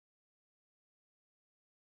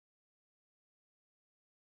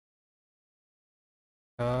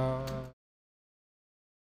Uh,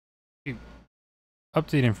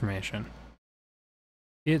 Update information.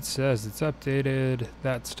 It says it's updated.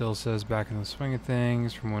 That still says back in the swing of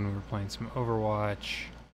things from when we were playing some Overwatch.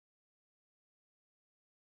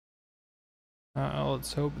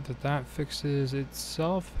 Let's hope that that fixes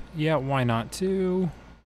itself. Yeah, why not too?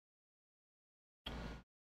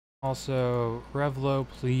 Also, Revlo,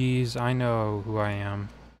 please. I know who I am.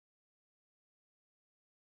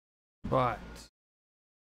 But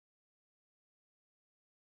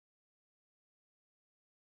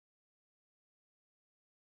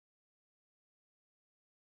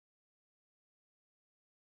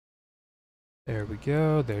there we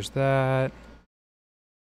go. There's that.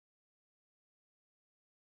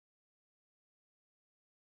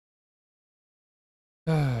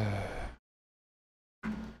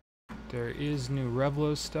 There is new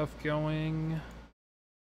Revlo stuff going.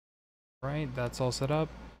 Right, that's all set up.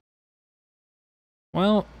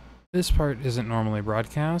 Well, this part isn't normally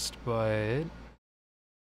broadcast, but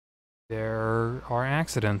there are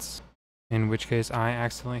accidents. In which case, I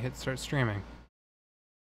accidentally hit start streaming.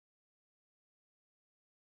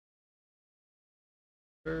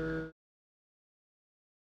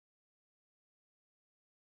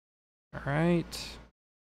 Alright.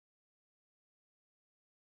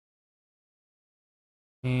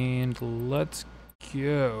 And let's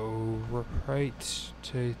go right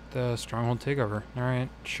to the Stronghold takeover. Alright,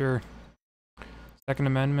 sure. Second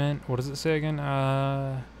Amendment, what does it say again?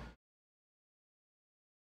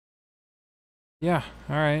 Yeah,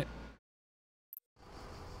 alright.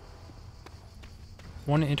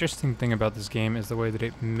 One interesting thing about this game is the way that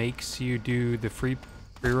it makes you do the free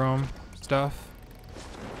roam stuff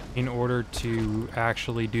in order to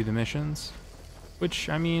actually do the missions. Which,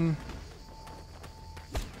 I mean,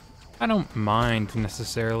 I don't mind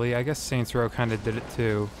necessarily. I guess Saints Row kind of did it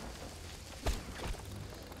too.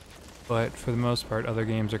 But for the most part, other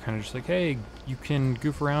games are kind of just like, hey, you can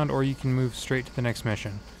goof around or you can move straight to the next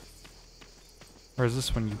mission. Whereas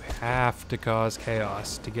this one, you have to cause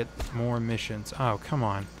chaos to get more missions. Oh, come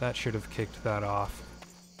on. That should have kicked that off.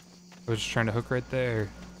 I was just trying to hook right there.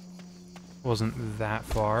 Wasn't that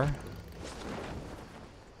far.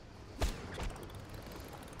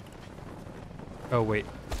 Oh, wait.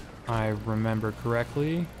 I remember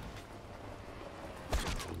correctly.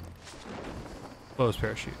 Close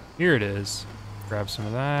parachute. Here it is. Grab some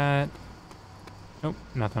of that. Nope,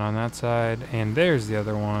 nothing on that side. And there's the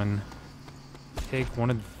other one. Take one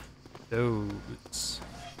of those.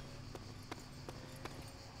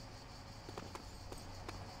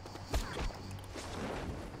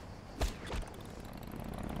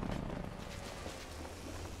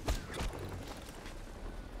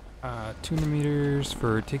 Tuna meters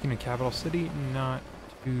for taking a capital city, not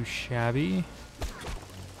too shabby.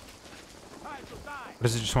 Or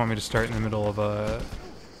does it just want me to start in the middle of a...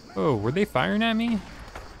 Oh, were they firing at me?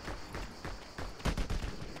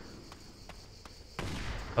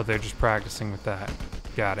 Oh, they're just practicing with that.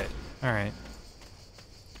 Got it. Alright.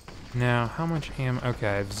 Now, how much ammo? Okay,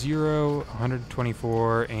 I have 0,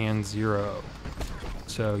 124, and 0.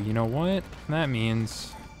 So, you know what? That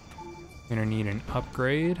means I'm gonna need an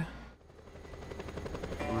upgrade.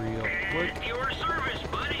 Real quick. At your service,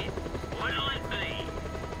 buddy. What'll it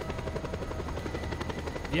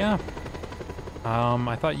be? Yeah.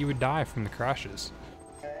 I thought you would die from the crashes.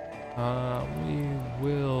 We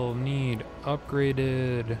will need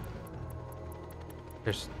upgraded...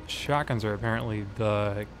 There's shotguns are apparently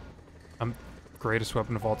the greatest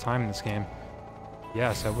weapon of all time in this game.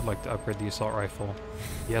 Yes, I would like to upgrade the assault rifle.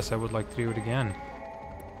 Yes, I would like to do it again.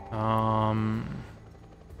 And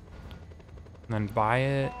then buy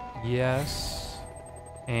it. Yes.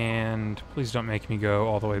 And please don't make me go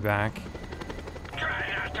all the way back. Try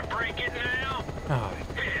not to break it now. Oh,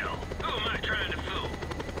 Hell, who am I trying to fool?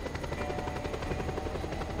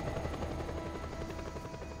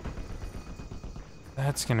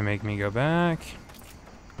 that's gonna make me go back.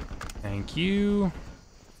 Thank you.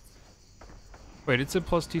 Wait, it said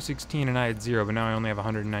plus 216 and I had 0, but now I only have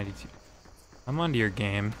 192. I'm onto your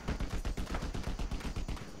game.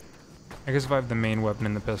 I guess if I have the main weapon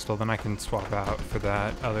in the pistol, then I can swap out for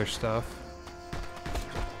that other stuff.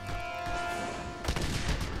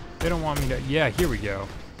 They don't want me to... Yeah, here we go.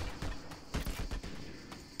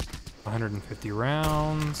 150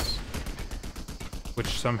 rounds.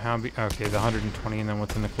 Which somehow be... Okay, the 120 and then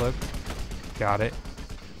what's in the clip. Got it.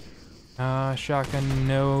 Shotgun,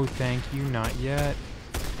 no, thank you, not yet.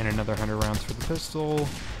 And another 100 rounds for the pistol.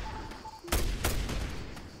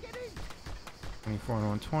 24 and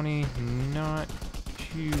 120, not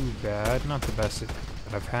too bad. Not the best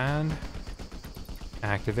that I've had.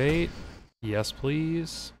 Activate. Yes,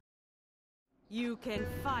 please. You can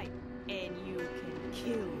fight and you can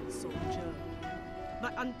kill, soldier.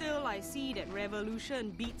 But until I see that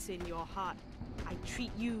revolution beats in your heart, I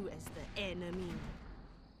treat you as the enemy.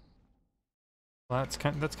 Well, that's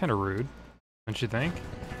kind of rude, don't you think?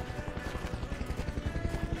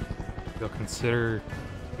 You'll consider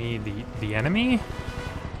me the enemy?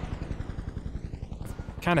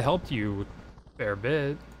 Kind of helped you a fair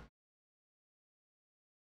bit.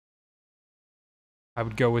 I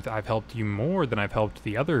would go with I've helped you more than I've helped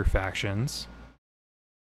the other factions.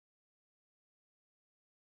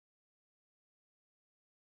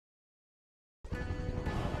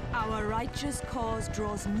 Our righteous cause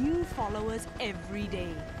draws new followers every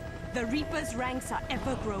day. The Reaper's ranks are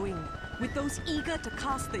ever growing, with those eager to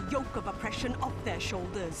cast the yoke of oppression off their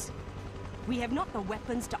shoulders. We have not the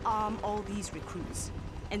weapons to arm all these recruits,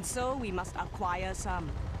 and so we must acquire some.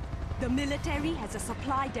 The military has a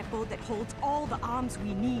supply depot that holds all the arms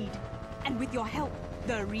we need, and with your help,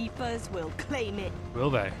 the Reapers will claim it. Will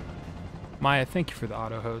they? Maya, thank you for the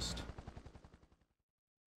auto host.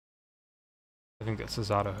 I think that says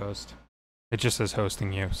auto host. It just says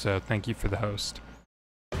hosting you, so thank you for the host.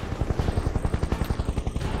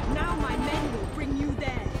 Now my men will bring you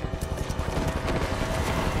there.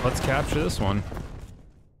 Let's capture this one.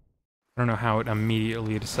 I don't know how it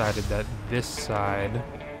immediately decided that this side,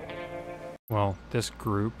 well, this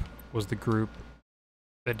group was the group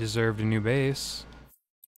that deserved a new base.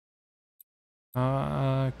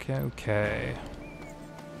 Okay.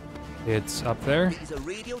 It's up there. There is a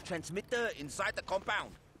radio transmitter inside the compound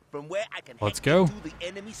from where I can Let's hack go. into the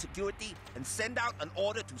enemy security and send out an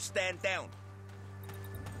order to stand down.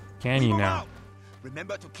 Can you Move now? out.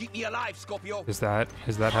 Remember to keep me alive, Scorpio. Is that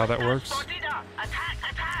how that works?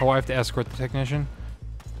 Oh, I have to escort the technician?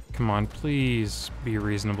 Come on, please be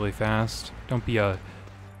reasonably fast. Don't be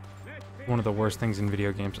one of the worst things in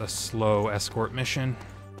video games, a slow escort mission.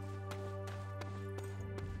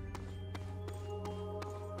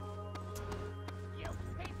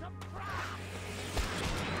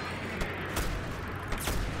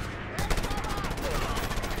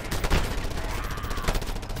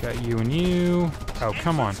 Got you and you. Oh,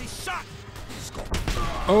 come on.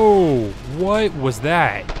 Oh, what was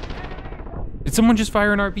that? Did someone just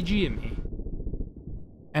fire an RPG at me?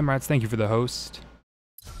 Emrats, thank you for the host.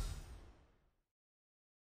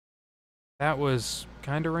 That was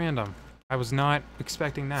kind of random. I was not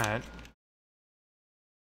expecting that.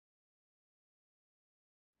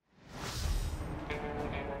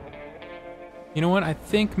 You know what? I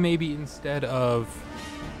think maybe instead of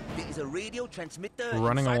There is a radio transmitter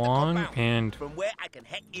running inside the along compound and from where I can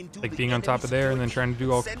hack into like the being on enemy top of there and then security trying to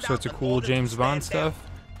do all send sorts out of an cool order to James Bond stand down. stuff,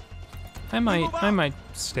 I might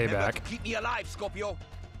stay Remember back. to keep me alive, Scorpio.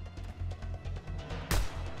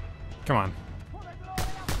 Come on.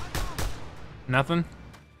 Nothing?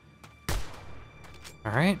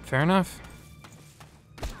 Alright, fair enough.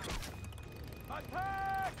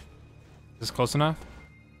 Is this close enough?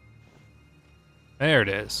 There it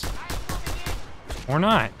is. Or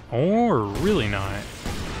not. Or really not.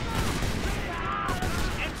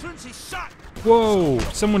 Entrance is shut. Whoa!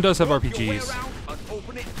 Someone does have Work your way RPGs. around and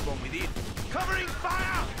open it from within. Covering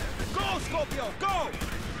fire. Go, Scorpio, go.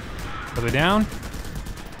 Are they down?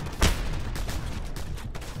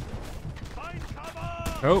 Find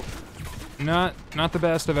cover. Oh. Not the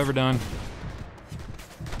best I've ever done.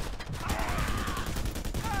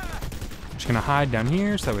 Just gonna hide down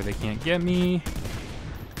here so that way they can't get me.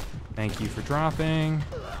 Thank you for dropping.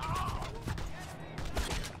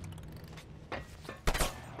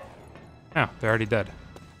 Oh, they're already dead.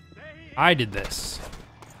 I did this.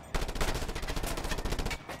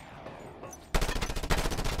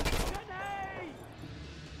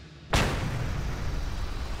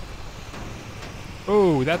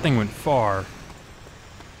 Oh, that thing went far.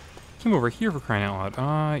 Came over here for crying out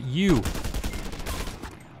loud. You.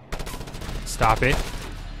 Stop it.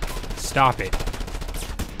 Stop it.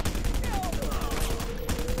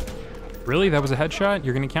 Really? That was a headshot?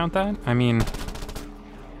 You're gonna count that? I mean...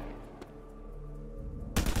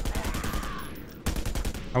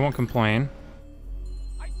 I won't complain.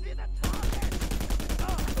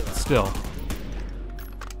 Still.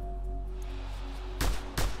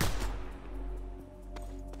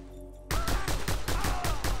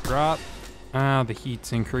 Drop. Ah, the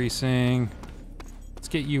heat's increasing. Let's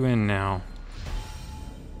get you in now.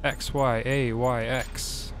 X, Y, A, Y,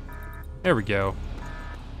 X. There we go.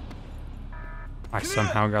 I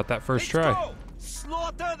somehow got that first try. Go.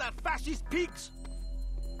 Slaughter the fascist pigs.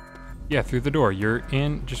 Yeah, through the door. You're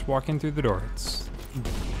in. Just walk in through the door. It's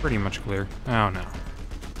pretty much clear. Oh no.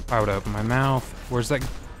 Why would I open my mouth? Where's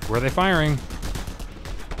Where are they firing?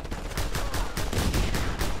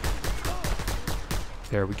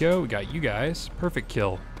 There we go. We got you guys. Perfect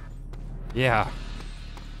kill. Yeah.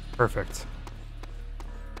 Perfect.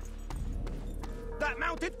 That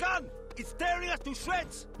mounted gun is tearing us to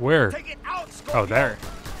shreds. Where? Take it out, Scorpio. Oh, there.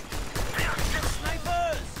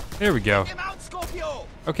 Snipers. There we go. Take him out, Scorpio.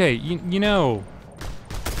 Okay, you know,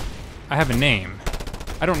 I have a name.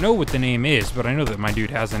 I don't know what the name is, but I know that my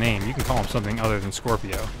dude has a name. You can call him something other than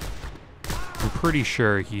Scorpio. I'm pretty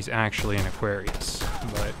sure he's actually an Aquarius,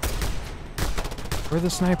 but where are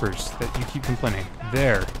the snipers that you keep complaining?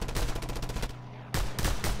 There.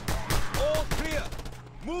 All clear.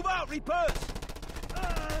 Move out, Reapers.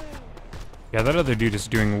 Yeah, that other dude is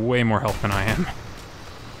doing way more health than I am.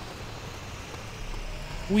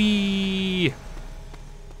 Whee!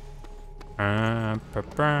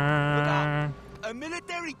 Look out. A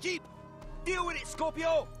military jeep. Deal with it,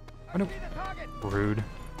 Scorpio. What a rude.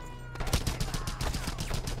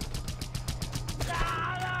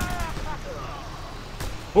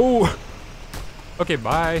 Oh! Okay,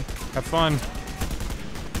 bye. Have fun.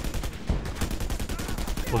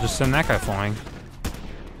 We'll just send that guy flying.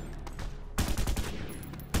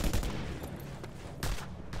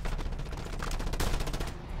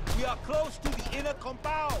 We are close to the inner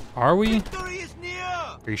compound. Are we? Victory is near.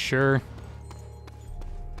 Are you sure?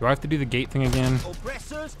 Do I have to do the gate thing again?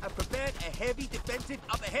 Oppressors have prepared a heavy defensive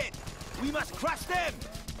up ahead. We must crush them.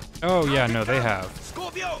 Oh yeah, no, they have.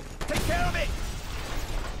 Scorpio, take care of it.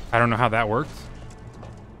 I don't know how that worked.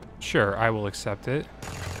 Sure, I will accept it.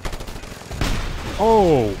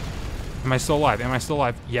 Oh! Am I still alive? Am I still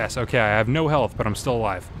alive? Yes, okay, I have no health, but I'm still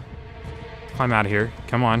alive. Climb out of here.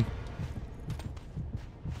 Come on.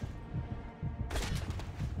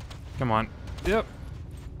 Come on. Yep.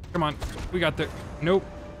 Come on. We got there. Nope.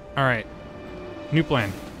 Alright. New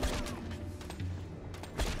plan.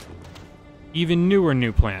 Even newer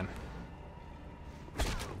new plan.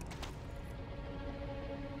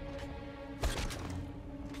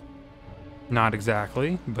 Not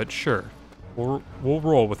exactly, but sure. We'll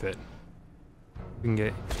roll with it. We can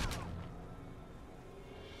get...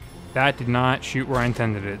 That did not shoot where I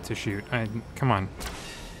intended it to shoot. Come on.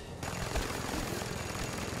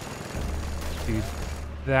 Do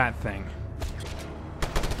that thing.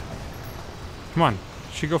 Come on.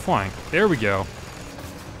 Should go flying. There we go.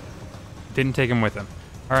 Didn't take him with him.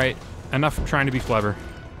 Alright, enough of trying to be clever.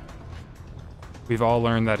 We've all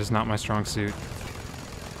learned that is not my strong suit.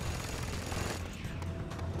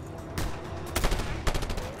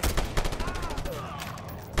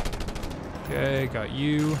 Okay, got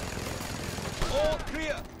you. All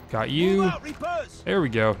clear. Got you. Move out, Reapers. There we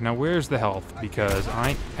go. Now where's the health? Because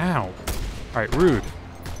ow. Alright, rude.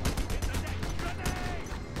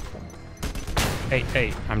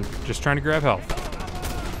 Hey, I'm just trying to grab health.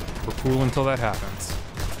 We're cool until that happens.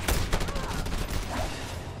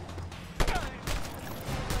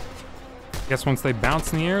 Guess once they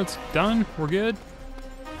bounce in the air, it's done. We're good.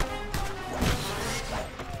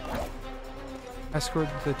 Escort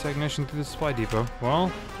the technician through the supply depot.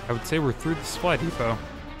 Well, I would say we're through the supply depot.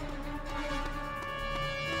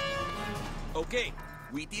 Okay,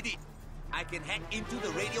 we did it. I can hack into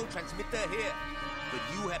the radio transmitter here. But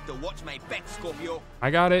you have to watch my back, Scorpio.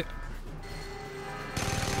 I got it.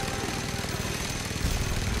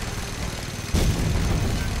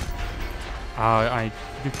 I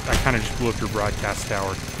kind of just blew up your broadcast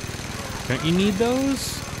tower. Don't you need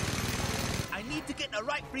those? I need to get the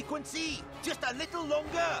right frequency. Just a little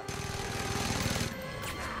longer.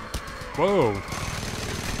 Whoa.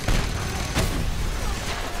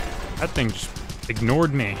 That thing just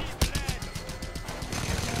ignored me.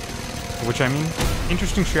 Which, I mean,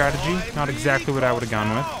 interesting strategy. Not exactly what I would have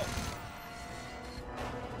gone with.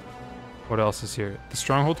 What else is here? The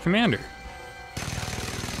Stronghold Commander.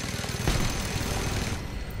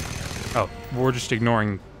 Oh, we're just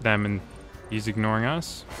ignoring them and he's ignoring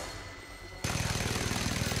us?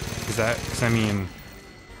 Is that, because I mean...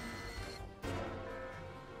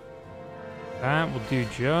 That will do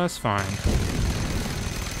just fine.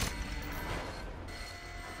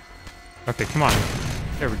 Okay, come on.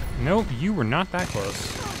 There we go. Nope, you were not that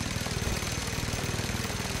close.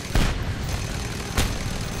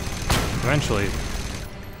 Eventually.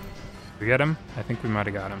 Did we get him? I think we might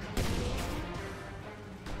have got him.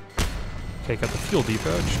 Take out the fuel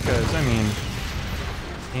depot, just because, I mean...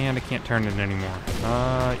 And I can't turn it anymore.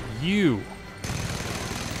 You!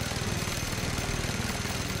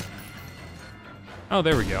 Oh,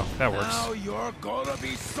 there we go. That works. Now you're gonna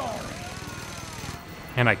be sorry.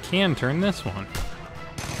 And I can turn this one.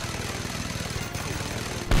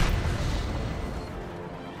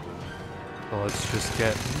 So let's just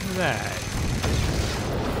get that.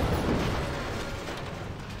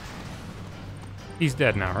 He's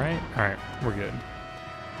dead now, right? Alright, we're good.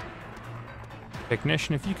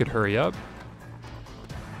 Technician, if you could hurry up.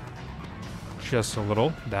 Just a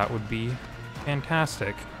little, that would be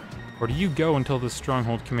fantastic. Or do you go until the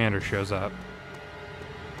Stronghold commander shows up?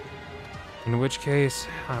 In which case,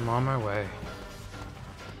 I'm on my way.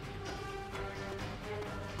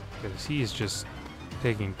 Because he's just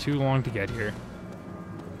taking too long to get here.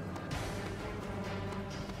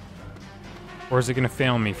 Or is it going to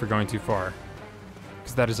fail me for going too far?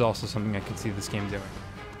 Because that is also something I can see this game doing.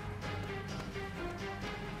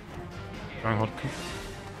 Stronghold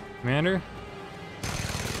commander?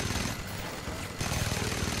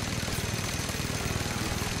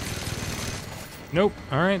 Nope.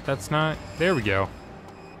 Alright, that's not... There we go.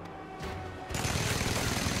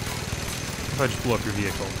 If I just blow up your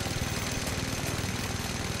vehicle.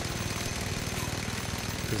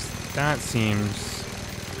 Because that seems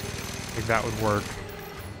like that would work.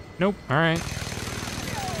 Nope. Alright.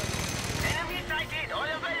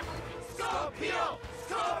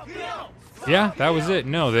 Yeah, that was it.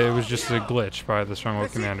 No, it was just a glitch by the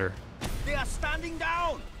Stronghold commander. They are standing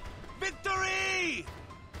down! Victory!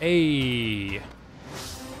 Hey!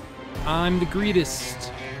 I'm the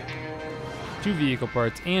greatest. 2 vehicle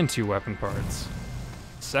parts and 2 weapon parts.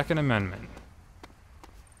 Second Amendment.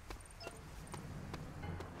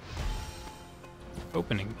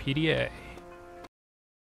 Opening PDA.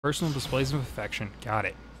 Personal displays of affection. Got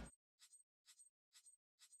it.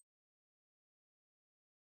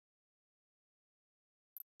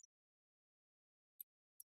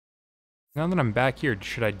 Now that I'm back here,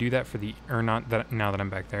 should I do that for the... Or not that now that I'm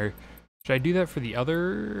back there. Should I do that for the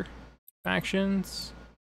other factions?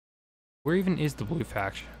 Where even is the blue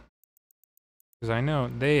faction? Because I know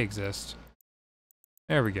they exist.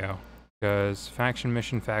 There we go. Because faction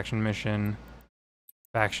mission, faction mission,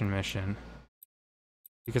 faction mission.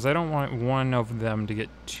 Because I don't want one of them to get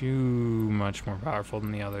too much more powerful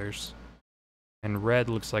than the others. And red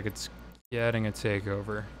looks like it's getting a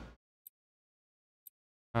takeover.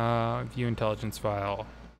 View intelligence file.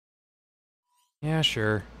 Yeah,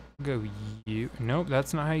 sure. Go you. Nope,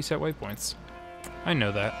 that's not how you set waypoints. I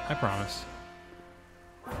know that, I promise.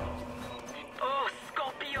 Oh,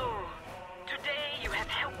 Scorpio! Today you have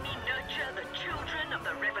helped me nurture the children of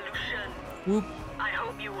the revolution. Whoop. I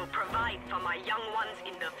hope you will provide for my young ones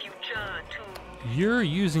in the future, too. You're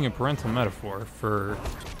using a parental metaphor for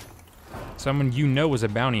someone you know is a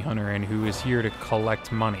bounty hunter and who is here to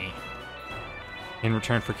collect money in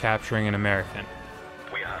return for capturing an American.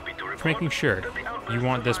 We are happy to Just making sure you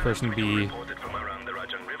want this person to be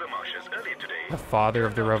the father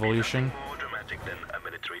of the revolution.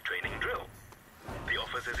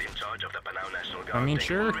 I mean,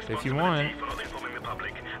 sure, if you want.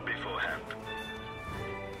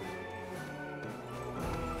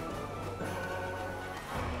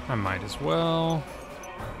 I might as well.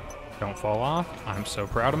 Don't fall off. I'm so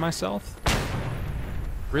proud of myself.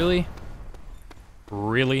 Really?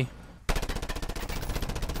 Really?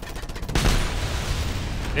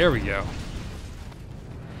 There we go.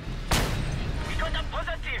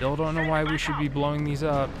 Still don't know why we should be blowing these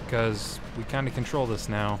up, because we kind of control this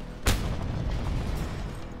now.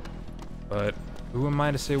 But who am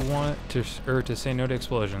I to say to say no to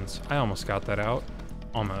explosions? I almost got that out.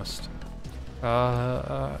 Almost.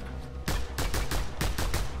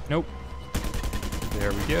 Nope.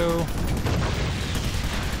 There we go.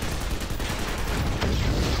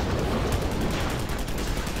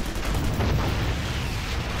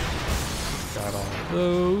 Got all of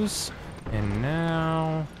those. And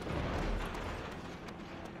now...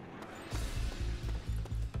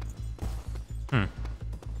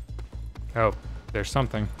 Oh, there's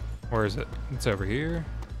something. Where is it? It's over here.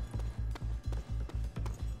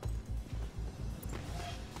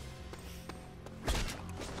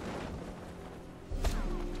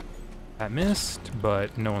 That missed,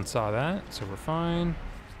 but no one saw that, so we're fine.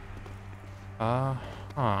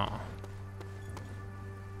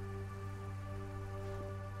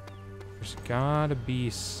 There's gotta be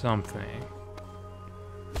something.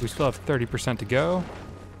 We still have 30% to go.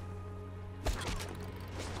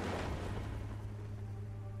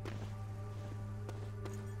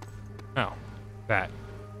 Oh, that.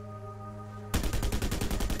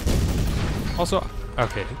 Also,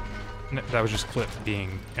 okay, that was just clip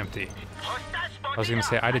being empty. I was gonna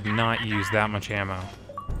say, I did not use that much ammo.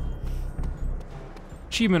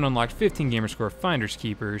 Achievement unlocked, 15 gamer score, finders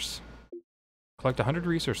keepers. Collect 100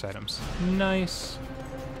 resource items. Nice.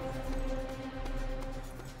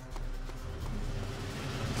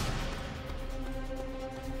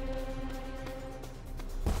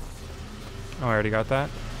 Oh, I already got that?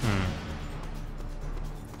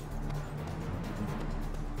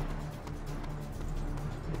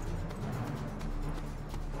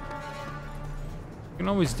 You can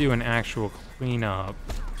always do an actual cleanup.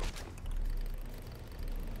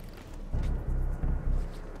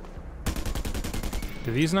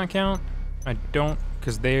 Do these not count? I don't,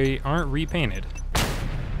 because they aren't repainted.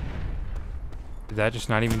 Did that just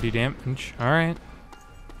not even do damage? Alright.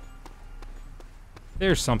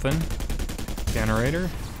 There's something. Generator.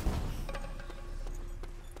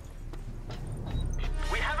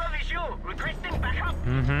 We have a visual. Requesting backup.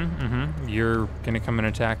 You're gonna come and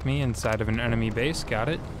attack me inside of an enemy base. Got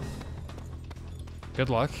it. Good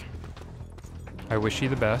luck. I wish you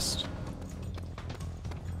the best.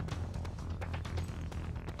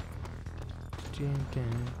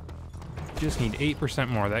 Just need 8%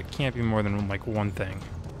 more. That can't be more than like one thing.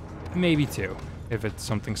 Maybe two, if it's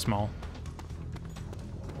something small.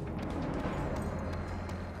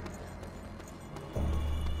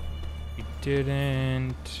 We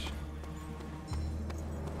didn't.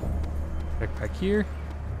 Backpack here.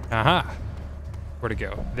 Aha! Where to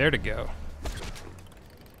go? There to go.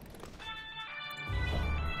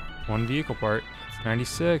 One vehicle part. It's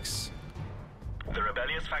 96. The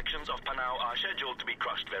rebellious factions of Panau are scheduled to be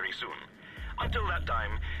crushed very soon. Until that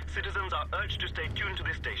time, citizens are urged to stay tuned to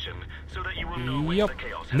this station so that you will know when the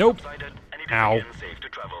chaos has subsided and it is again safe to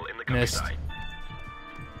travel in the countryside.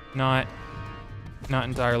 Not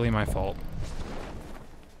entirely my fault.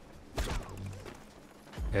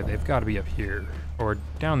 Okay, they've got to be up here or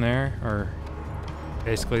down there, or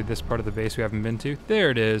basically this part of the base we haven't been to.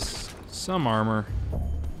 There it is. Some armor.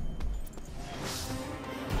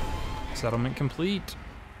 Settlement complete.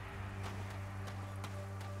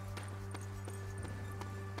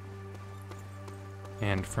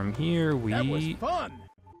 And from here we... That was fun!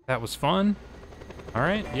 That was fun?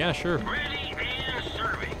 Alright, yeah, sure. Ready and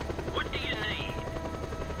serving. What do you need?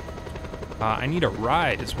 I need a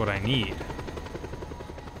ride is what I need.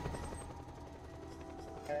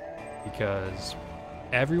 Because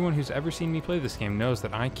everyone who's ever seen me play this game knows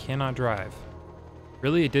that I cannot drive.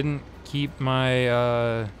 Really, it didn't keep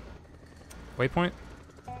my, waypoint?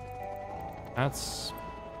 That's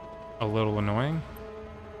a little annoying.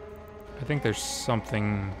 I think there's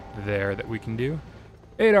something there that we can do.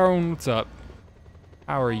 Hey Darwin, what's up?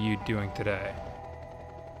 How are you doing today?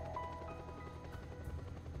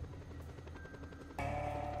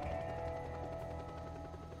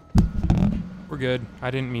 We're good.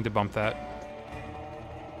 I didn't mean to bump that.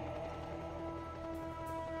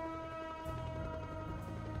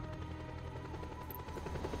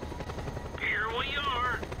 Here we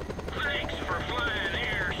are. Thanks for flying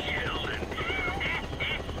Air Sheldon.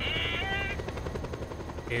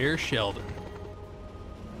 Air Sheldon.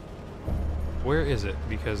 Where is it?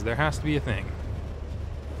 Because there has to be a thing.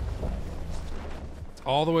 It's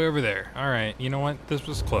all the way over there. Alright, you know what? This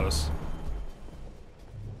was close.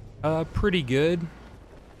 Pretty good.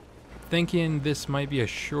 Thinking this might be a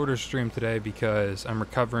shorter stream today because I'm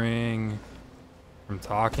recovering from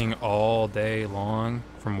talking all day long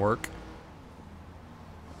from work.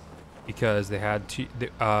 Because they had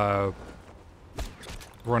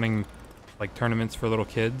running like tournaments for little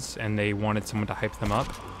kids and they wanted someone to hype them up,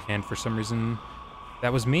 and for some reason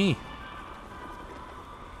that was me.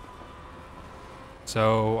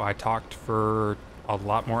 So I talked for a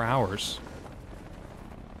lot more hours.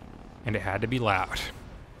 And it had to be loud.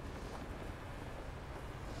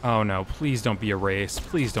 Oh no, please don't be a race.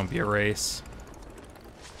 Please don't be a race.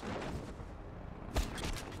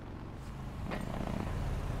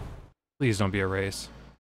 Please don't be a race.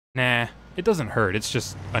 Nah, it doesn't hurt, it's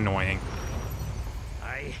just annoying.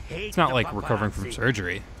 I hate It's not the like recovering from paparazzi.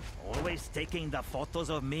 surgery. Always taking the photos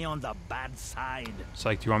of me on the bad side. It's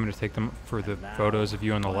like, do you want me to take them for the photos of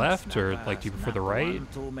you on the left, or like, do you prefer the right?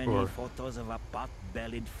 Too many Or photos of a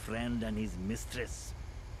pot-bellied friend and his mistress.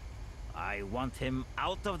 I want him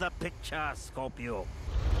out of the picture, Scorpio.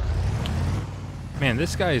 man,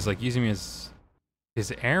 this guy is like using me as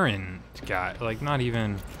his errand guy. Like, not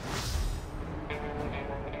even.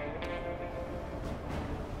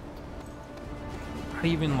 Not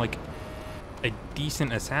even like a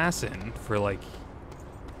decent assassin for like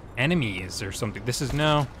enemies or something. This is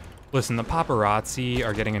no. Listen, the paparazzi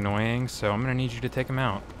are getting annoying, so I'm gonna need you to take them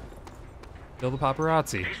out. Kill the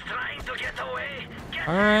paparazzi. He's trying to get away. Get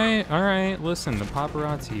All right. Listen, the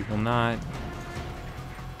paparazzi will not.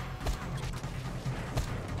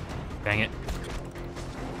 Dang it.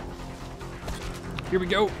 Here we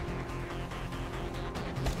go.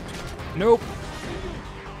 Nope.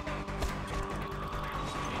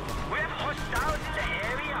 We have hostiles in the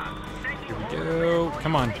area. Sending Here we go.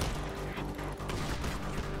 Come on.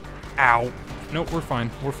 Ow. Nope, we're fine.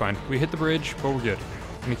 We're fine. We hit the bridge, but we're good.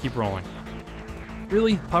 I'm gonna keep rolling.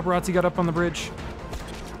 Really? Paparazzi got up on the bridge?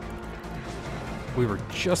 We were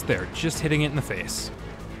just there, just hitting it in the face.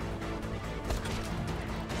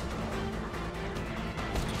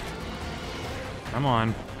 Come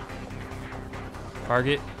on.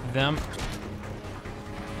 Target them.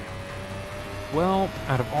 Well,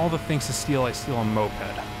 out of all the things to steal, I steal a moped.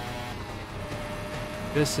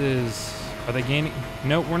 This is... Are they gaining?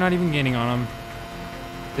 Nope, we're not even gaining on them.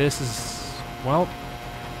 This is... Well...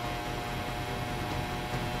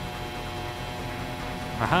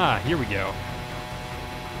 Aha, here we go.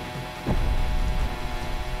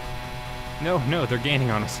 No, they're gaining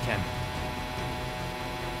on us again.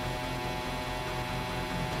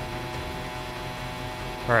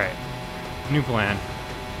 Alright, new plan.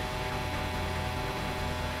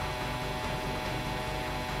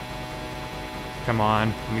 Come on,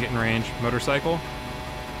 let me get in range. Motorcycle?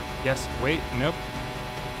 Yes, wait, nope.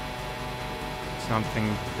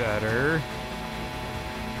 Something better.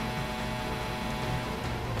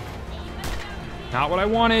 Not what I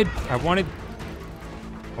wanted. I wanted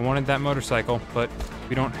that motorcycle, but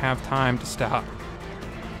we don't have time to stop.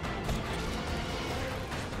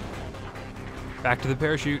 Back to the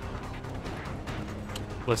parachute.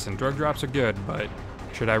 Listen, drug drops are good, but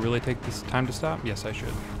should I really take this time to stop? Yes, I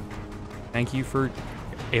should. Thank you for...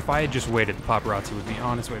 If I had just waited, the paparazzi would be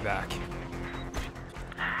on his way back.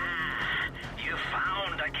 You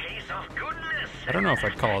found a case of goodness. I don't know if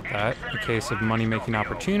I'd call it that. A case of money-making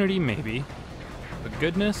opportunity, maybe. But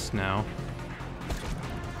goodness, no.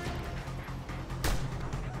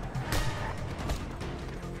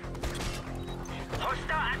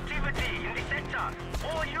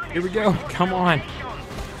 Here we go. Come on.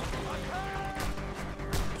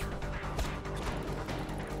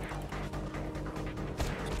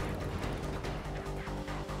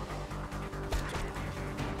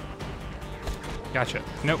 Gotcha.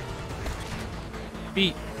 Nope.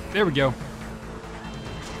 Beat. There we go.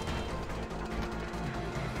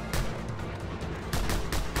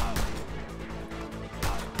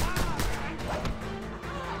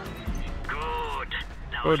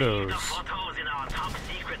 Photos.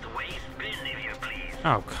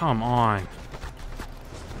 Oh, come on.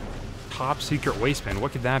 Top secret waste bin.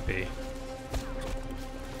 What could that be?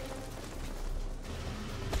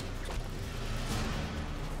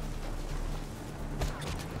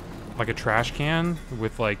 Like a trash can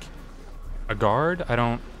with like a guard? I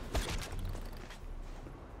don't...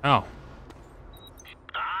 Oh.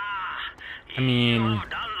 I mean...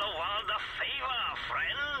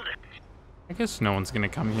 I guess no one's gonna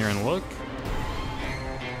come here and look.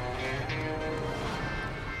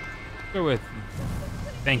 Go with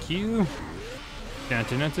thank you. Dun,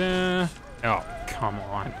 dun, dun, dun. Oh, come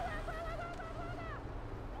on.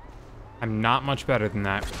 I'm not much better than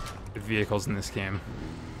that with vehicles in this game.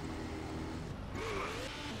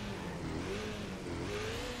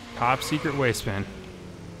 Top secret waste bin.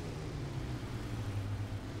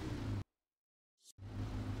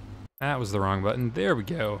 That was the wrong button. There we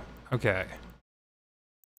go. Okay.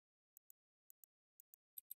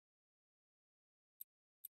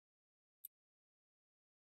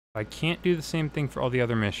 I can't do the same thing for all the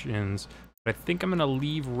other missions, but I think I'm gonna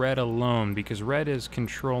leave Red alone because Red is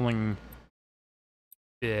controlling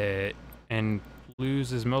it and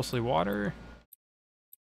Blue's is mostly water.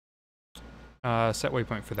 Set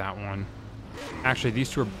waypoint for that one. Actually,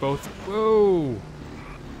 these two are both, whoa,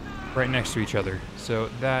 right next to each other. So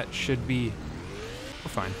that should be,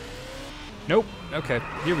 we're fine. Nope, okay,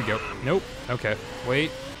 here we go. Nope, okay,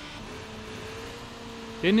 wait.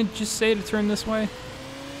 Didn't it just say to turn this way?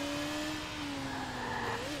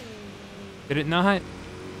 Did it not?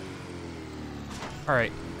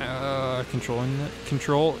 Alright, controlling it.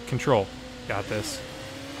 Control. Got this.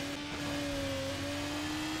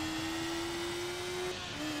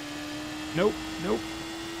 Nope. No.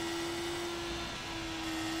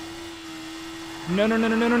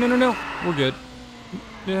 We're good.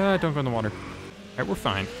 Yeah, don't go in the water. Alright, we're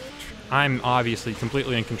fine. I'm obviously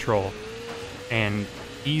completely in control and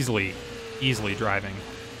easily driving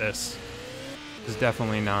this. This is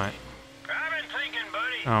definitely not. I've been thinking,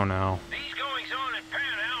 buddy. Oh no. These goings on at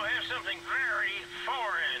Panau have something very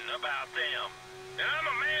foreign about them. And I'm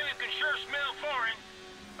a man who can sure smell foreign.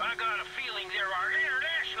 I got a feeling there are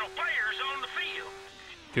international players on the field.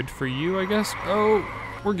 Good for you, I guess. Oh,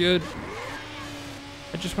 we're good.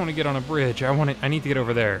 I just want to get on a bridge. I need to get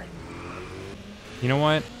over there. You know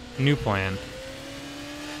what? New plan.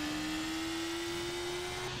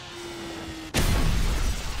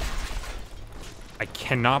 I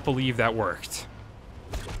cannot believe that worked.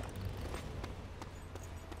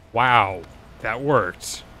 Wow, that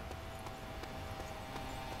worked.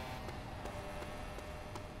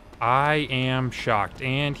 I am shocked.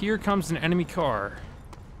 And here comes an enemy car.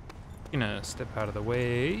 Gonna step out of the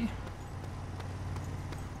way.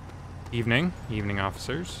 Evening. Evening,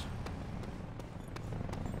 officers.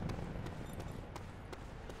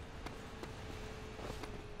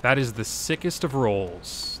 That is the sickest of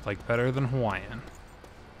rolls. Like, better than Hawaiian.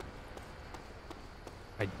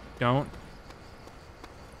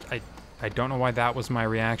 I don't know why that was my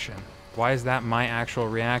reaction. Why is that my actual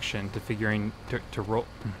reaction to figuring to roll?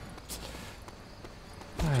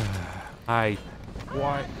 Why?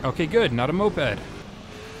 Okay, good. Not a moped.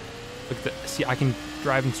 Look at the, see, I can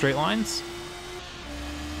drive in straight lines.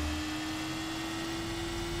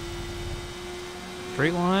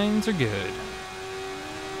 Straight lines are good.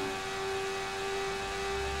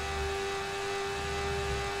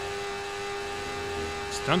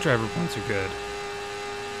 Stunt driver points are good.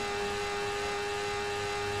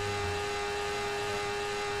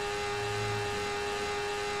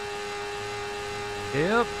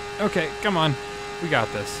 Yep. Okay, come on. We got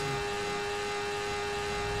this.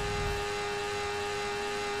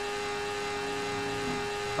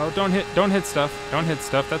 Oh, don't hit stuff. Don't hit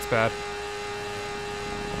stuff. That's bad.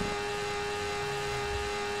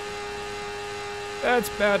 That's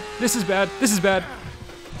bad. This is bad. This is bad.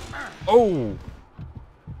 Oh.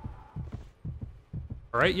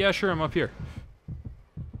 All right. Yeah, sure. I'm up here.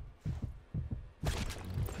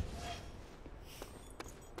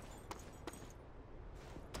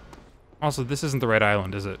 Also, this isn't the right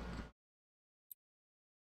island, is it?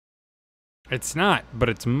 It's not, but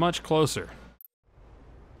it's much closer.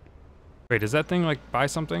 Wait, does that thing, like, buy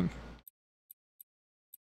something?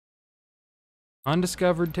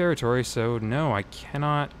 Undiscovered territory, so no, I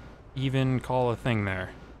cannot even call a thing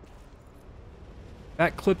there.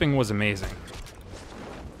 That clipping was amazing.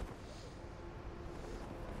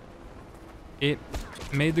 It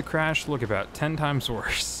made the crash look about 10 times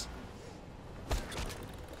worse.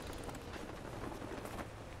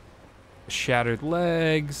 The shattered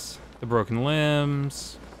legs, the broken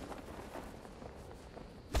limbs,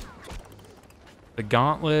 the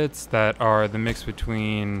gauntlets that are the mix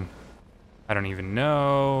between, I don't even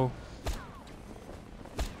know,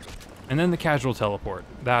 and then the casual teleport.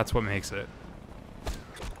 That's what makes it.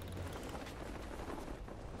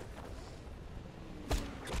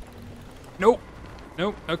 Nope.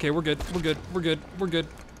 Nope. Okay, we're good. We're good. We're good. We're good.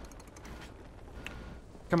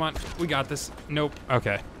 Come on. We got this. Nope.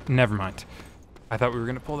 Okay. Never mind. I thought we were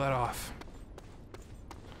going to pull that off.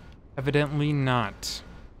 Evidently not.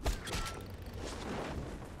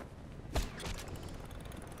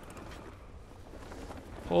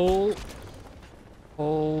 Pull.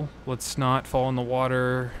 Pull. Let's not fall in the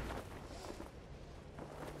water.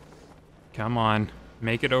 Come on.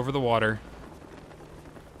 Make it over the water.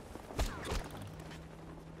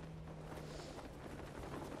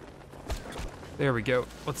 There we go.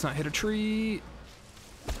 Let's not hit a tree.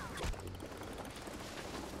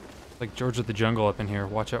 Like George of the Jungle up in here.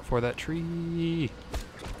 Watch out for that tree.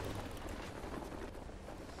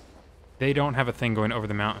 They don't have a thing going over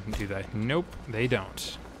the mountain, do they? Nope, they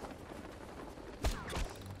don't.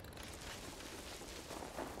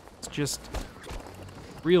 It's just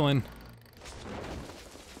reeling.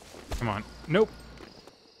 Come on. Nope.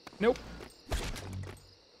 Nope.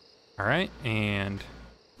 All right, and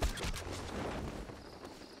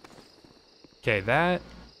okay, that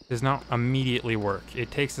does not immediately work.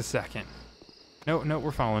 It takes a second. No, no,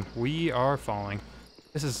 we're falling. We are falling.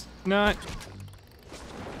 This is not...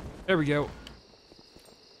 There we go.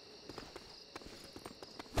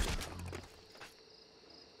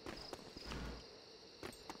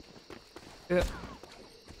 Yeah.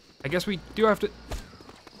 I guess we do have to...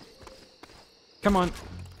 Come on.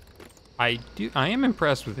 I am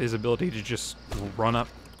impressed with his ability to just run up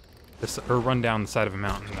this, or run down the side of a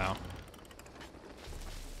mountain though.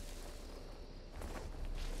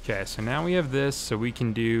 Okay, so now we have this, so we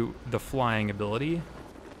can do the flying ability.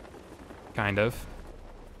 Kind of.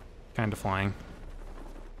 Kind of flying.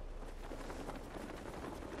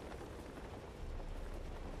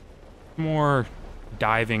 More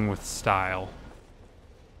diving with style.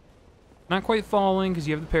 Not quite falling, because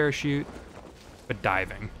you have the parachute, but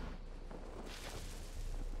diving.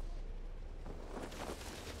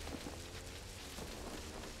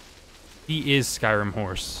 He is Skyrim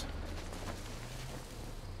Horse.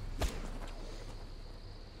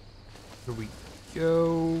 Here we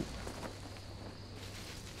go.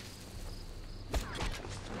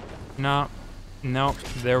 No, no,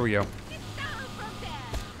 there we go.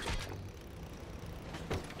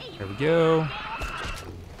 There we go.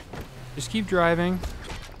 Just keep driving.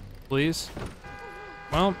 Please?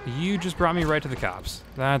 Well, you just brought me right to the cops.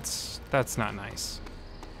 That's not nice.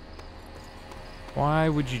 Why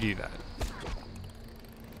would you do that?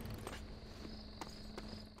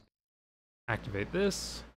 Activate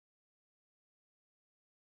this.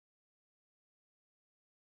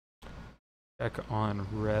 Check on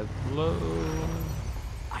Revlo.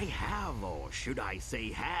 I have, or should I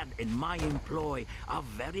say had, in my employ a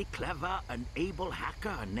very clever and able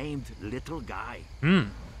hacker named Little Guy.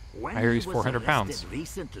 When I hear he he's was 400 pounds. arrested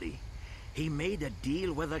recently, he made a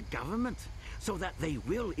deal with the government so that they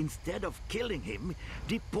will, instead of killing him,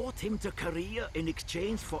 deport him to Korea in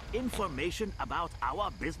exchange for information about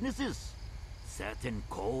our businesses. Certain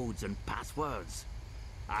codes and passwords.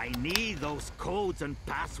 I need those codes and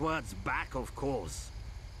passwords back, of course.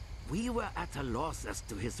 We were at a loss as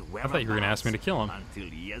to his whereabouts. I thought you were going to ask me to kill him.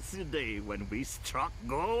 Until yesterday, when we struck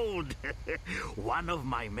gold. One of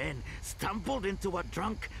my men stumbled into a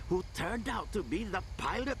drunk who turned out to be the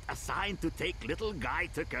pilot assigned to take Little Guy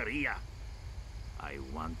to Korea. I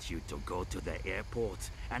want you to go to the airport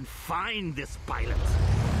and find this pilot.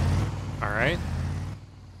 All right.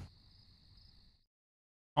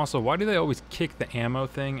 Also, why do they always kick the ammo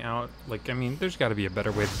thing out? Like, I mean, there's got to be a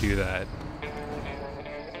better way to do that.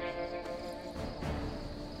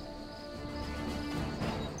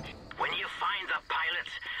 When you find the pilot,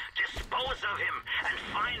 dispose of him and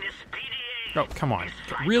find his PDA. Oh, come on. His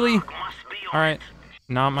flight Really? log must be on All right. it.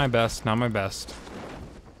 Not my best. Not my best.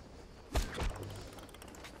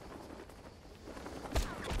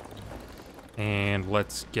 And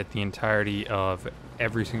let's get the entirety of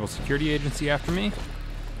every single security agency after me.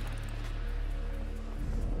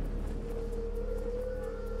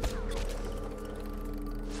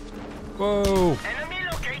 Whoa! Enemy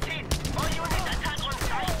located. All units attack on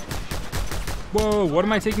site. Whoa! What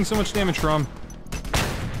am I taking so much damage from?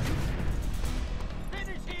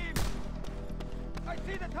 Finish him. I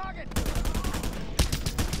see the target.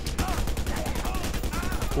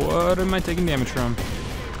 What am I taking damage from?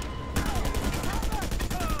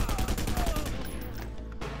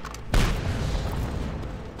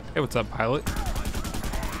 Hey, what's up, pilot? There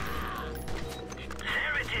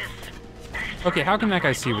it is. Okay, how can that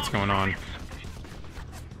guy see what's going on?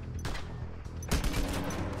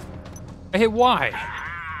 I hit Y.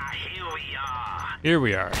 Ah, here we are. Here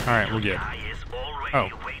we are. All right, we're good. Guy is already Oh,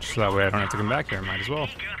 waiting so that way I don't have to come back here. Might as well.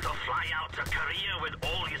 eager to fly out to Korea with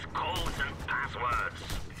all his codes and passwords.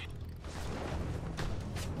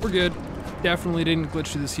 We're good. Definitely didn't glitch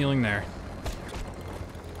through the ceiling there.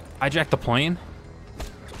 Hijack the plane?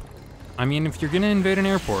 I mean, if you're gonna invade an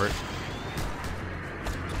airport,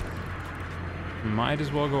 might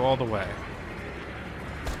as well go all the way.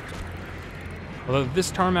 Although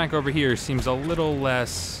this tarmac over here seems a little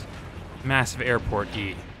less massive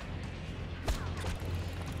airport-y.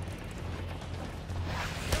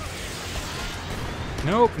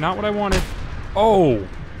 Nope, not what I wanted. Oh!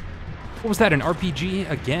 What was that, an RPG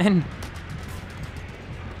again?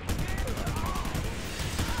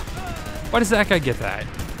 Why does that guy get that?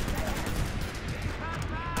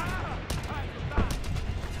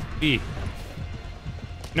 E.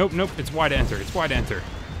 Nope, nope, it's Y to enter, it's Y to enter.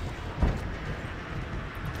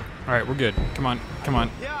 Alright, we're good. Come on, come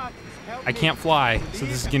on. I can't fly, so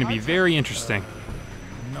this is gonna be very interesting.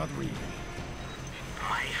 Not really.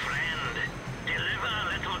 My friend, deliver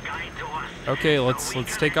Little Guy to us. Okay,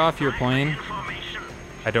 let's take off your plane. Information.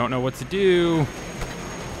 I don't know what to do.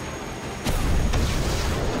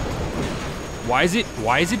 Why is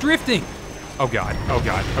it drifting? Oh god,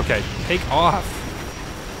 okay, take off.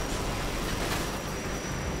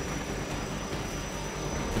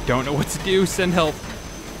 I don't know what to do, send help.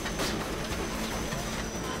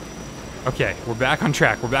 Okay, we're back on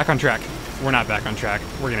track, we're not back on track,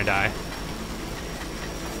 we're gonna die.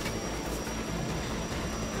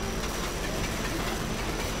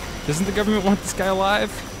 Doesn't the government want this guy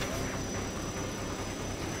alive?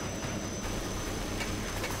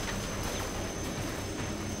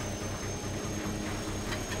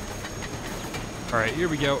 Alright, here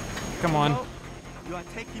we go. Come on. You are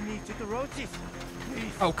taking me to the roaches.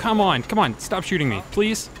 Please. Oh, come on, stop shooting me.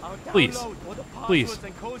 Please, I'll please, download all the please. passwords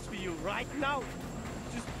and codes for you right now.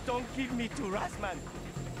 Just don't give me to Rasman.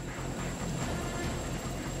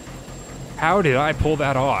 How did I pull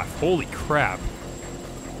that off? Holy crap.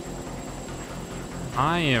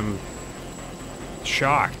 I am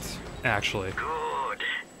shocked, actually. Good.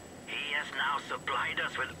 He has now supplied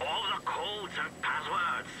us with all the codes and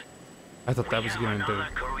passwords. I thought that was going to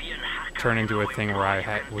turn into a thing where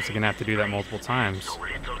I was going to have to do that multiple times. So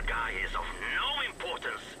Little Guy is of no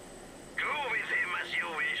importance. Do with him as you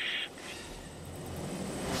wish.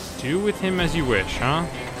 Do with him as you wish, huh?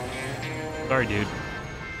 Sorry, dude.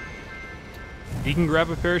 He can grab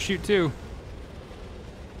a parachute too.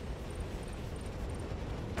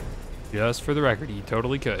 Just for the record, he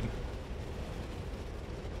totally could.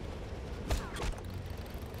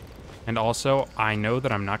 And also, I know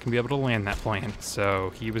that I'm not going to be able to land that plane, so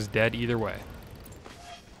he was dead either way.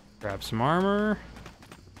 Grab some armor.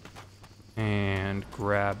 And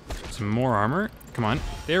grab some more armor. Come on,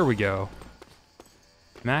 there we go.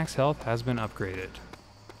 Max health has been upgraded.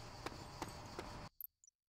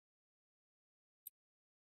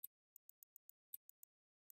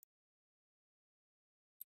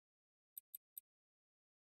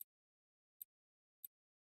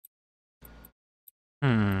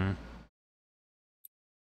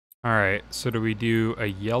 Alright, so do we do a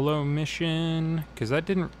yellow mission? Because that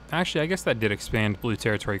didn't... Actually, I guess that did expand blue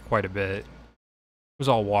territory quite a bit. It was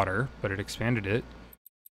all water, but it expanded it.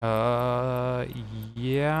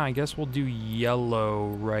 Yeah, I guess we'll do yellow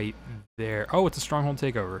right there. Oh, it's a stronghold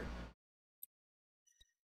takeover.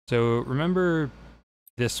 So, remember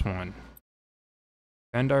this one.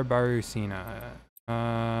 Bandar Baru Sina.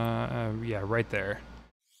 Yeah, right there.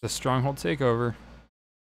 The stronghold takeover.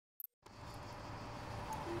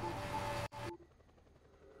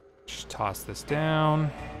 Just toss this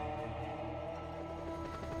down.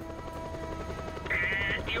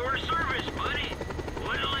 At your service, buddy.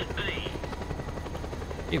 What'll it be?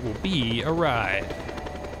 It will be a ride.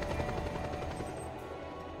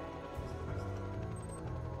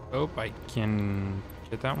 Oh, I can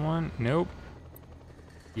get that one. Nope.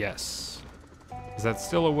 Yes. Because that's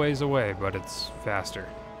still a ways away, but it's faster.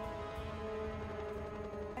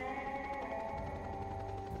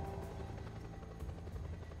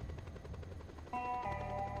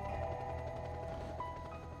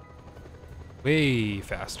 Way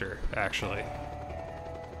faster, actually.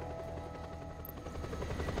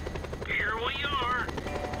 Here we are.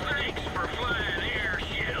 Thanks for flying here,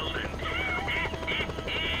 Sheldon.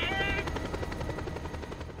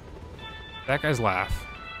 That guy's laugh.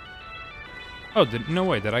 Oh, no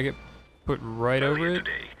way, did I get put right over it?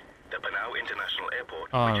 Today, the Panau International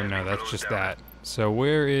Airport, Oh which has no, been that's closed just down that. So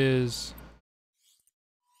where is...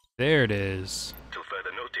 There it is. till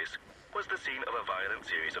further notice, was the scene of a violent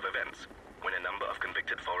series of events when a number of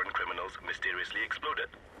convicted foreign criminals mysteriously exploded,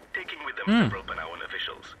 taking with them several Panauan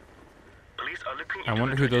officials. Police are looking I into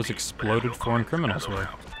wonder the who those tragedy, but have exploded no foreign comments criminals as of were.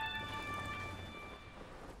 now.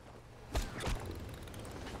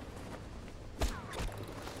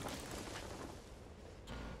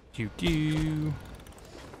 Doo-doo.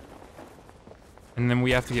 And then we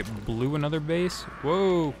have to get blue another base?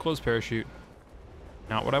 Whoa, closed parachute.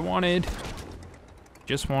 Not what I wanted.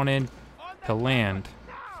 Just wanted to land.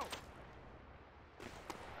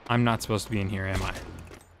 I'm not supposed to be in here, am I?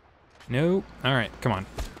 No. Alright, come on.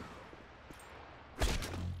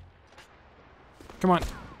 Come on.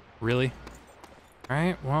 Really?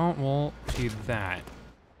 Alright, well, we'll do that.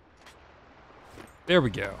 There we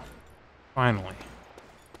go. Finally.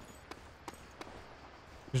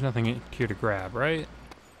 There's nothing here to grab, right?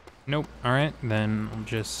 Nope. Alright, then I'll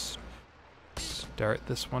just start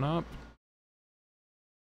this one up.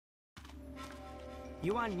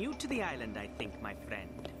 You are new to the island, I think, my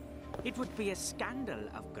friend. It would be a scandal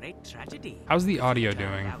of great tragedy. How's the if you audio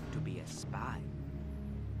turned doing? out to be a spy.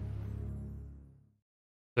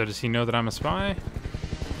 So does he know that I'm a spy?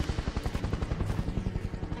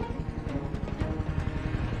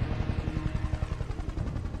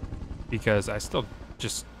 Because I still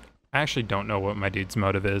just... I actually don't know what my dude's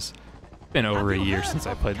motive is. It's been over a Have you year heard since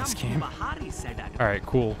I of played this Kampu game. Bahari, Sedan? Alright,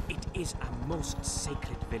 cool. It is a most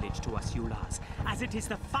sacred village to us Yulas, as it is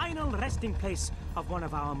the final resting place of one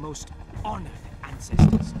of our most honored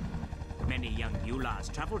ancestors. Many young Yulas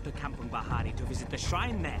travel to Kampung Bahari to visit the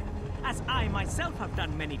shrine there, as I myself have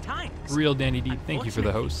done many times. Real Dandy D, thank you for the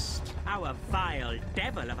Unfortunately, host. Our vile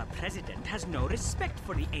devil of a president has no respect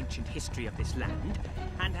for the ancient history of this land,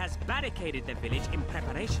 and has barricaded the village in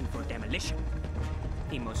preparation for demolition.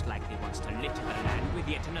 He most likely wants to litter the land with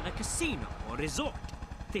yet another casino or resort.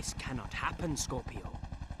 This cannot happen, Scorpio.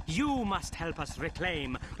 You must help us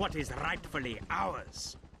reclaim what is rightfully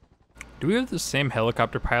ours. Do we have the same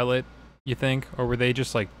helicopter pilot, you think? Or were they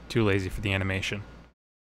just, like, too lazy for the animation?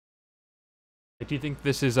 Like, do you think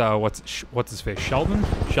this is, what's his face? Sheldon?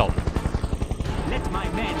 Sheldon. Let my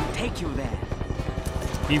men take you there.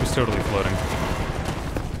 He was totally floating.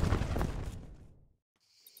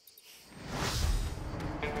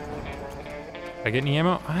 Did I get any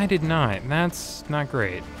ammo? I did not. That's not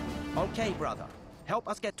great. Okay, brother. Help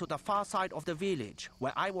us get to the far side of the village,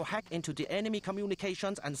 where I will hack into the enemy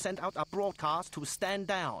communications and send out a broadcast to stand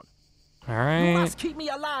down. You Alright. must keep me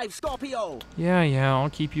alive, Scorpio. Yeah, I'll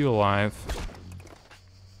keep you alive.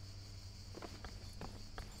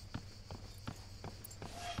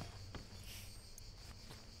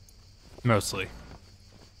 Mostly.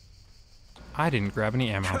 I didn't grab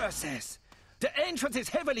any ammo. Curses! The entrance is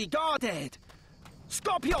heavily guarded.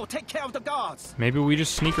 Scorpio, take care of the guards. Maybe we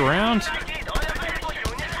just sneak around?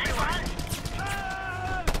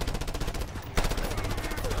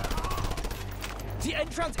 The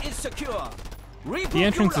entrance is secure. The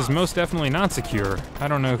entrance is most definitely not secure. I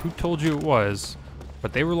don't know who told you it was,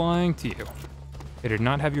 but they were lying to you. They did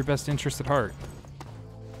not have your best interest at heart.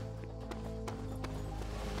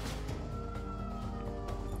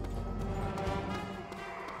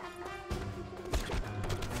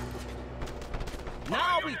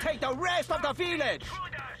 Now we take the rest of the village.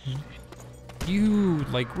 You,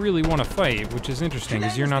 like, really want to fight, which is interesting,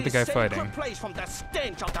 because you're not the guy Cleanse this fighting. sacred place from the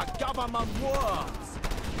stench of the government worms.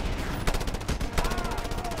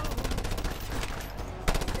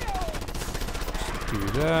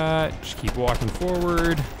 Do that. Just keep walking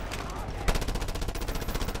forward.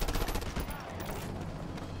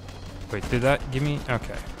 Wait, did that give me...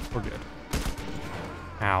 Okay, we're good.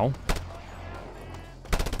 Ow.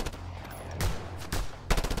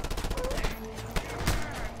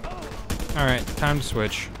 Alright, time to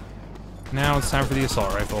switch. Now it's time for the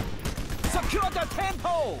assault rifle. Secure the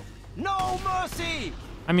temple! No mercy!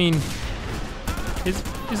 I mean,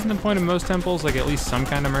 isn't the point of most temples, like, at least some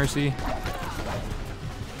kind of mercy?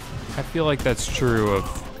 I feel like that's true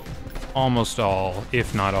of almost all,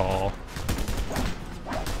 if not all.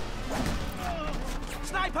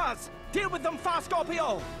 Snipers! Deal with them fast,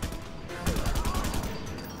 Scorpio!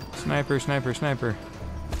 Sniper, sniper, sniper.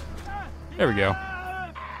 There we go.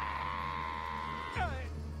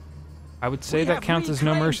 I would say that counts as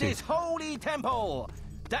no mercy. This holy temple.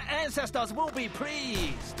 The ancestors will be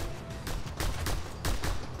pleased.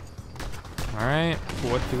 Alright,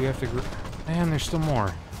 what do we have to... Man, there's still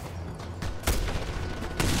more.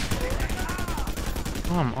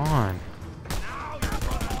 Come on.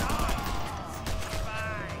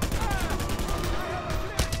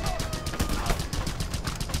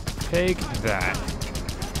 Take that.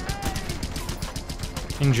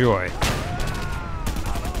 Enjoy.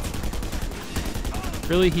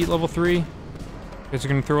 Really? Heat level 3? You guys are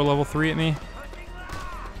gonna throw a level 3 at me?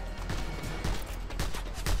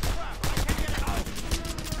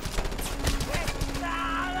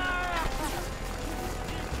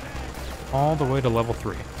 All the way to level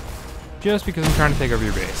 3. Just because I'm trying to take over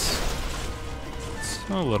your base. It's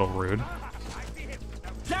a little rude.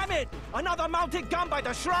 Damn it! Another mounted gun by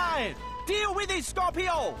the shrine! Deal with it,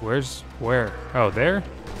 Scorpio! Where? Oh, there?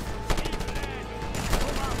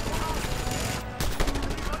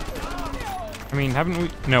 I mean, haven't we...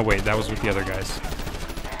 No, wait, that was with the other guys.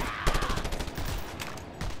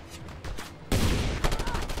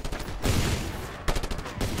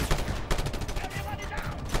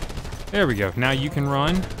 There we go. Now you can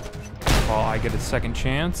run while I get a second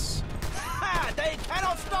chance. Ha! They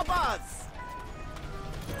cannot stop us!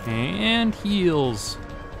 And heals.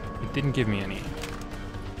 It didn't give me any.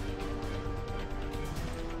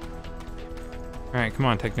 Alright, come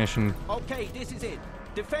on, technician. Okay, this is it.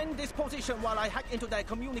 Defend this position while I hack into their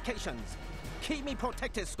communications. Keep me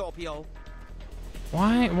protected, Scorpio.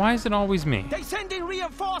 Why is it always me? They send in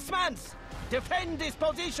reinforcements! Defend this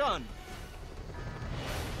position!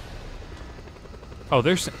 Oh,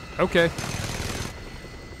 there's... Okay.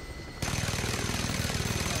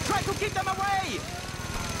 Try to keep them away!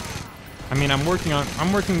 I mean, I'm working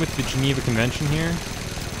with the Geneva Convention here.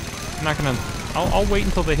 I'm not gonna... I'll wait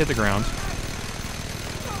until they hit the ground.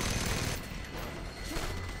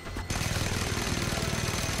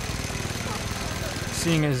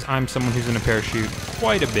 Seeing as I'm someone who's in a parachute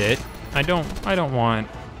quite a bit, I don't want...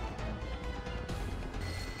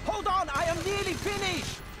 Hold on, I am nearly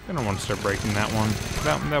finished! I don't want to start breaking that one.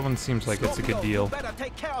 That one seems like it's a good deal. You better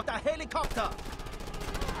take care of the helicopter.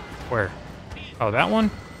 Where? Oh, that one?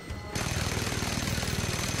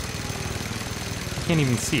 I can't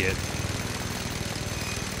even see it.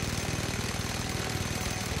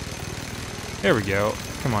 There we go.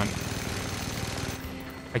 Come on.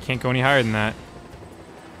 I can't go any higher than that.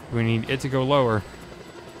 We need it to go lower.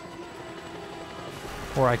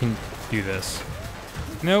 Or I can do this.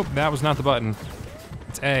 Nope, that was not the button.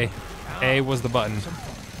 It's A. A was the button.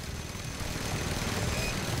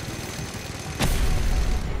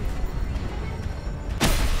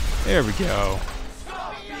 There we go.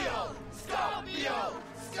 Scorpio! Scorpio!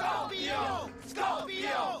 Scorpio!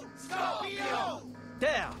 Scorpio! Scorpio!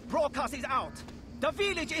 There, broadcast is out. The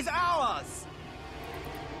village is ours.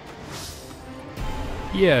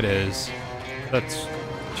 Yeah, it is. That's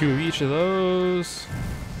 2 of each of those.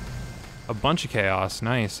 A bunch of chaos,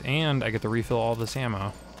 nice. And I get to refill all this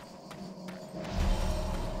ammo.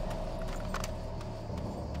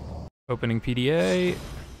 Opening PDA.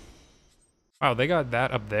 Wow, they got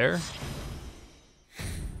that up there.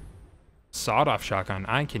 Sawed-off shotgun.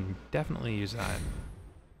 I can definitely use that.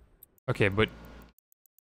 Okay, but...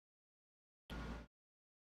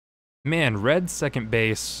 Man, Red's second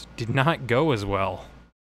base did not go as well.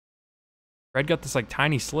 Red got this, like,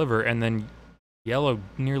 tiny sliver, and then Yellow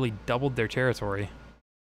nearly doubled their territory.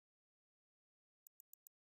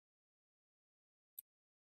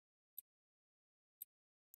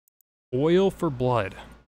 Oil for blood.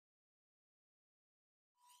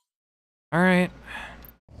 Alright.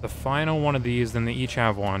 The final one of these, then they each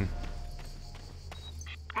have one.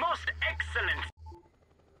 Most excellent.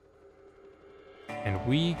 And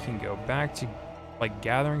we can go back to, like,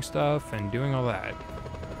 gathering stuff and doing all that.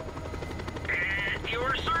 At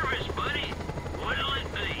your service, buddy. What'll it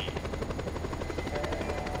be?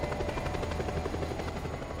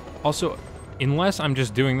 Also, unless I'm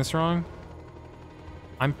just doing this wrong,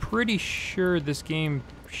 I'm pretty sure this game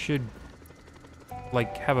should,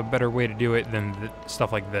 like, have a better way to do it than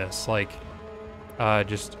stuff like this. Like,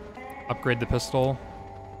 just upgrade the pistol.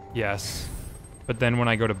 Yes. But then when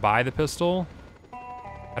I go to buy the pistol,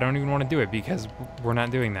 I don't even want to do it because we're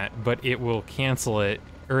not doing that. But it will cancel it,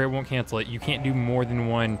 or it won't cancel it. You can't do more than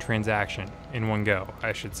one transaction in one go,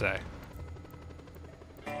 I should say.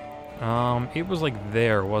 It was like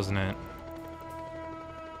there, wasn't it?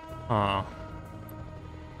 Huh.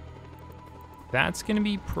 That's gonna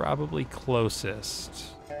be probably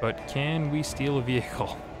closest. But can we steal a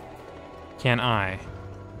vehicle? Can I?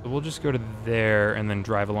 So we'll just go to there and then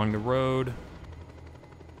drive along the road.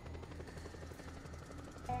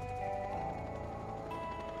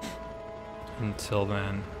 Until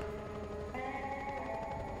then.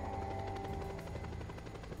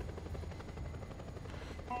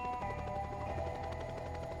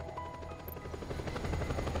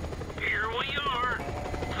 Here we are.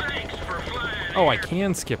 Thanks for flying. Oh, I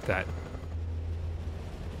can skip that.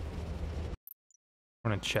 I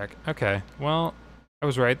want to check. Okay, well, I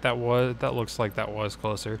was right. That looks like that was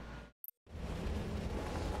closer.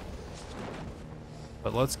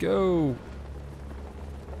 But let's go.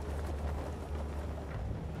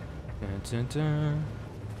 Dun, dun, dun.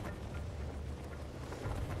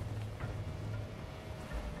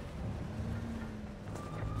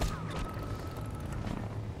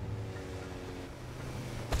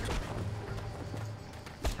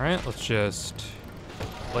 Alright, let's just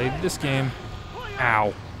play this game.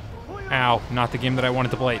 Ow. Ow. Not the game that I wanted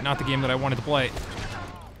to play. Not the game that I wanted to play.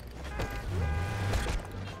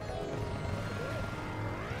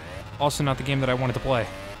 Also not the game that I wanted to play.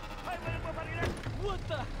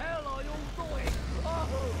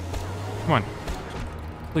 Come on.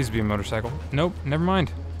 Please be a motorcycle. Nope, never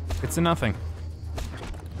mind. It's a nothing.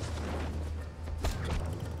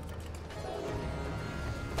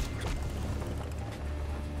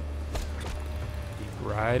 Keep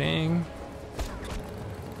riding.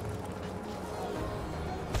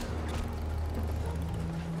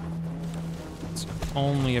 It's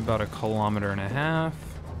only about 1.5 kilometers.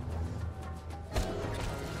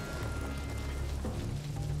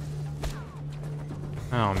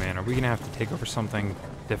 Oh man, are we gonna have to take over something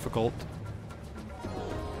difficult?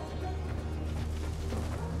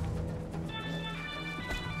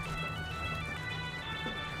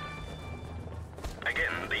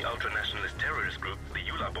 Again, the ultra-nationalist terrorist group, the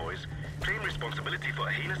Eula Boys, claim responsibility for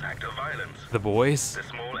a heinous act of violence. The boys? The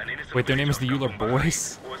small and innocent Wait, their name is the village Euler of Kampong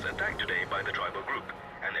Boys? Bahari was attacked today by the tribal group,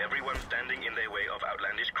 and everyone standing in their way of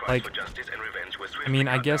outlandish cries Like, for justice and revenge was swiftly I mean,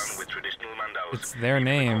 I cut guess down with traditional mandaus, it's their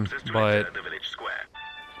leaving the name, corpses to but enter the village square.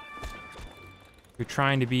 you're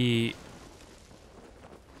trying to be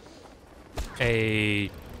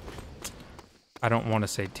a, I don't want to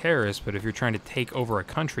say terrorist, but if you're trying to take over a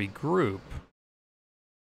country group,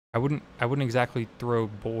 I wouldn't exactly throw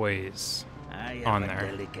boys on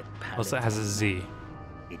there. Unless it has a Z.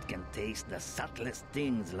 It can taste the subtlest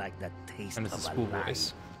things like the taste And it's of the a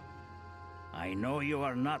schoolboys. lie. I know you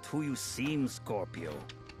are not who you seem, Scorpio.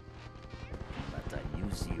 But I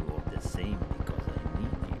use you all the same because I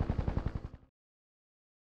need you.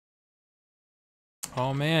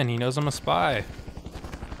 Oh man, he knows I'm a spy.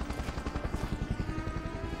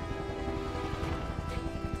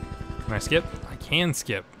 Can I skip? I can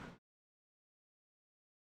skip.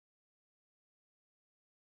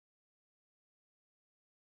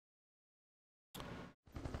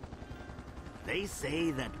 They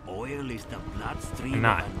say that oil is the bloodstream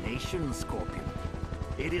Not. of a nation, Scorpion.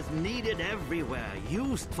 It is needed everywhere,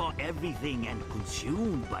 used for everything, and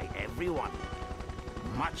consumed by everyone.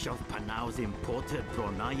 Much of Panau's imported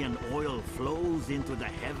Bruneian oil flows into the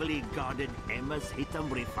heavily guarded Emma's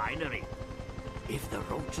Hitam refinery. If the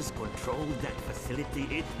roaches controlled that facility,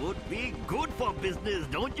 it would be good for business,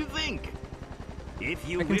 don't you think? If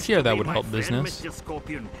you I can wish see how to that be would my help friend, business. Mr.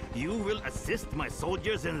 Scorpion, you will assist my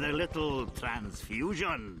soldiers in their little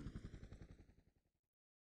transfusion.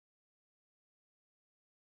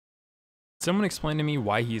 Someone explain to me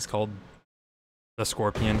why he's called the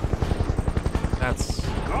Scorpion. That's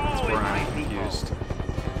where I'm confused.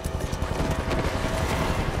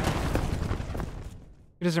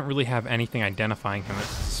 He doesn't really have anything identifying him as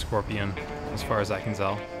Scorpion, as far as I can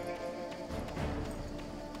tell.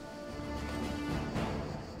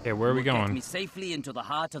 Okay, where are we Get going? me safely into the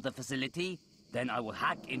heart of the facility, then I will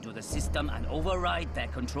hack into the system and override their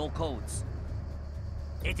control codes.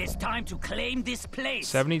 It is time to claim this place.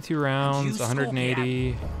 72 rounds,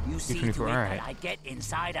 180, you see 224. to it All right. that I get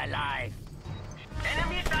inside alive.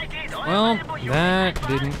 Enemy sighted. Well, that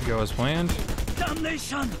didn't go as planned.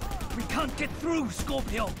 Damnation! We can't get through,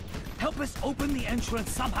 Scorpio. Help us open the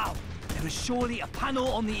entrance somehow. There is surely a panel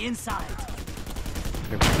on the inside.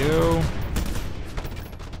 There we go.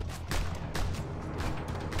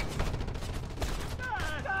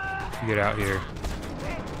 You get out here.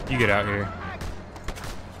 You get out here.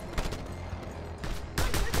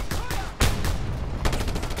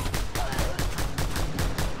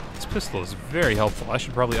 This pistol is very helpful. I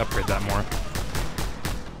should probably upgrade that more.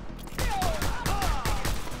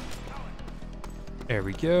 There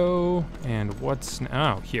we go. And what's...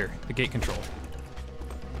 Oh, here. The gate control.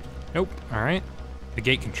 Nope. All right. The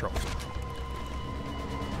gate control.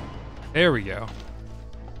 There we go.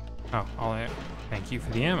 Oh, thank you for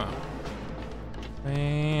the ammo.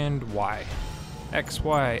 And Y. X,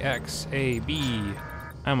 Y, X, A, B.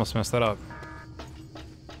 I almost messed that up.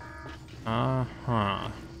 Uh-huh.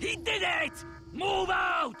 He did it! Move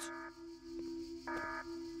out!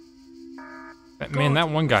 Man, that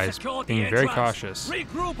one guy is Secure the being very entrance. cautious.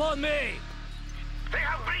 Regroup on me! They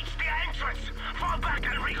have breached the entrance. Fall back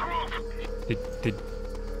and regroup.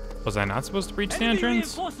 Was I not supposed to breach the Enemy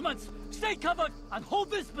entrance? reinforcements! Stay covered and hold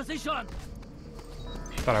this position!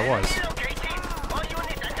 Thought I was. Relocating. All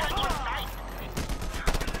units attached on site.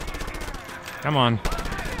 Come on.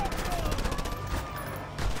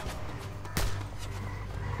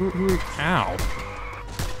 Ow.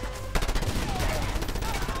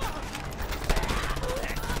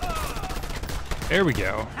 There we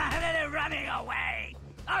go. They're running away!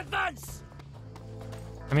 Advance!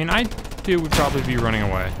 I mean, I too would probably be running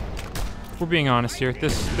away. If we're being honest here,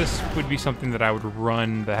 this would be something that I would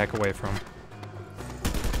run the heck away from.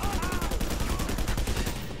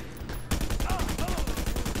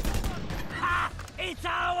 Ha! It's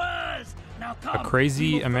ours! Now come, A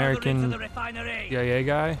crazy move further American into the refinery. CIA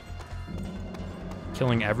guy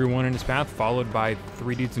killing everyone in his path, followed by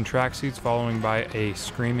 3 dudes in tracksuits, following by a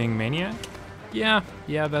screaming maniac. Yeah,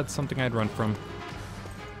 that's something I'd run from.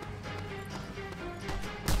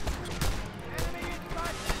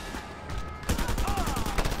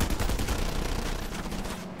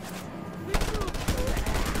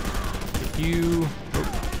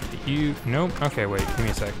 You, nope. Okay, wait, give me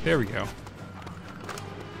a sec. There we go.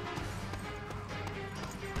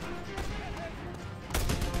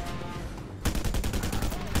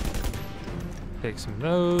 Take some of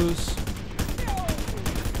those.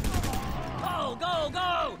 Go, go,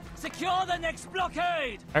 go! Secure the next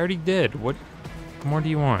blockade! I already did. What more do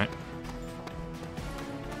you want?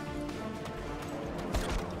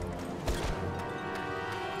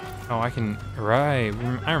 Oh, I can... Right.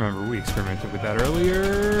 I remember we experimented with that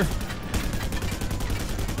earlier.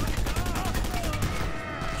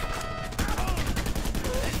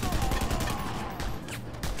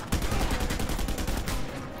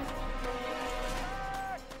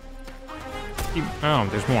 Oh,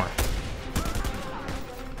 there's more.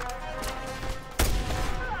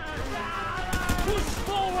 Push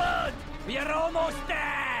forward! We are almost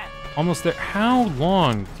there! Almost there. How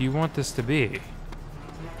long do you want this to be?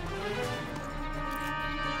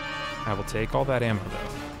 I will take all that ammo, though.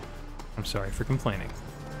 I'm sorry for complaining.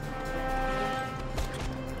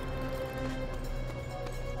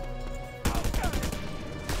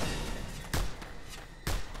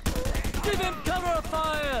 Give him cover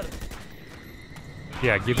fire!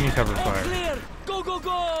 Yeah, give me cover All fire. clear! Go, go,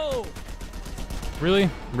 go! Really?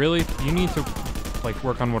 Really? You need to, like,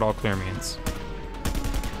 work on what all clear means.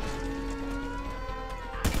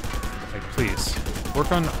 Like, please.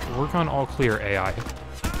 Work on all clear, AI.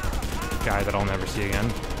 Guy that I'll never see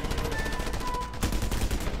again.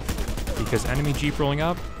 Because enemy jeep rolling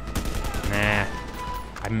up? Nah.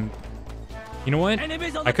 You know what?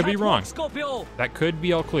 I could be wrong. Scorpio. That could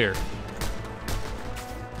be all clear.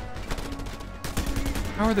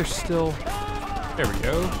 How are there still... There we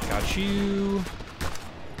go. Got you.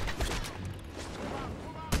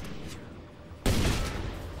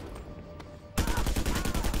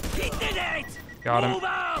 He did it! Got him. Move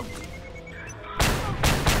out!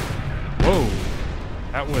 Whoa.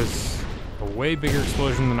 That was a way bigger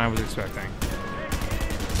explosion than I was expecting.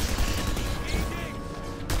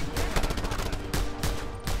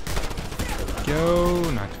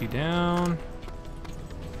 Go. Knocked you down.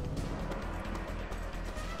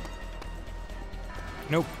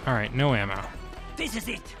 Nope. Alright, no ammo. This is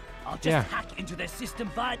it. I'll just Yeah. hack into their system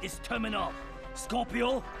via this terminal.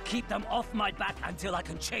 Scorpio, keep them off my back until I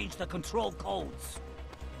can change the control codes.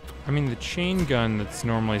 I mean, the chain gun that's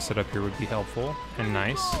normally set up here would be helpful and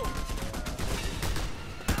nice.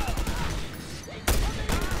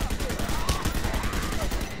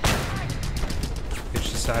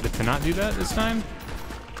 Bitch decided to not do that this time.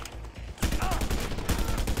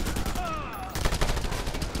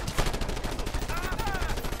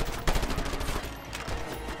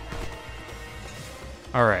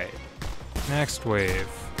 All right, next wave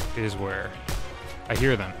is where I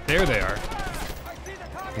hear them. There they are.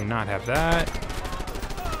 Do not have that.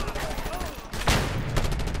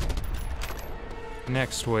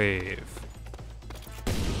 Next wave.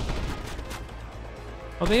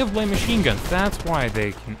 Oh, they have light machine guns. That's why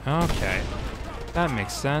they can. Okay, that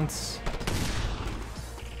makes sense.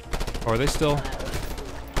 Or are they still?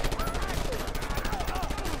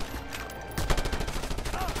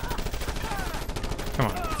 Come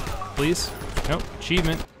on, please. Nope.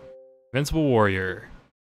 Achievement. Invincible Warrior.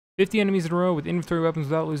 50 enemies in a row with inventory weapons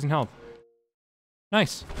without losing health.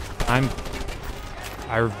 Nice.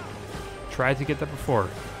 I tried to get that before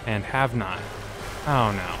and have not.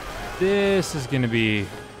 Oh no. This is gonna be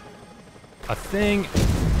a thing.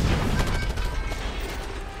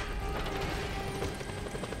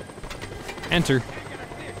 Enter.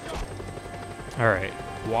 Alright.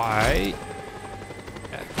 Why?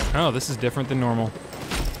 Oh, this is different than normal.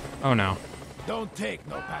 Oh no. Don't take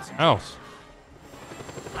no passengers. Oh.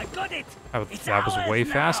 I got it. That was way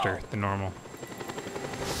faster than normal.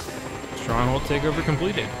 Stronghold takeover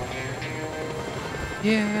completed.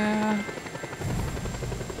 Yeah.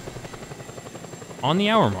 On the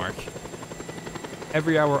hour mark.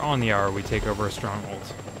 Every hour on the hour we take over a stronghold.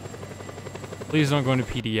 Please don't go into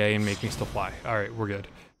PDA and make me still fly. Alright, we're good.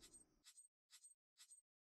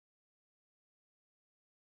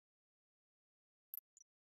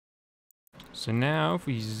 So now if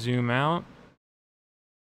we zoom out,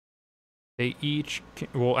 they each,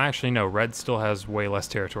 well actually no, red still has way less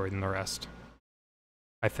territory than the rest.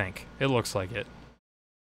 I think. It looks like it.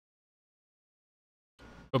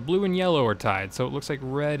 But blue and yellow are tied, so it looks like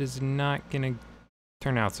red is not gonna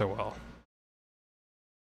turn out so well.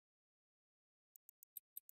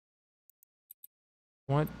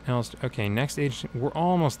 What else? Okay, next agency, we're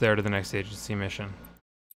almost there to the next agency mission.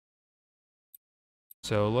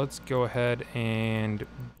 So let's go ahead and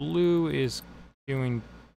blue is doing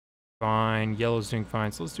fine, yellow's doing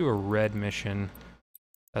fine, so let's do a red mission.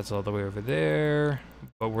 That's all the way over there.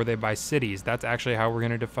 But were they by cities? That's actually how we're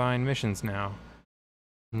gonna define missions now.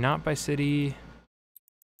 Not by city.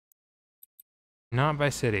 Not by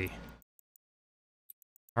city.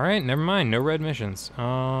 Alright, never mind, no red missions.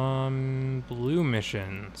 Blue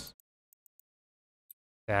missions.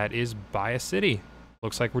 That is by a city.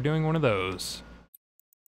 Looks like we're doing one of those.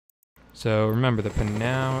 So remember the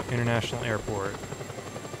Panau International Airport.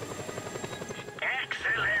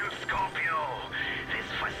 Excellent, Scorpio. This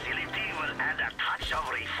facility will add a touch of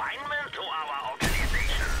refinement to our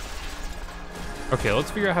organization. Okay,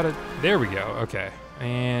 let's figure out how to... There we go, okay.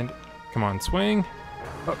 And come on, swing.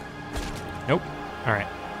 Hook. Nope. Alright.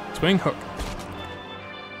 Swing, hook.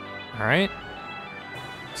 Alright.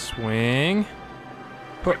 Swing.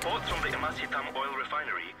 Hook. Reports from the Amasitam oil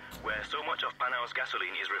refinery, where so much of Panau's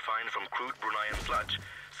gasoline is refined from crude Bruneian sludge,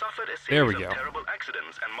 suffered a series of terrible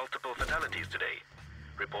accidents and multiple fatalities today.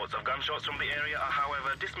 Reports of gunshots from the area are,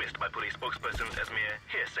 however, dismissed by police spokespersons as mere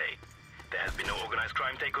hearsay. There has been no organized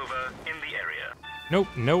crime takeover in the area. Nope,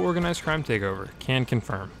 no organized crime takeover. Can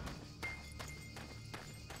confirm.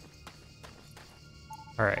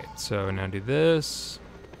 Alright, so now do this.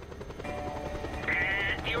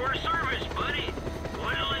 At your service, buddy.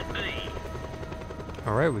 What'll it be?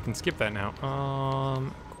 Alright, we can skip that now.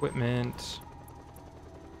 Equipment.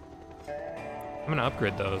 I'm gonna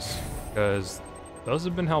upgrade those, because those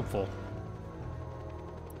have been helpful.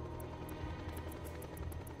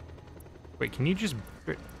 Wait, can you just...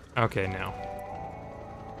 Okay, no.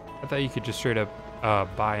 I thought you could just straight up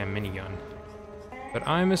buy a minigun. But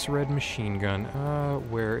I misread machine gun.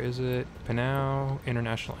 Where is it? Panau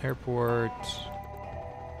International Airport.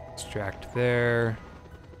 Extract there.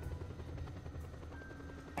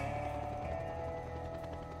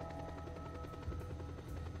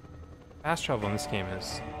 Fast travel in this game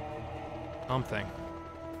is something.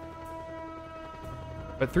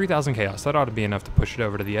 But 3,000 chaos, that ought to be enough to push it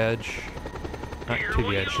over to the edge. Not to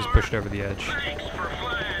the edge, just push it over the edge.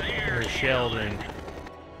 There's Sheldon.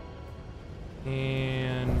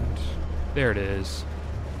 And there it is.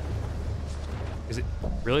 Is it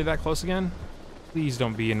really that close again? Please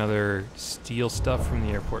don't be another steal stuff from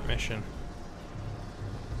the airport mission.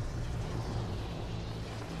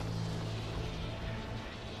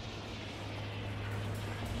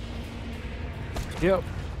 Yep.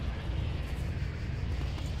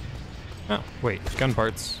 Oh, wait, gun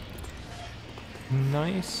parts.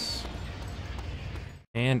 Nice.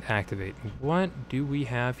 And activate. What do we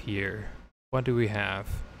have here? What do we have?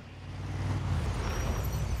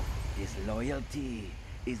 Disloyalty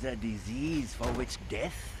is a disease for which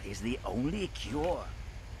death is the only cure.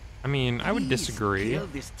 I mean, I would Please disagree, kill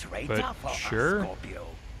this traitor but for us, sure. Scorpio.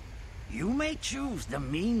 You may choose the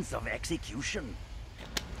means of execution.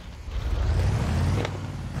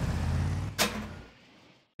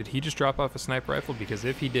 Did he just drop off a sniper rifle? Because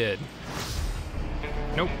if he did...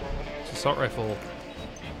 Nope. It's assault rifle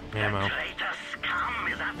ammo. Traitor scum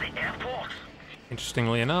is at the airport.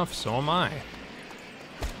 Interestingly enough, so am I.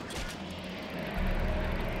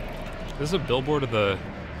 This is a billboard of the...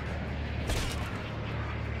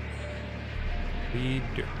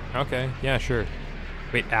 Okay, yeah, sure.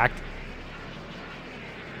 Wait, act?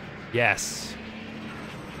 Yes.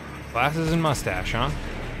 Glasses and mustache, huh?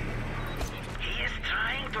 He is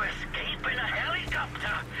trying to escape in a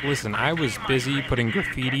helicopter. Listen, I was busy putting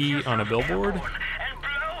graffiti on a billboard. And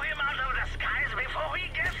blow him out of the skies before he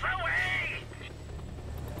gets away.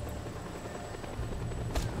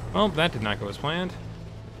 Well, that did not go as planned.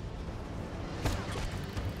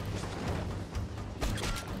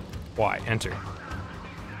 Y, enter.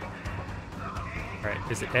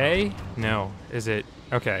 Alright, is it A? No. Is it...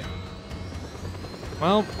 Okay.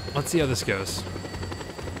 Well, let's see how this goes.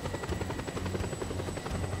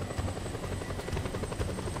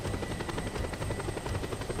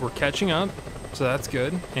 We're catching up, so that's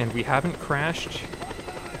good. And we haven't crashed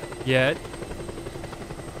yet.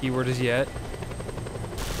 Keyword is yet.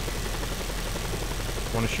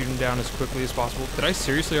 Want to shoot him down as quickly as possible. Did I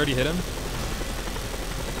seriously already hit him?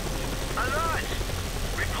 Alert!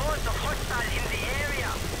 Reports of hostile in the area.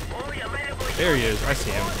 All available. There he is. I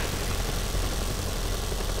see him.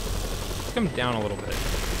 Let's come down a little bit.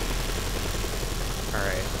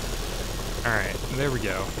 Alright. Alright, there we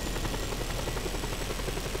go.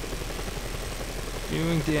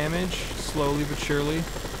 Doing damage, slowly but surely.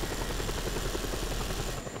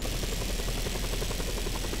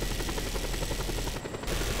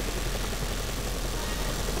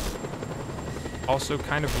 Also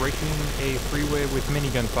kind of breaking a freeway with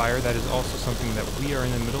minigun fire. That is also something that we are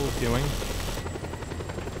in the middle of doing.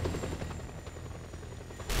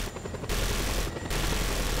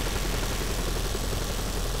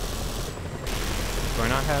 Do I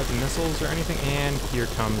not have missiles or anything? And here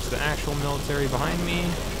comes the actual military behind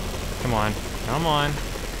me. Come on. Come on.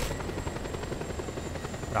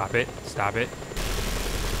 Stop it. Stop it.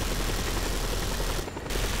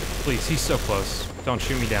 Please, he's so close. Don't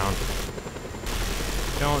shoot me down.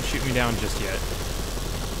 Don't shoot me down just yet.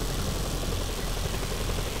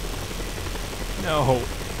 No.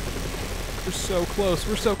 We're so close.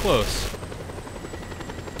 We're so close.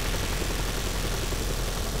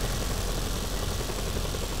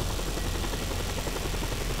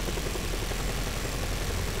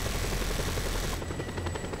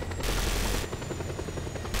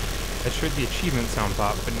 That should be achievement sound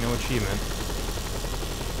pop, but no achievement.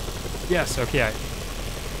 Yes, okay.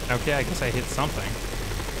 Okay, I guess I hit something.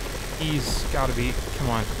 He's gotta be. Come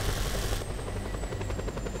on.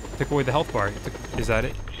 Took away the health bar. Is that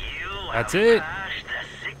it? That's it.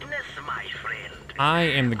 I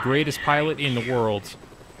am the greatest pilot in the world.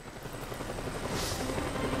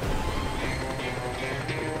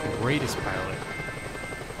 Greatest pilot.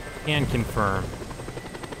 Can confirm.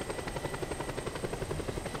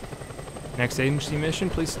 Next agency mission,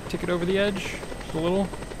 please tick it over the edge just a little.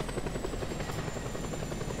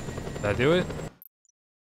 Did that do it?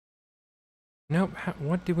 Nope.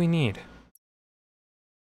 What do we need?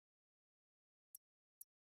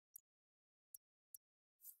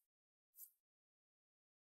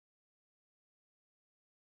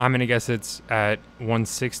 I'm gonna guess it's at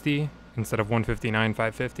 160. instead of 159,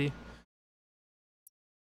 550.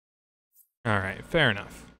 All right, fair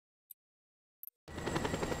enough.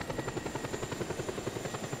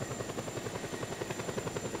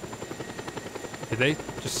 Did they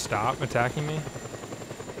just stop attacking me?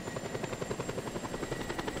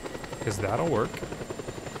 Because that'll work.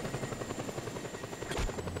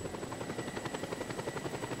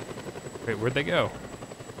 Wait, where'd they go?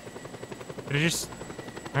 Did it just...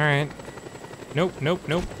 Alright. Nope, nope,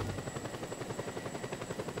 nope.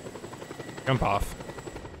 Jump off.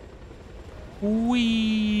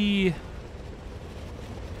 Whee!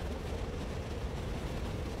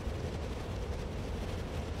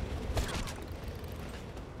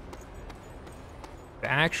 The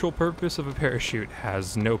actual purpose of a parachute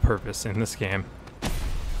has no purpose in this game.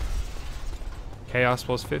 Chaos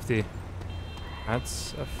plus 50.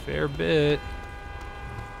 That's a fair bit.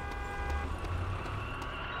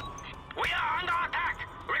 We are under attack.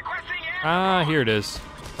 Requesting air. Ah, here it is.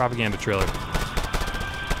 Propaganda trailer.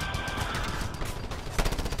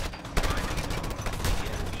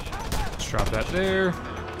 Let's drop that there.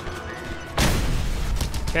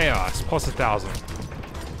 Chaos, plus 1,000.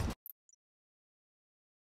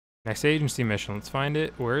 Next agency mission, let's find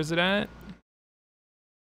it. Where is it at?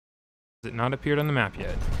 Has it not appeared on the map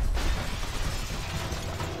yet?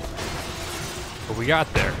 But we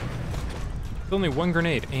got there. With only one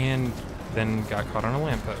grenade, and then got caught on a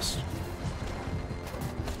lamppost.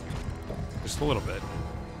 Just a little bit.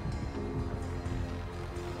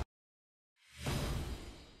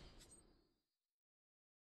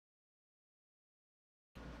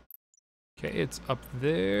 Okay, it's up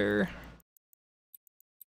there.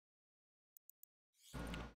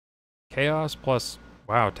 Chaos plus,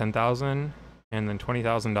 wow, 10,000, and then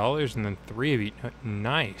 $20,000, and then 3 of each.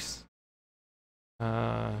 Nice.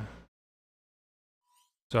 So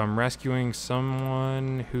I'm rescuing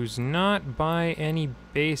someone who's not by any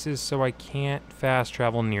bases, so I can't fast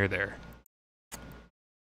travel near there.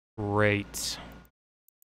 Great.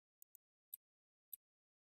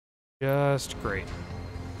 Just great.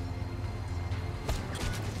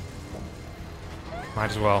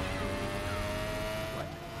 Might as well.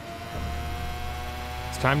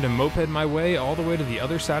 It's time to moped my way all the way to the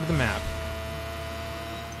other side of the map.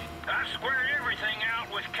 I squared everything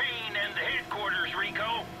out with Kane and the headquarters,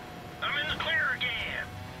 Rico. I'm in the clear again.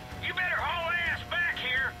 You better haul ass back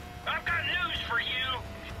here. I've got news for you.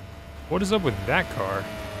 What is up with that car?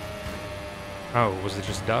 Oh, was it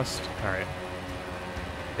just dust? Alright.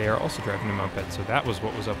 They are also driving a moped, so that was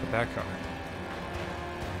what was up with that car.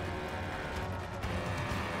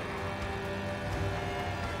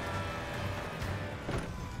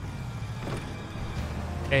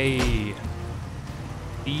 A.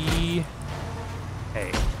 B.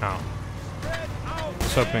 A. Oh. I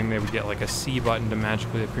was hoping they would get like a C button to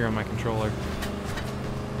magically appear on my controller.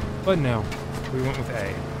 But no, we went with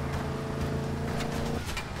A.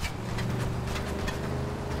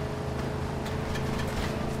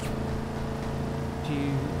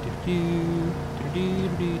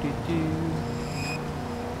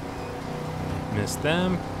 Missed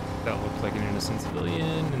them. That looked like an innocent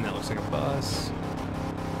civilian, and that looks like a bus.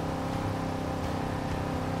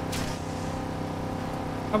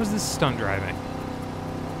 How is this stunt driving?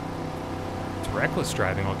 It's reckless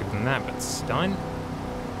driving, I'll give them that, but stunt?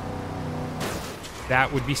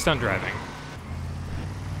 That would be stunt driving.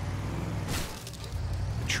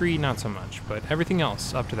 The tree, not so much, but everything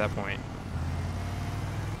else up to that point.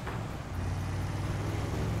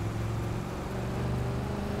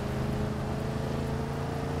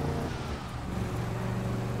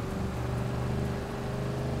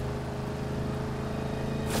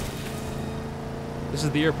 This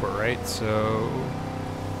is the airport, right? So,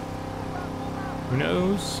 who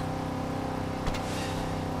knows?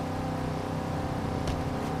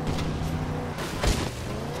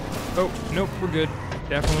 Oh, nope, we're good.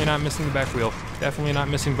 Definitely not missing the back wheel. Definitely not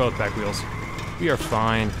missing both back wheels. We are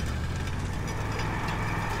fine.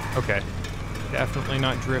 Okay. Definitely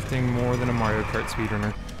not drifting more than a Mario Kart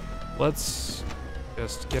speedrunner. Let's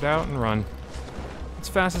just get out and run. It's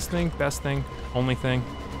fastest thing, best thing, only thing.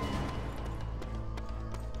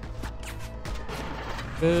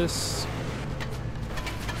 This.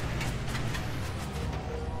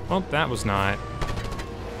 Well, that was not.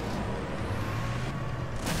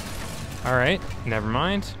 Alright, never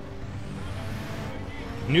mind.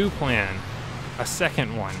 New plan. A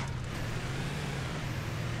second one.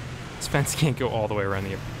 This fence can't go all the way around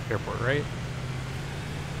the airport, right?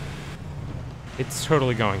 It's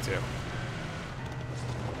totally going to.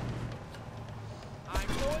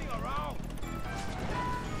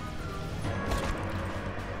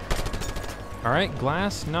 Alright,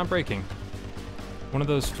 glass not breaking. One of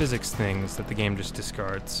those physics things that the game just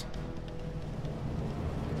discards.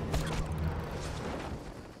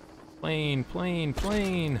 Plane, plane,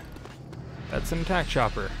 plane! That's an attack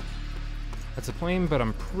chopper. That's a plane, but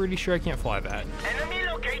I'm pretty sure I can't fly that. Enemy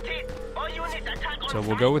located. All units attack on So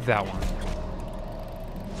we'll go with that one.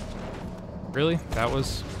 Really? That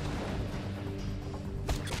was...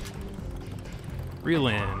 Reel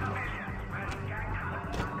in.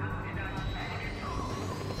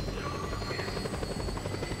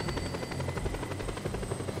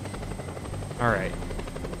 Alright.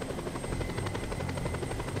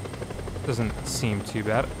 Doesn't seem too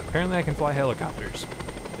bad. Apparently I can fly helicopters.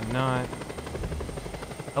 But not...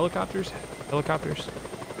 Helicopters? Helicopters?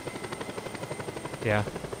 Yeah,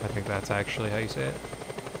 I think that's actually how you say it.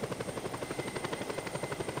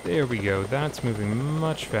 There we go. That's moving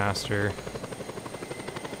much faster.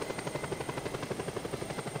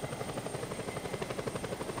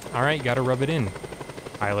 Alright, gotta rub it in.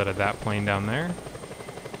 Piloted that plane down there.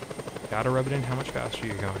 Gotta rub it in. How much faster are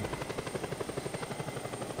you going?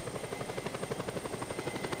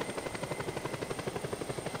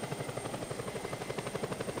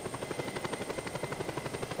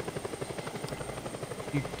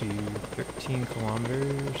 You do 13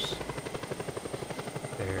 kilometers.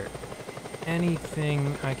 There.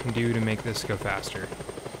 Anything I can do to make this go faster?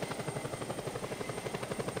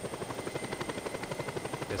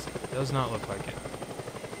 Yes, it does not look like it.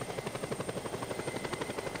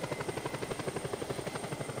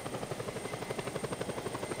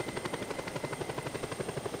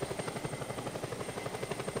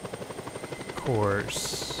 Of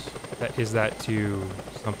course. Is that to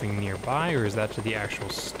something nearby, or is that to the actual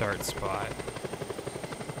start spot?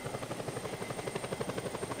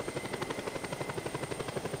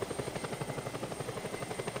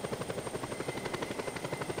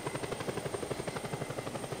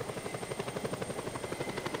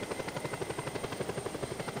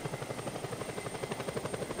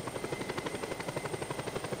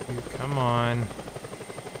 Come on.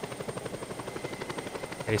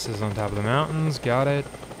 Bases on top of the mountains, got it.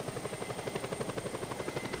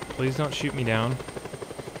 Please don't shoot me down.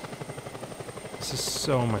 This is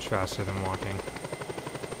so much faster than walking.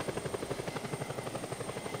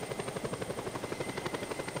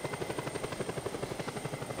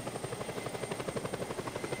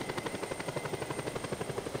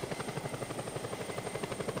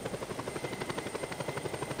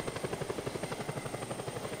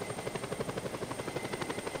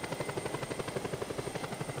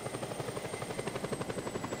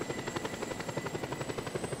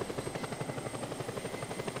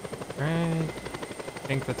 Alright, I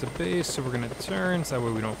think that's a base, so we're gonna turn, so that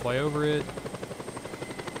way we don't fly over it.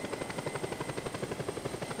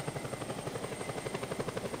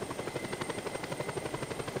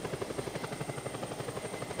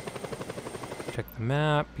 Check the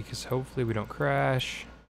map, because hopefully we don't crash.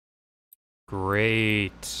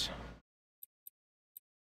 Great.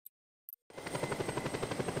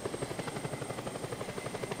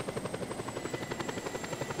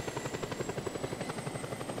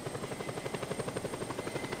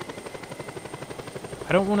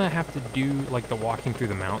 I don't want to have to do like the walking through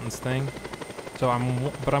the mountains thing. So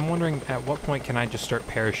but I'm wondering at what point can I just start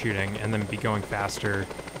parachuting and then be going faster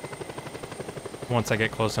once I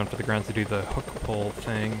get close enough to the ground to do the hook pull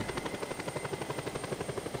thing.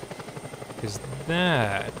 Because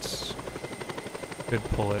that could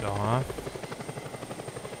pull it off.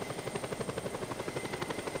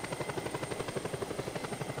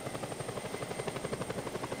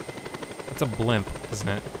 It's a blimp, isn't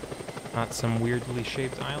it? Not some weirdly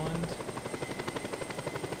shaped island.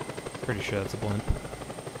 Pretty sure that's a blimp.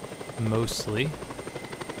 Mostly.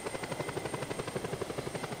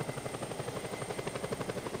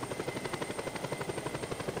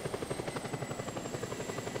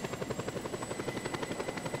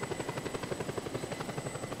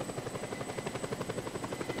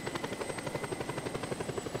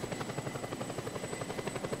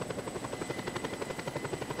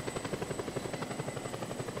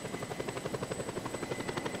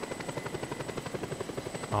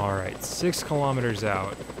 Alright, 6 kilometers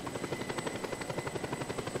out.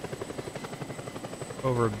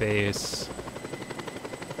 Over base.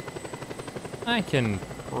 I can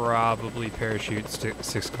probably parachute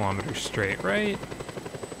 6 kilometers straight, right?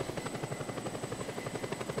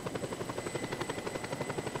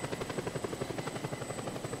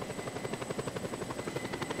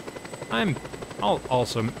 I'll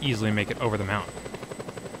also easily make it over the mountain.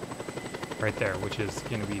 Right there, which is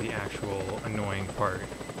going to be the actual annoying part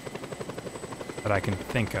that I can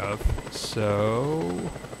think of. So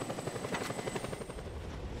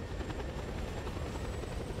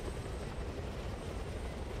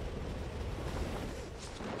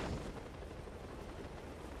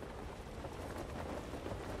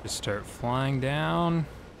Just start flying down.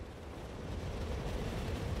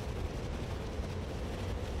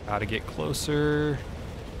 Gotta get closer.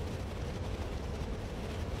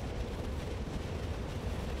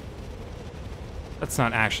 That's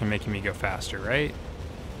not actually making me go faster, right?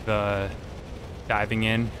 The diving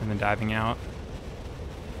in and then diving out.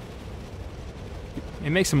 It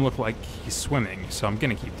makes him look like he's swimming, so I'm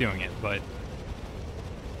gonna keep doing it, but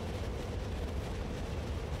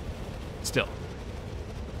still.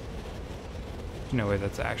 There's no way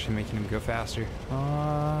that's actually making him go faster.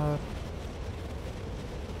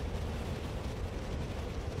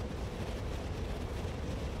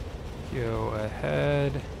 Go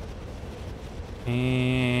ahead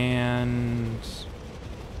and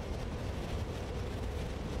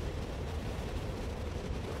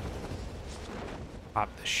pop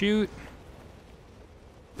the chute.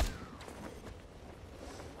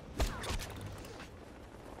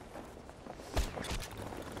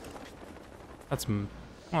 That's,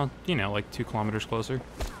 well, you know, like 2 kilometers closer.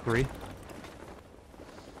 3.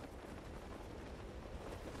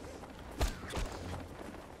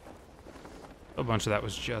 A bunch of that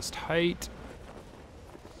was just height.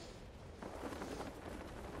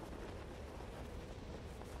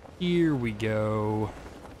 Here we go.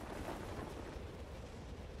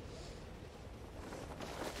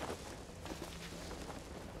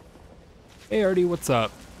 Hey Artie, what's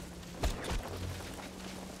up?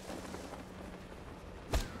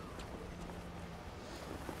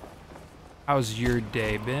 How's your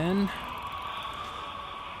day been?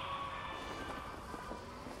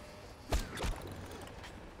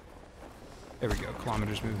 There we go,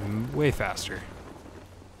 kilometers moving way faster.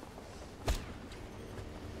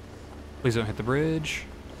 Please don't hit the bridge.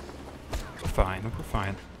 We're fine, we're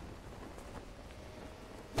fine.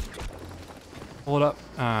 Pull it up.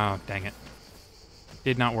 Oh, dang it.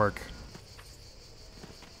 Did not work.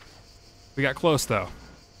 We got close though.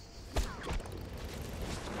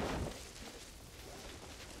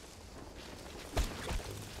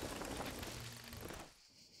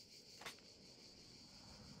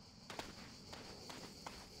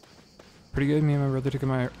 Pretty good. Me and my brother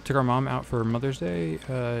took our mom out for Mother's Day.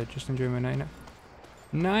 Just enjoying my night now.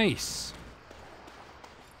 Nice.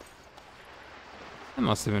 That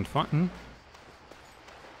must have been fun.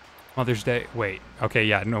 Mother's Day. Wait. Okay,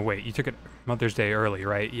 yeah. No, wait. You took it Mother's Day early,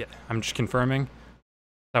 right? Yeah. I'm just confirming.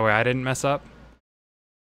 That way I didn't mess up.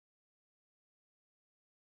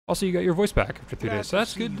 Also, you got your voice back after 3 days, so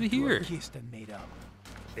that's good to hear.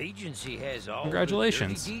 Agency has all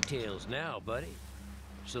Congratulations. the dirty details now, buddy.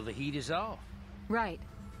 So the heat is off. Right.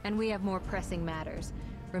 And we have more pressing matters.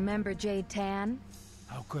 Remember Jade Tan?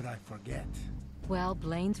 How could I forget? Well,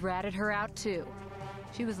 Blaine's ratted her out too.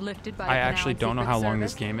 She was lifted by the I Panau actually don't know Secret how long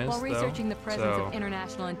Service this game is, while researching though, the presence so... of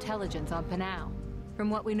international intelligence on Panau.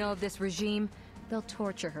 From what we know of this regime, they'll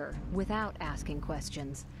torture her without asking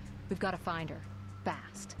questions. We've got to find her.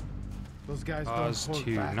 Fast. Those guys Pause don't hold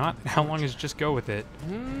to back. not how long is just go with it.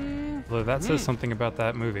 Although that says something about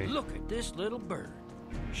that movie. Look at this little bird.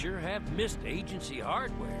 Sure have missed agency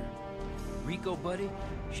hardware. Rico, buddy,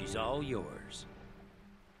 she's all yours.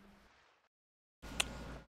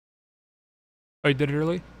 Oh, you did it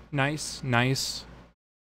early? Nice, nice.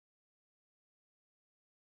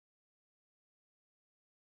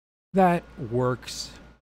 That works.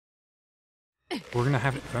 We're gonna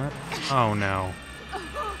have to... oh, no.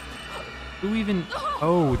 Who even...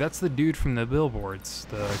 oh, that's the dude from the billboards.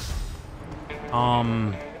 The...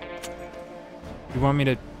 You want me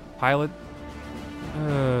to pilot?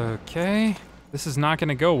 Okay. This is not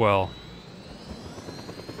gonna go well.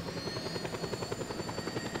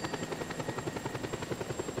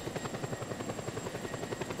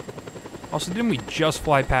 Also, didn't we just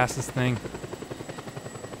fly past this thing?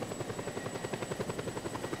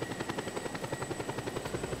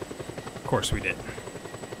 Of course we did.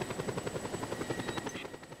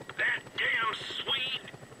 That damn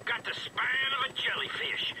Swede got the spine of a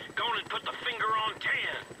jellyfish. Going and put the finger on Tan.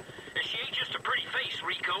 And she ain't just a pretty face,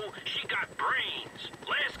 Rico. She got brains.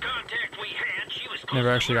 Last contact we had, she was Never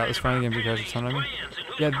actually got this far in the game because it's ton of me.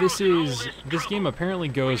 Yeah, this game apparently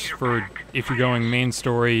goes for if you're going main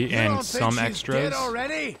story and some extras,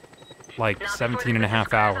 like 17 and a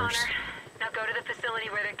half hours, Now go to the facility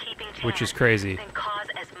where they're keeping Tan, which is crazy. and cause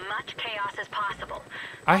as much chaos as possible.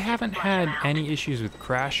 I haven't had any issues with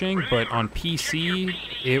crashing, but on PC,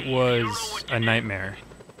 it was a nightmare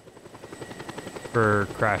for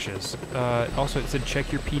crashes. Also, it said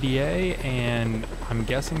check your PDA, and I'm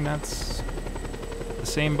guessing that's the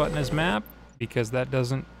same button as map, because that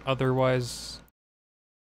doesn't otherwise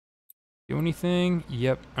do anything.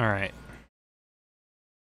 Yep, alright.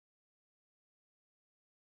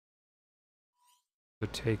 So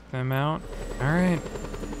take them out. Alright.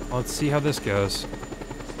 Let's see how this goes.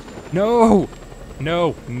 No!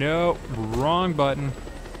 No, no. Wrong button.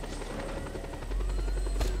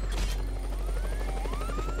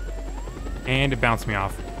 And it bounced me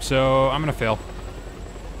off. So I'm gonna fail.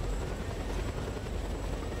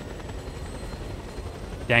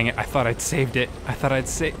 Dang it, I thought I'd saved it. I thought I'd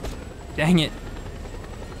save. Dang it.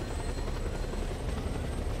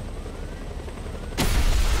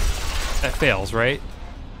 That fails, right?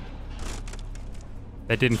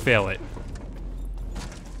 That didn't fail it.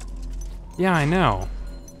 Yeah, I know.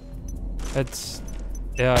 That's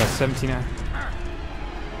 17 hours.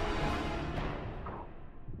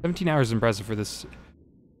 17 hours is impressive for this.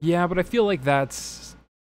 Yeah, but I feel like that's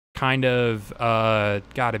kind of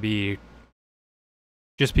gotta be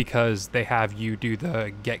just because they have you do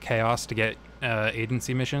the get chaos to get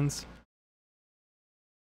agency missions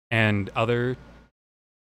and other,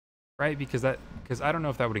 right? Because I don't know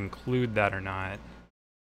if that would include that or not.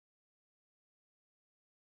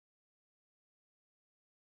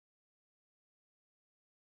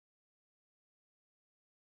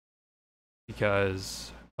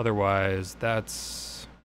 Because otherwise that's,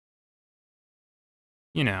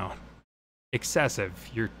 you know, excessive.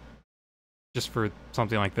 You're just for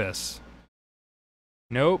something like this.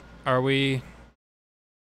 Nope. Are we?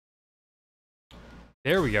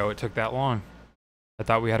 There we go. It took that long. I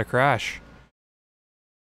thought we had a crash.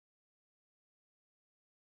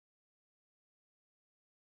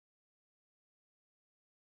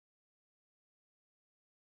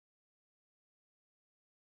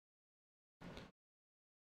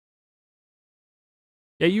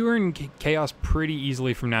 Yeah, you earn chaos pretty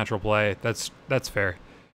easily from natural play. That's fair.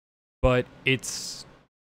 But it's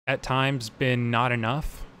at times been not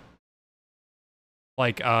enough.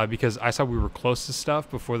 Like, because I saw we were close to stuff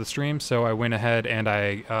before the stream, so I went ahead and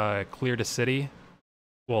I cleared a city.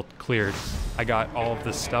 Well, cleared. I got all of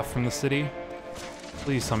the stuff from the city.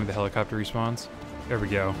 Please tell me the helicopter respawns. There we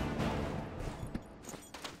go.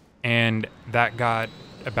 And that got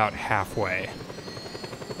about halfway.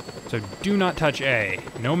 So do not touch A.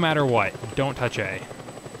 No matter what, don't touch A.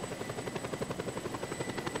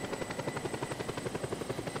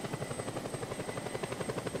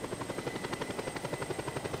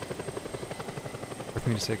 For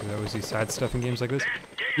me to say, because I always do side stuff in games like this.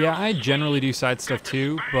 Yeah, I generally do side stuff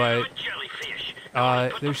too, but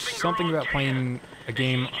there's something about playing a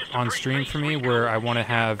game on stream for me where I want to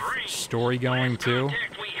have story going too.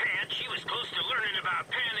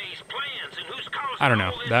 I don't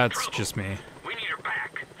know. That's just me. We need her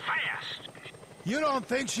back. Fast. You don't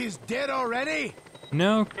think she's dead already?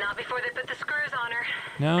 No. Not before they put the screws on her.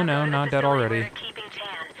 No, no, not dead already. Keeping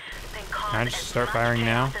Tan. Then Can I just start firing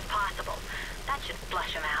now? That should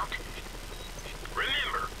flush him out.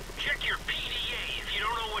 Remember, check your PDA if you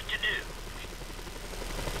don't know what to do.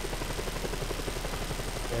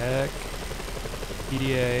 Check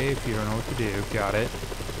PDA if you don't know what to do. Got it.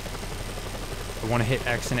 I want to hit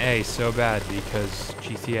X and A so bad because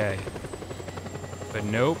GTA. But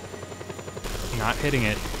nope. Not hitting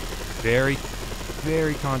it. Very,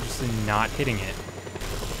 very consciously not hitting it.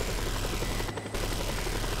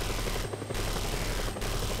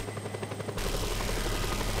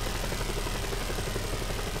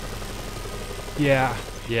 Yeah,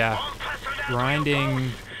 yeah.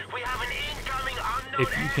 Grinding.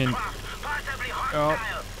 If you can. Oh.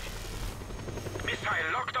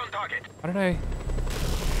 How did I?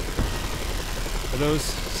 Are those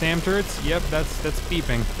SAM turrets? Yep, that's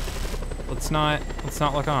beeping. Let's not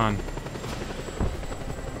look on.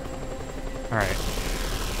 All right.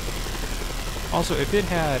 Also, if it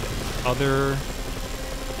had other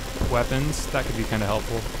weapons, that could be kind of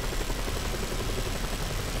helpful.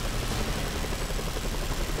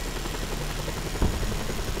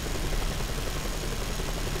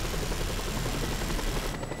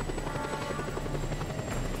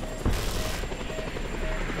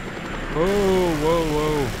 Whoa, whoa,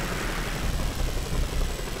 whoa.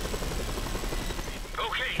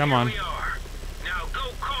 Okay, come on. Here we are. Now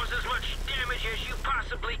go cause as much damage as you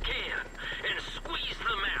possibly can and squeeze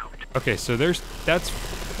them out. Okay, so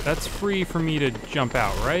that's free for me to jump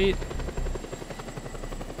out, right?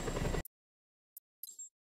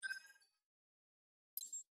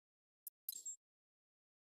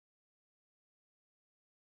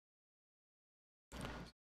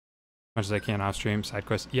 Much as I can off stream, side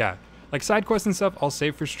quests. Yeah, like side quests and stuff I'll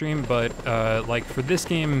save for stream, but like for this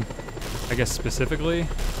game, I guess specifically,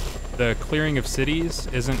 the clearing of cities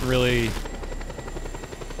isn't really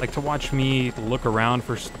like to watch me look around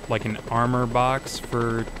for like an armor box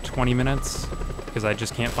for 20 minutes because I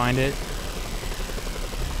just can't find it.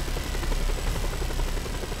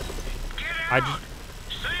 I just...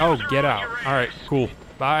 Oh, get out. Alright, cool.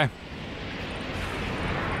 Bye.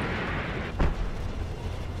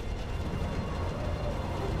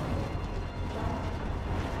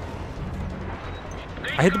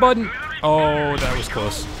 I hit the button. Oh, that was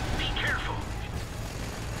close.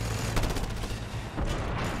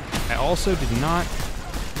 I also did not...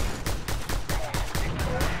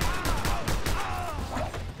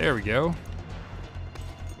 There we go.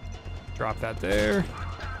 Drop that there.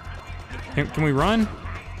 Can we run?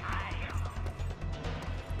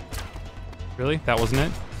 Really? That wasn't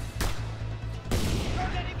it?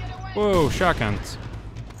 Whoa, shotguns.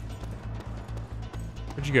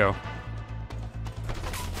 Where'd you go?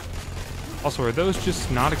 Also, are those just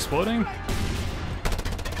not exploding?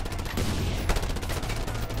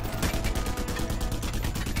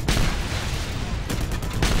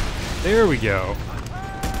 There we go.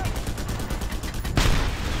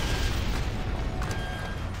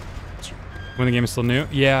 When the game is still new?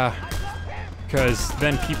 Yeah. Because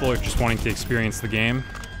then people are just wanting to experience the game.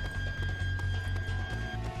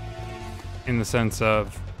 In the sense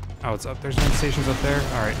of... Oh, it's up. There's no stations up there?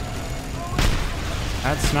 Alright.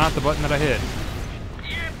 That's not the button that I hit.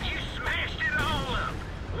 Yep, you smashed it all up.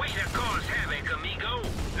 Way to cause havoc, amigo.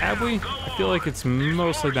 Have we? I feel like it's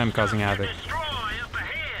mostly them causing havoc.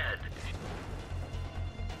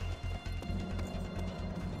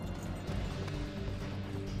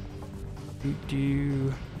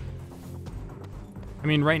 I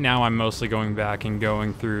mean, right now I'm mostly going back and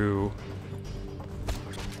going through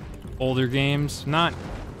older games. Not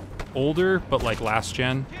older, but like last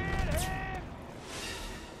gen.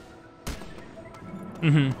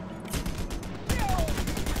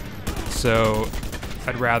 So,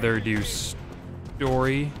 I'd rather do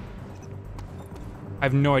story. I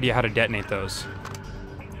have no idea how to detonate those.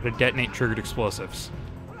 How to detonate triggered explosives.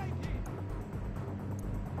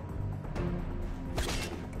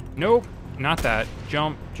 Nope, not that.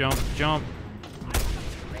 Jump, jump, jump.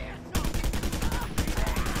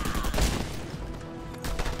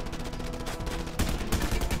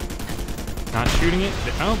 Not shooting it.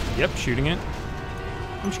 Oh, yep, shooting it.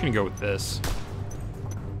 I'm just gonna go with this.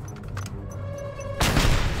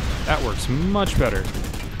 That works much better.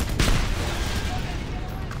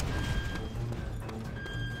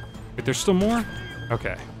 Wait, there's still more?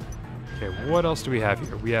 Okay. Okay, what else do we have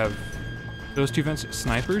here? We have those two fence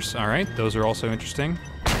snipers. All right, those are also interesting.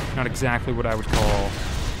 Not exactly what I would call...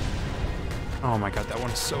 Oh my god, that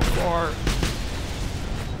one is so far.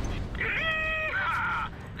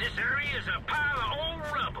 This area is a pile of old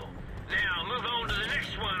rubble. Now move on to the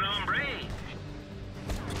next one, hombre.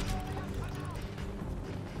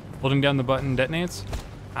 Holding down the button detonates?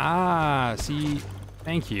 Ah, see,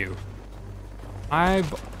 thank you.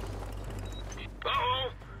 I've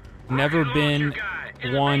never been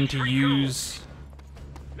one to use...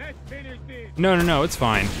 No, it's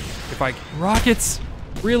fine. If I... Rockets?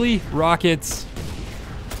 Really? Rockets?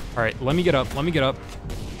 Alright, let me get up, let me get up.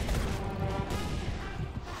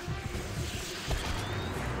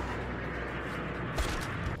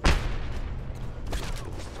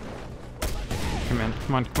 Come on,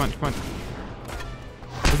 come on, come on, come on.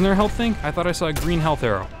 Isn't there a health thing? I thought I saw a green health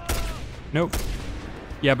arrow. Nope.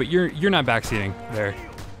 Yeah, but you're not backseating there.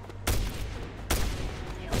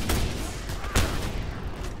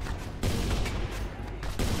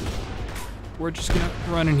 We're just gonna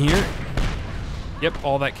run in here. Yep,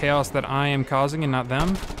 all that chaos that I am causing and not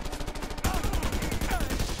them.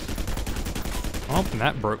 Oh, and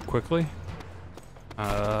that broke quickly.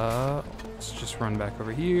 Let's just run back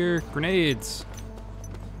over here. Grenades.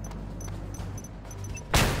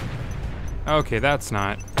 Okay, that's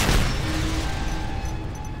not.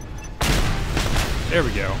 There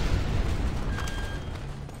we go.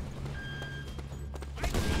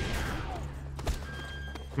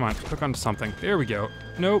 Come on, hook onto something. There we go.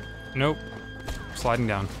 Nope, nope. Sliding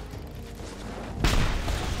down.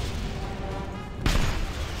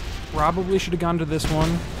 Probably should have gone to this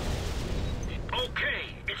one.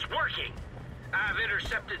 Okay, it's working. I've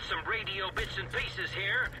intercepted some radio bits and pieces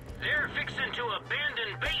here. They're fixing to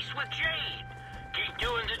abandon base with Jade. Keep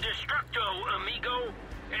doing the destructo, amigo,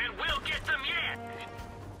 and we'll get them yet.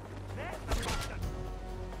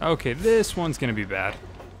 Okay, this one's gonna be bad.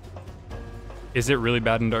 Is it really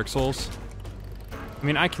bad in Dark Souls? I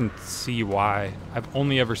mean, I can see why. I've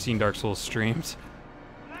only ever seen Dark Souls streams.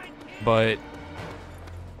 But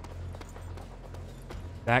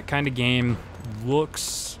that kind of game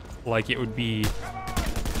looks like it would be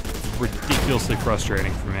ridiculously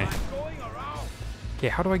frustrating for me. Okay,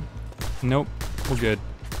 how do I... Nope, we're good.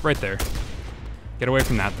 Right there. Get away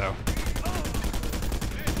from that, though.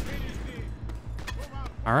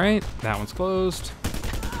 All right, that one's closed.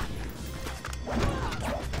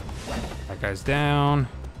 That guy's down.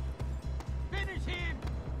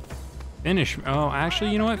 Finish. Oh,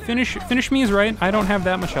 actually, you know what? Finish me is right. I don't have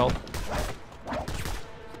that much health.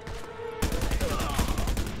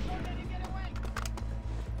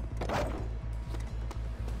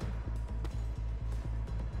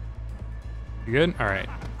 You good? All right.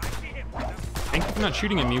 Thank you for not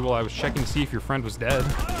shooting at me while I was checking to see if your friend was dead.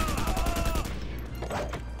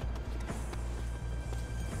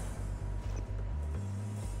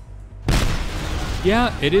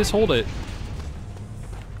 Yeah, it is hold it.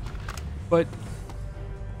 But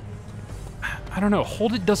I don't know,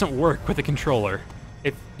 hold it doesn't work with a controller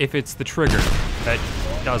if it's the trigger that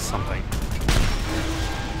does something.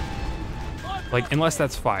 Like, unless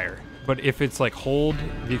that's fire. But if it's like hold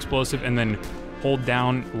the explosive and then hold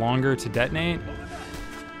down longer to detonate,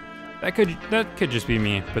 that could just be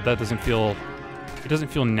me, but that doesn't feel, it doesn't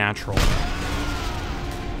feel natural.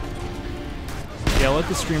 Yeah, let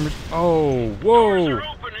the streamers, oh, whoa.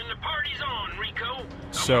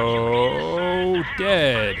 So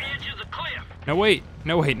dead. No wait,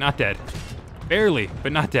 not dead. Barely,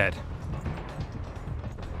 but not dead.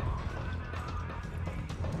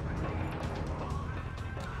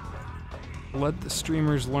 Let the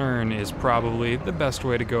streamers learn is probably the best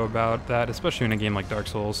way to go about that, especially in a game like Dark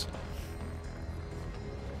Souls.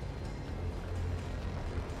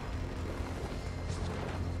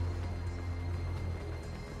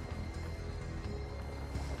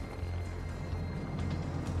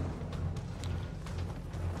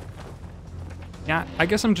 Yeah, I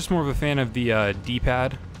guess I'm just more of a fan of the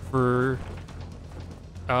D-pad for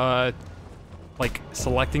like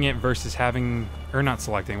selecting it versus having, or not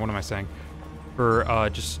selecting, what am I saying? For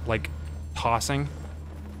just like tossing.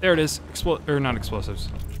 There it is, or not explosives.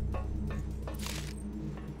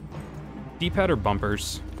 D-pad or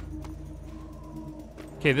bumpers?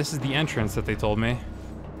 Okay, this is the entrance that they told me.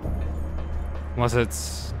 Unless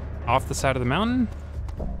it's off the side of the mountain?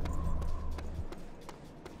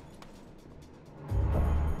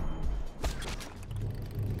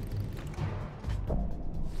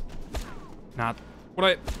 Not what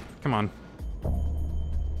I, come on.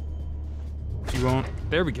 You won't,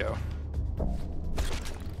 there we go.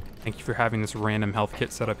 Thank you for having this random health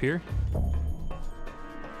kit set up here.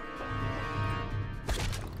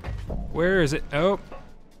 Where is it? Oh,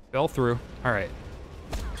 fell through. All right.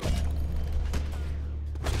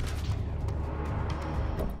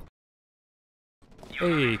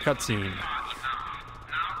 Hey, cutscene.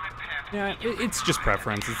 Yeah, it's just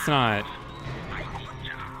preference. It's not.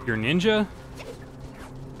 You're ninja?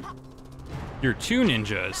 You're two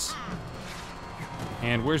ninjas.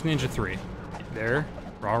 And where's Ninja 3? There.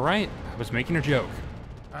 All right. I was making a joke.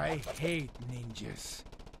 I hate ninjas.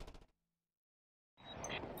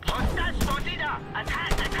 Attack!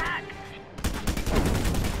 Attack!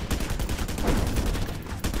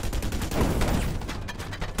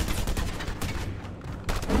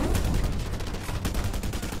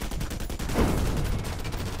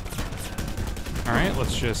 All right,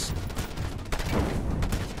 let's just...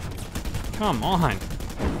 Come on.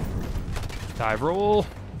 Dive roll.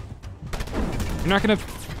 You're not gonna...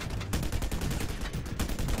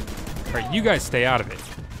 All right, you guys stay out of it.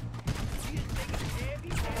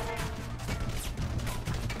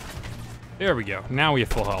 There we go. Now we have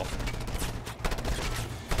full health.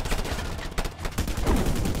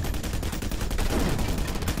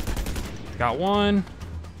 Got one.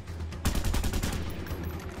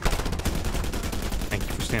 Thank you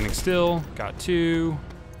for standing still. Got two.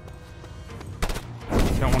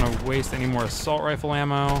 Don't want to waste any more assault rifle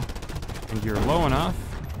ammo. And you're low enough.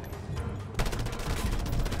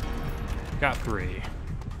 Got three.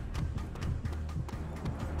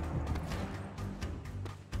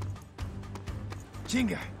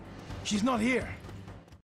 Chinga, she's not here.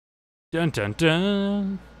 Dun dun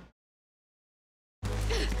dun.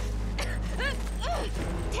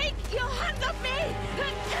 Take your hands off me!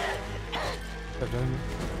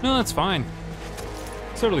 No, that's fine.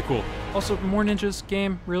 It's totally cool. Also, more ninjas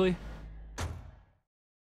game, really?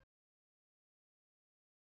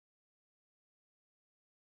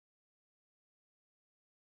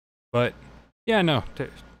 But, yeah, no,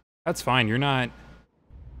 that's fine. You're not,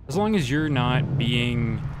 as long as you're not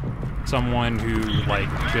being someone who, like,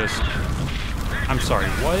 just, I'm sorry,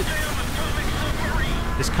 what?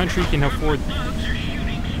 This country can afford,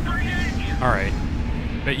 all right.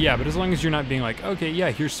 But yeah, but as long as you're not being like, okay,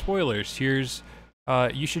 yeah, here's spoilers, here's,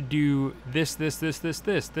 you should do this is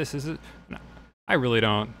it. No, I really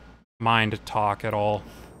don't mind talk at all.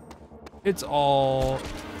 It's all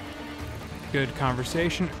good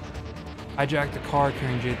conversation. Hijack the car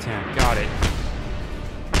carrying J10. Got it.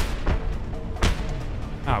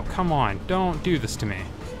 Oh, come on. Don't do this to me.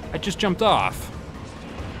 I just jumped off.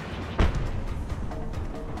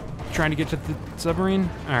 Trying to get to the submarine?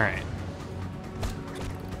 Alright.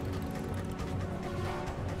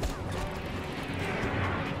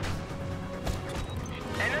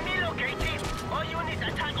 Enemy located. All units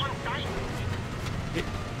attack on site.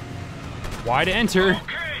 Why to enter? Okay.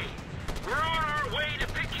 We're on our way to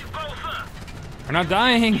pick you both up. We're not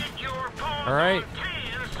dying. Get your paws Alright. on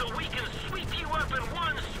cans so we can sweep you up in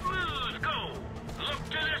one smooth go. Look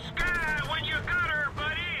to the sky when you got her,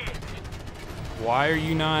 buddy. Why are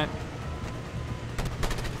you not?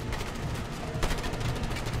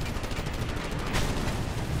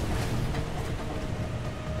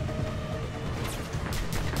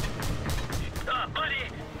 Buddy,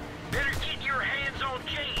 better get your hands on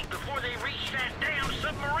Jade before they reach that damn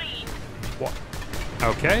submarine. What?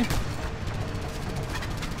 Okay.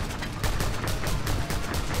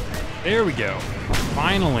 There we go.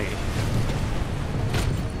 Finally.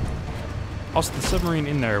 Also, the submarine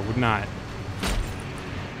in there would not...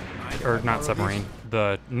 Or not submarine.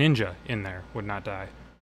 The ninja in there would not die.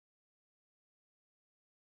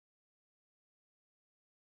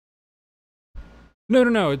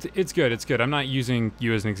 No, it's good, it's good. I'm not using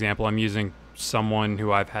you as an example. I'm using someone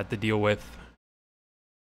who I've had to deal with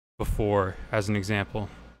before as an example.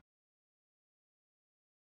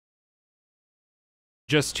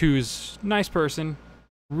 Just who's nice person,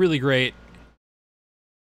 really great.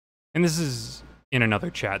 And this is in another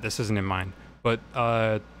chat, this isn't in mine. But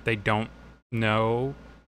they don't know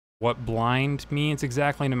what blind means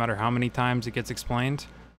exactly, no matter how many times it gets explained.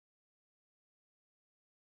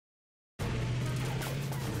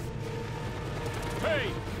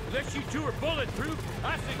 Hey, unless you two are bulletproof,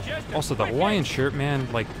 I suggest. Also, the Hawaiian shirt, man,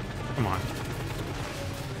 like, come on.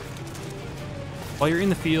 While you're in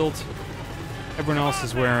the field, everyone else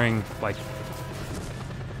is wearing, like,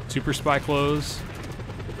 super spy clothes,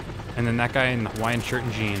 and then that guy in the Hawaiian shirt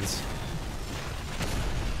and jeans.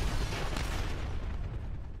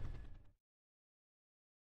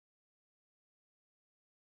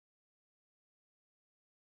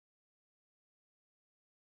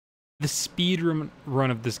 The speed run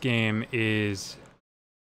of this game is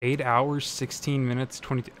 8 hours, 16 minutes,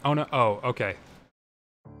 22. Oh no, oh, okay.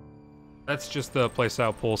 That's just the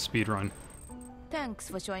playstyle pull speed run. Thanks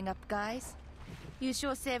for showing up, guys. You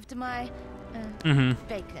sure saved my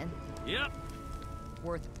bacon. Yep.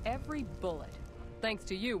 Worth every bullet. Thanks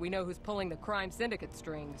to you, we know who's pulling the crime syndicate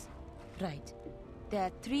strings. Right. There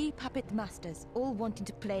are 3 puppet masters, all wanting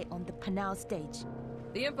to play on the Panau stage.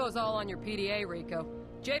 The info's all on your PDA, Rico.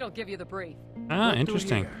 Jade'll give you the brief. Ah,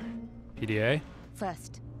 interesting. PDA?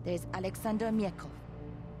 First, there's Alexander Myekov,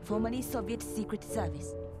 formerly Soviet Secret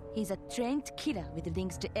Service. He's a trained killer with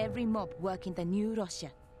links to every mob working the New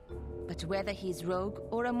Russia. But whether he's rogue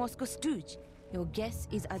or a Moscow stooge, your guess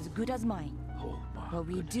is as good as mine. What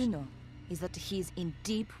we do know is that he's in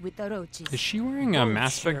deep with the roaches. Is she wearing a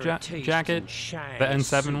Mass Effect jacket? The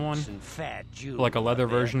N7 one? Like a leather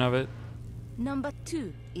version of it? Number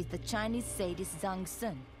 2 is the Chinese sadist Zhang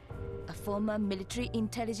Sun, a former military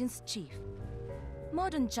intelligence chief.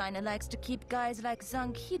 Modern China likes to keep guys like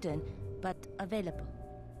Zhang hidden, but available.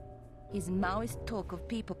 His Maoist talk of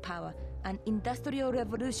people power and industrial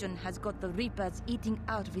revolution has got the Reapers eating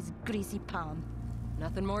out of his greasy palm.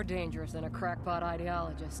 Nothing more dangerous than a crackpot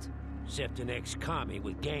ideologist. Except an ex-commie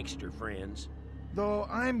with gangster friends. Though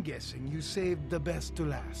I'm guessing you saved the best to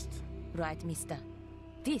last. Right, mister.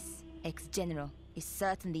 This ex-general is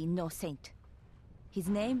certainly no saint. His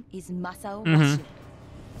name is Masao Washio.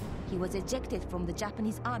 He was ejected from the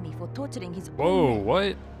Japanese army for torturing his Whoa, own men.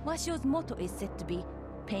 what? Washio's motto is said to be,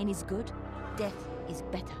 pain is good, death is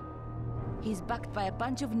better. He's backed by a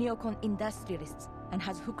bunch of neocon industrialists and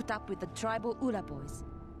has hooked up with the tribal Ura boys.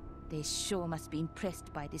 They sure must be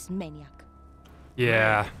impressed by this maniac.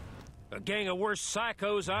 Yeah. A gang of worse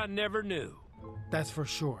psychos I never knew. That's for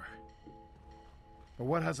sure. But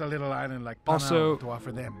what has a little island like Also, Panau to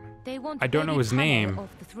offer them? They want I don't know baby his Panau name.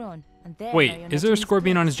 off the throne, and their Wait, marionettes is there a in his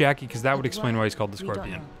scorpion on place. his jacket? Because that would But explain why he's called the we don't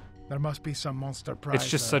Scorpion. know. There must be some monster prize. It's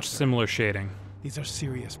just such after. similar shading. These are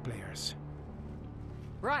serious players.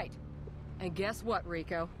 Right. And guess what,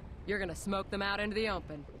 Rico? You're gonna smoke them out into the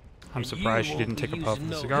open. I'm surprised she didn't take a puff of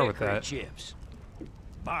the cigar with that. Chips.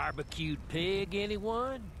 Barbecued pig,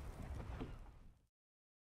 anyone?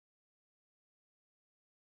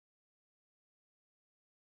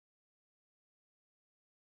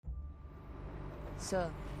 So,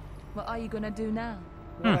 what are you gonna do now?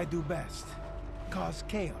 What I do best. Cause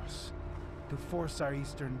chaos. To force our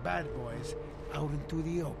eastern bad boys out into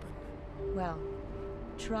the open. Well,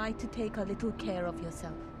 try to take a little care of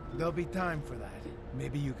yourself. There'll be time for that.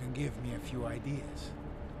 Maybe you can give me a few ideas.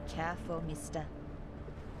 Careful, mister.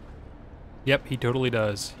 Yep, he totally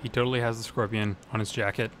does. He totally has the scorpion on his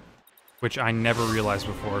jacket, which I never realized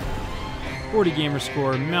before. 40 gamer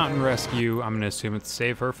score, mountain rescue. I'm gonna assume it's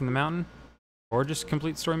save her from the mountain, or just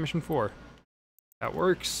complete story mission 4. That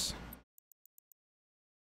works.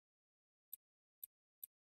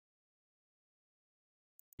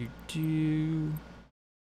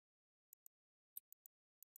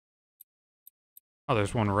 Oh,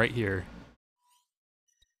 there's one right here.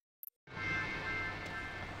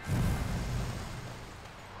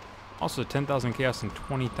 Also, 10,000 chaos and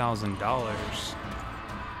 $20,000.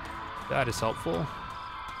 That is helpful. I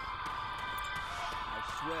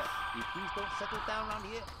swear, if things don't settle down around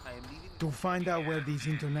here, I am leaving. To find out where these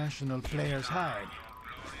international players hide,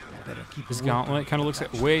 I better keep This gauntlet kind of looks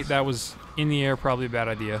like... Wait, that was in the air, probably a bad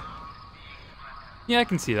idea. Yeah, I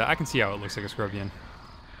can see that. I can see how it looks like a scorpion.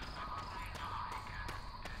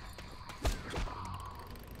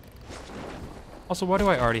 Also, why do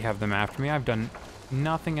I already have them after me? I've done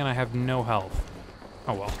nothing and I have no health.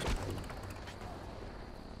 Oh well.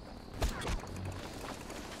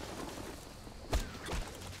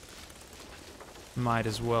 Might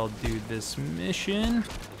as well do this mission.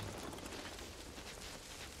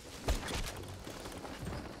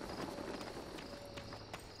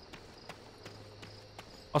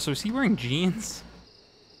 Also, is he wearing jeans?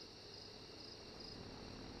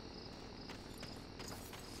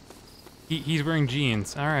 He's wearing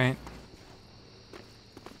jeans. All right.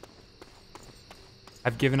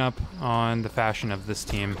 I've given up on the fashion of this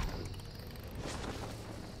team.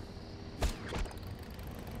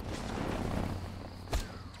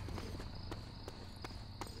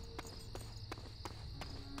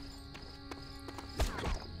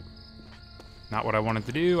 Not what I wanted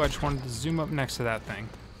to do. I just wanted to zoom up next to that thing.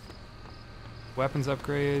 Weapons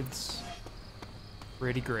upgrades.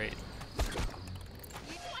 Pretty great.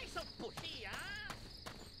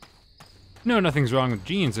 No, nothing's wrong with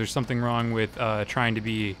jeans. There's something wrong with trying to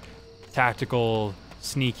be tactical,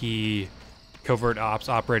 sneaky, covert ops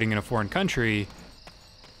operating in a foreign country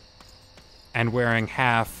and wearing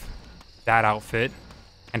half that outfit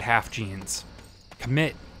and half jeans.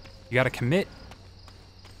 Commit. You gotta commit.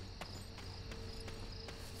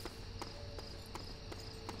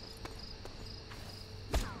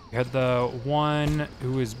 You had the one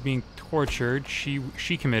who was being tortured. She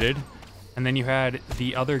committed. And then you had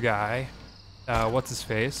the other guy. What's his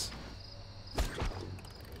face?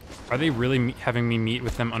 Are they really having me meet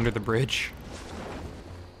with them under the bridge?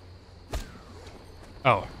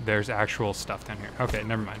 Oh, there's actual stuff down here. Okay,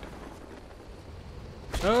 never mind.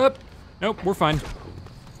 Nope, we're fine.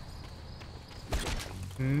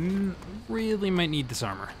 Really might need this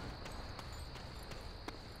armor.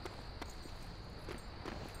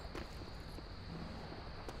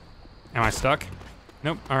 Am I stuck?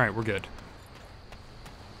 Nope. All right, we're good.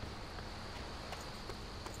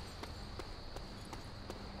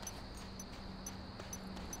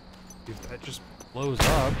 If that just blows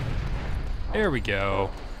up. There we go.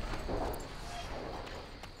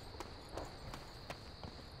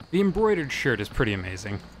 The embroidered shirt is pretty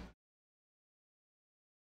amazing.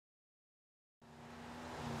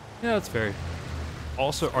 Yeah, that's fair.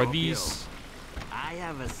 Also, are these... I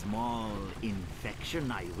have a small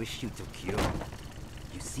infection I wish you to cure.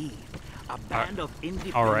 You see, a band of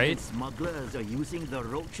independent smugglers are using the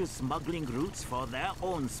Roach's smuggling routes for their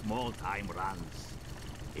own small-time runs.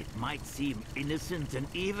 It might seem innocent and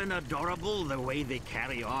even adorable the way they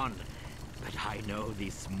carry on, but I know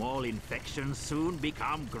these small infections soon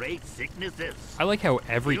become great sicknesses. I like how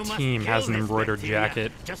every team has an embroidered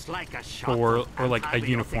jacket, just like a or like a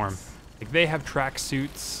uniform. Like they have track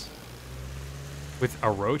suits with a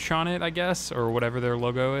roach on it, I guess, or whatever their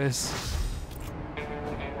logo is.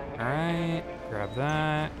 All right, grab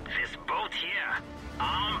that. This boat here,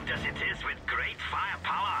 armed as it is with great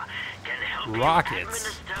firepower, can help rockets. You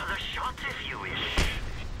administer the shots if you wish.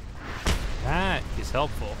 That is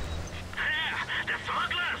helpful. There, the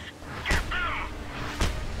smugglers, get them!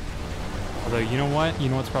 Although, you know what? You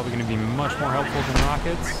know what's probably going to be much more helpful than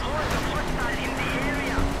rockets?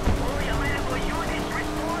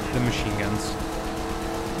 The machine guns.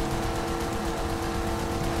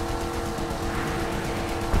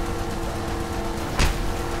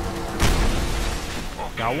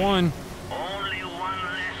 Got one. Only one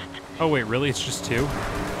left. Oh wait, really? It's just two?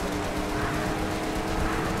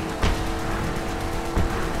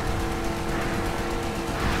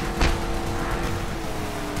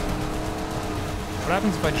 What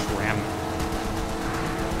happens if I just ram them?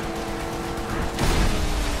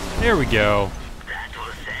 There we go. That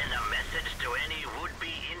will send a message to any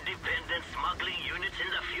would-be independent smuggling units in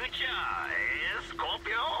the future, eh,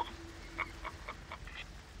 Scorpio?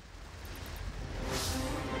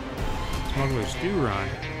 Smugglers do run.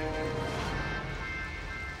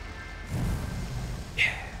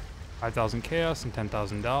 Yeah. 5,000 chaos and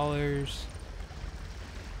 $10,000.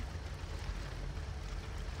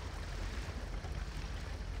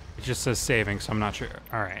 It just says saving, so I'm not sure.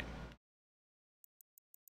 All right.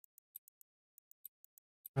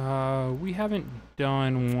 We haven't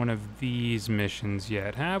done one of these missions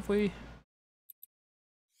yet, have we?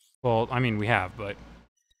 Well, I mean, we have, but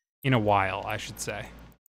in a while, I should say. Is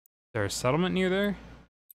there a settlement near there?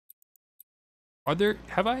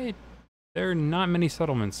 There are not many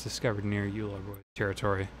settlements discovered near Eula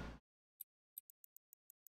territory.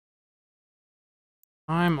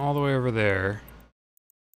 I'm all the way over there.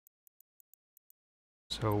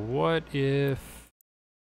 So what if...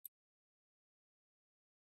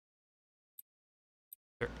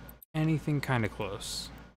 Is there anything kind of close?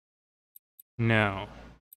 No.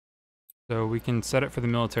 So we can set it for the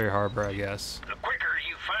military harbor, I guess. The quicker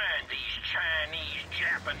you find these Chinese,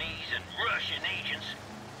 Japanese, and Russian agents,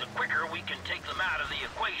 the quicker we can take them out of the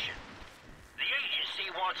equation. The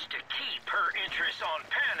agency wants to keep her interests on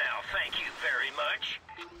Panau, thank you very much.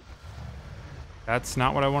 That's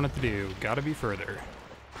not what I wanted to do. Gotta be further.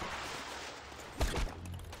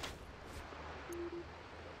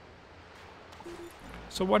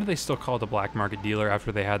 So why do they still call it a black market dealer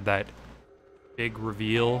after they had that big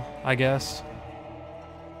reveal, I guess?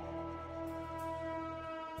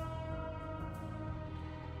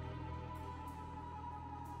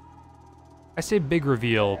 I say big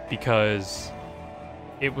reveal because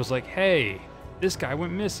it was like, hey, this guy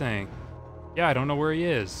went missing. Yeah, I don't know where he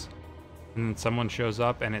is. And then someone shows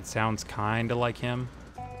up and it sounds kinda like him.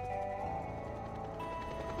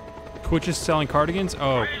 Twitch is selling cardigans?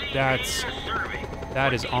 Oh,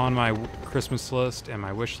 that is on my Christmas list and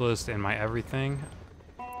my wish list and my everything.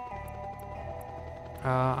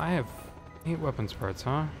 I have 8 weapons parts,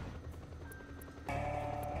 huh?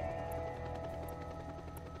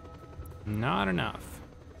 Not enough.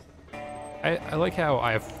 I like how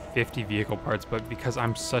I have 50 vehicle parts, but because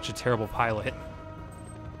I'm such a terrible pilot,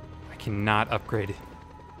 I cannot upgrade it.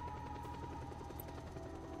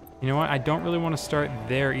 You know what? I don't really want to start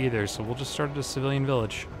there either, so we'll just start at a civilian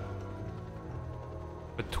village.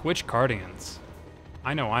 But Twitch cardigans.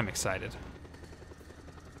 I know I'm excited.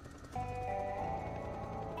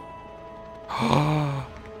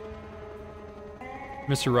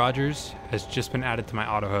 Mr. Rogers has just been added to my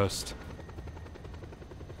auto host.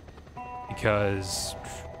 Because,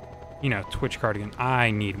 you know, Twitch cardigan,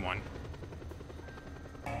 I need one.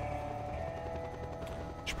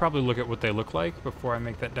 Should probably look at what they look like before I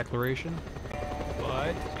make that declaration.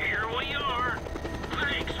 But here we are.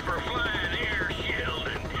 Thanks for flying air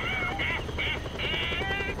shielded.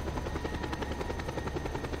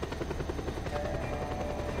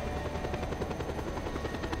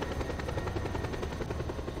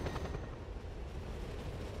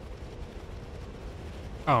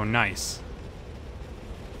 oh, nice.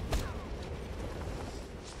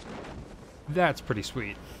 That's pretty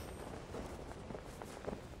sweet.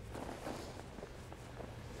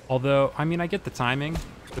 Although, I mean, I get the timing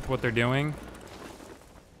with what they're doing.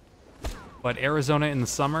 But Arizona in the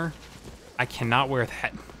summer, I cannot wear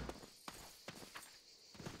that.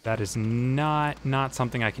 That is not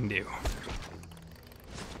something I can do.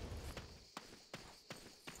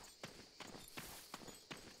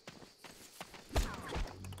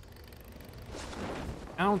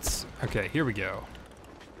 Ounce. Okay, here we go.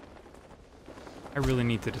 I really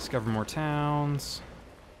need to discover more towns.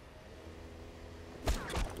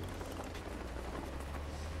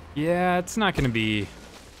 Yeah, it's not going to be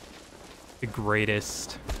the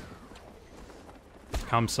greatest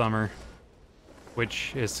come summer,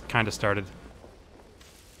 which is kind of started.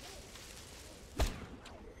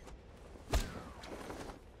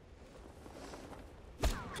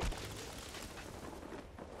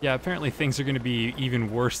 Yeah, apparently things are going to be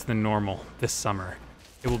even worse than normal this summer.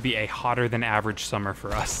 It will be a hotter than average summer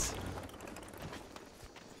for us.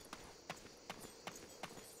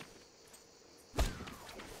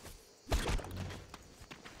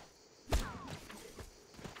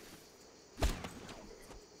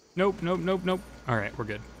 Nope, nope, nope, nope. All right, we're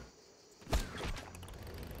good.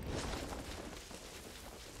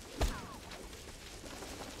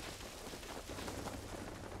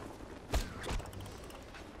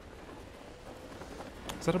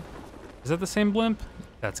 Is that the same blimp?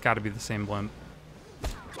 That's got to be the same blimp.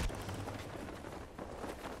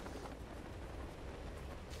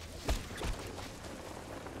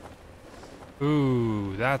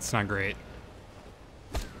 Ooh, that's not great.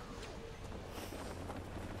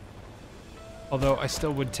 Although I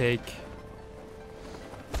still would take...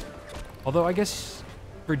 Although I guess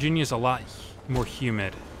Virginia's a lot more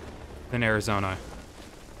humid than Arizona.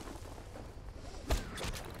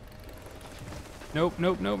 Nope,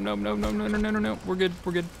 nope, nope, nope, nope, nope, no, no, no, no, no. We're good,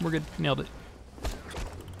 we're good, we're good. Nailed it.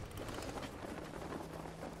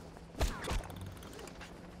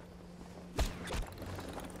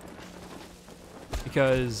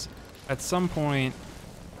 Because at some point,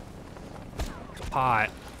 hot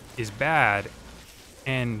is bad,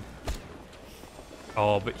 and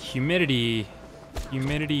but humidity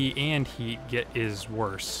and heat is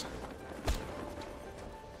worse.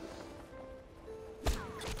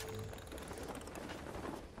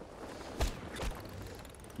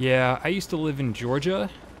 Yeah, I used to live in Georgia,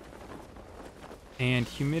 and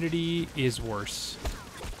humidity is worse.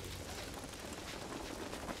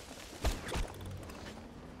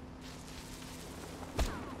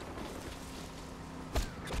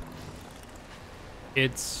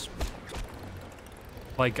 It's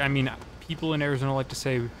like, I mean, people in Arizona like to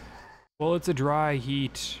say, well, it's a dry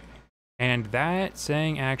heat, and that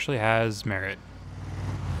saying actually has merit.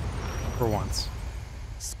 For once.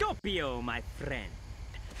 Scorpio, my friend.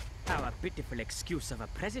 Our pitiful excuse of a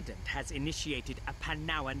president has initiated a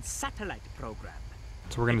Panawan satellite program.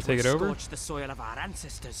 So we're going to take it over? Scorch the soil of our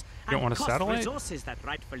ancestors You don't want a satellite? resources that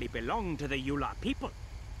rightfully belong to the Yula people.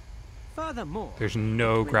 Furthermore, There's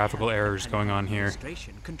no graphical errors going on here.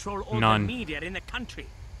 Control all None. the media in the country.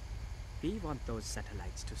 We want those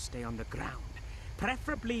satellites to stay on the ground,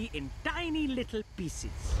 preferably in tiny little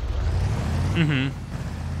pieces. Mm-hmm.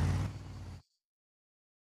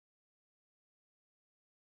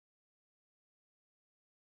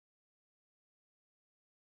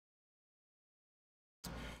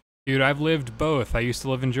 Dude, I've lived both. I used to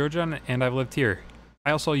live in Georgia, and I've lived here.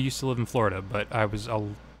 I also used to live in Florida, but I was a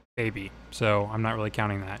baby, so I'm not really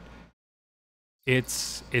counting that.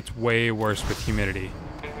 It's way worse with humidity.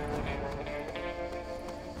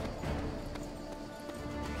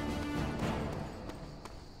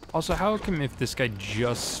 Also, how come if this guy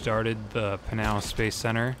just started the Panau Space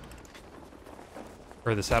Center,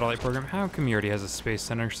 or the satellite program, how come he already has a space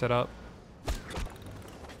center set up?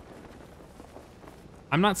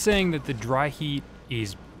 I'm not saying that the dry heat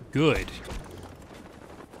is good.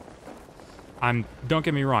 Don't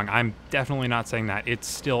get me wrong, I'm definitely not saying that. It's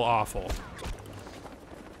still awful.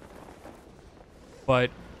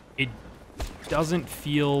 But it doesn't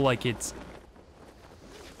feel like it's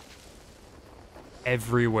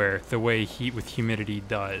everywhere the way heat with humidity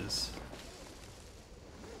does.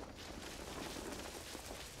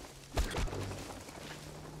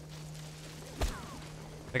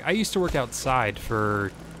 Like, I used to work outside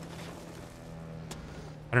for,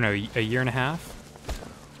 I don't know, a year and a half,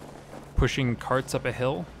 pushing carts up a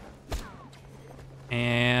hill,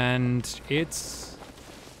 and it's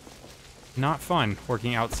not fun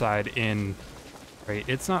working outside in, right,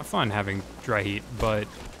 it's not fun having dry heat, but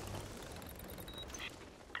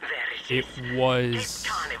it was,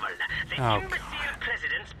 oh,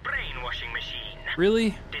 President's brainwashing machine.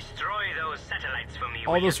 Really? Destroy those satellites for me.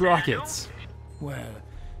 All those rockets. Well,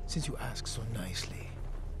 since you ask so nicely.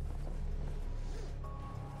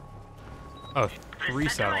 Oh, 3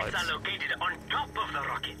 satellites. Are located on top of the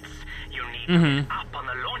rockets. You need to get up on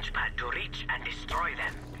the launch pad to reach and destroy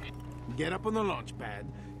them. Get up on the launch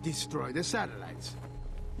pad, destroy the satellites.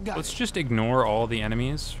 Let's just ignore all the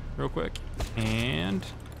enemies real quick. And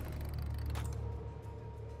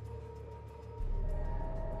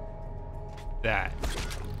that.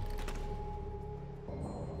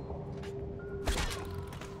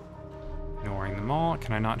 Ignoring them all.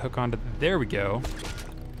 Can I not hook onto... There we go.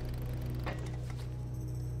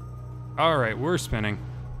 Alright, we're spinning.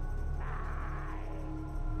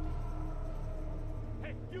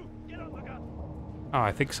 Oh,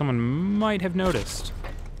 I think someone might have noticed.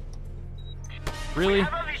 Really? We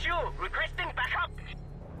have a visual requesting backup.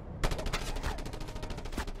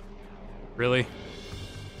 Really?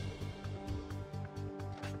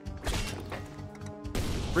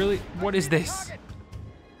 Really? What is this?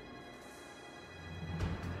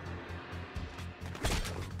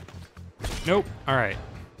 Nope. Alright.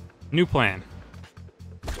 New plan.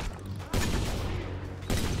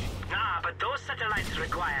 But those satellites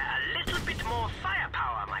require a little bit more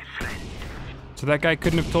firepower, my friend. So that guy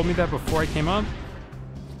couldn't have told me that before I came up?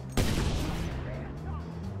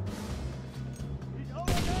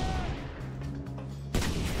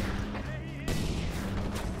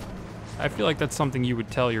 I feel like that's something you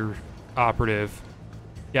would tell your operative.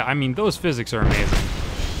 Yeah, I mean, those physics are amazing.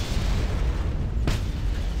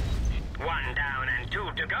 One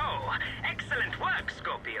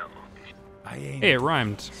I ain't. Hey, it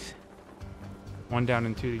rhymed. 1 down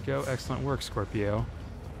and 2 to go. Excellent work, Scorpio.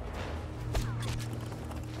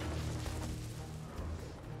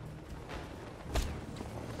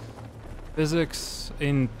 Physics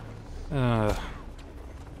in...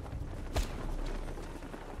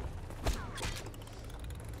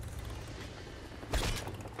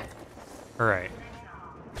 Alright.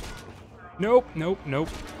 Nope, nope, nope.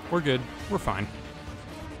 We're good. We're fine.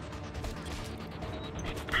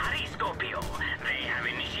 Hurry, Scorpio. They have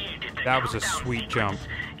initiated the That was a countdown sweet jump.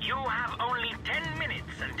 sequence. You have only 10 minutes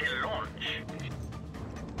until launch.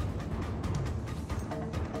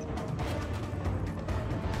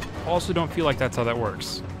 Also don't feel like that's how that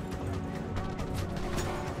works.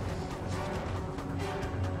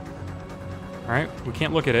 Alright, we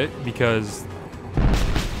can't look at it because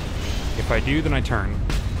if I do, then I turn.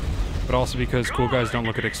 But also because cool guys don't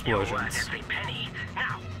look at explosions.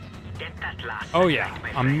 Oh yeah,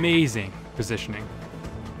 amazing positioning.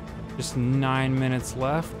 Just 9 minutes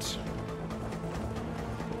left.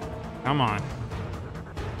 Come on.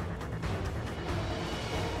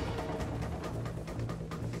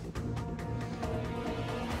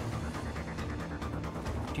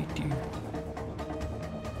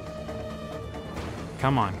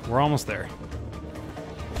 Come on, we're almost there.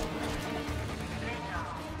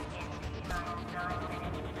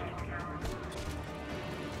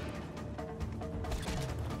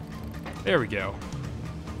 There we go.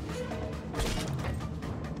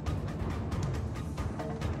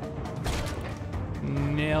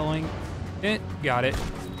 Nailing it. Got it.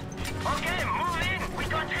 Okay, move in. We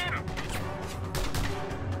got him.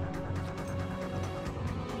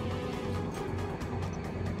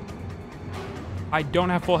 I don't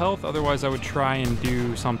have full health, otherwise I would try and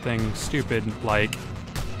do something stupid like...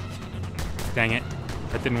 Dang it,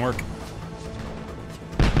 that didn't work.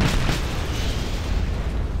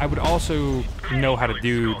 I would also know how to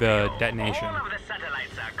do the detonation. All of the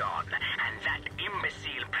satellites are gone, and that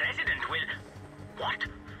imbecile president will... What?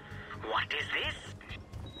 What is this?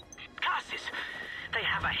 Cassis, they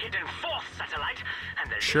have a hidden 4th satellite,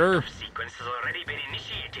 and the Sure. sequence has already been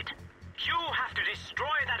initiated. You have to destroy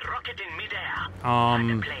that rocket in midair. Um, Find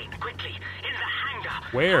the plane quickly in the hangar.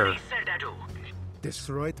 Where? Hurry, Serdadu.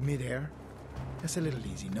 Destroy it midair? That's a little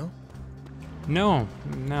easy, no? No,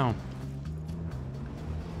 no.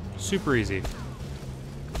 Super easy.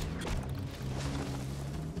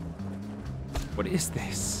 What is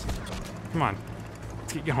this? Come on,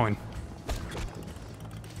 let's get going.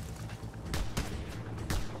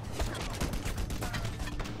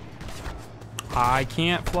 I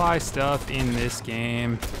can't fly stuff in this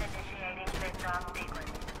game.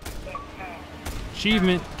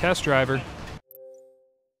 Achievement, test driver.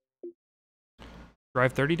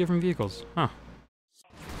 Drive 30 different vehicles, huh.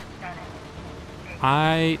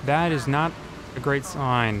 That is not a great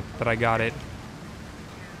sign that I got it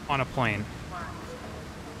on a plane.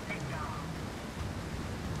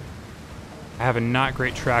 I have a not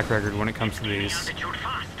great track record when it comes to these.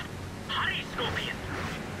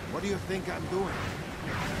 What do you think I'm doing?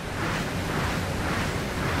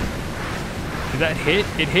 Did that hit?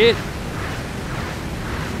 It hit!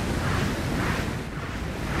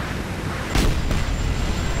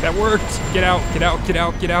 That worked! Get out, get out, get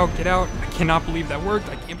out, get out, get out. I cannot believe that worked.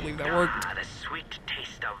 I can't believe that worked. The sweet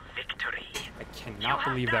taste of victory. I cannot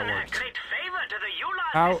believe that worked. Great favor to the Yula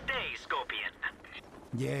How? this day, Scorpion.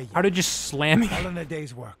 Yeah. How did you slam me? All in a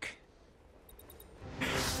day's work.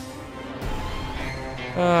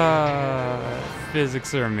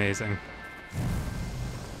 Physics are amazing.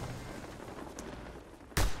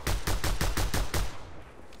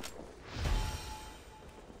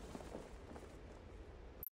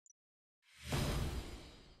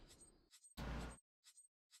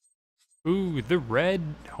 Ooh, the red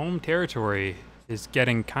home territory is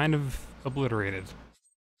getting kind of obliterated.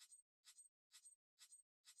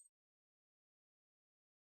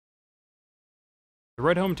 The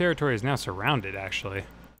red home territory is now surrounded, actually.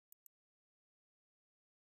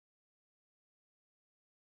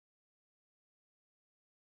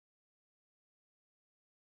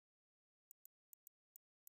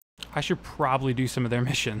 I should probably do some of their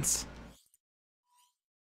missions.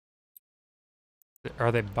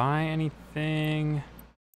 Are they buying anything?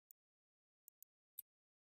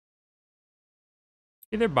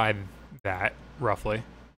 Either buy that, roughly.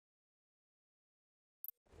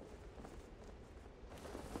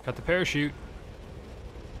 Got the parachute.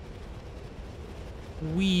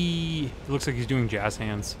 Whee! It looks like he's doing jazz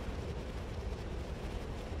hands.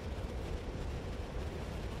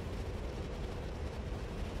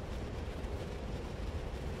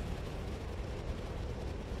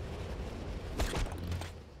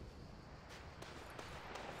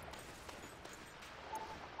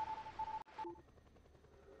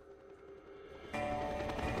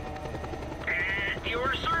 At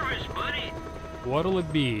your service, buddy. What'll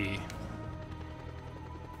it be?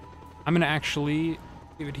 I'm gonna actually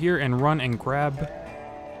leave it here and run and grab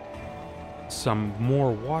some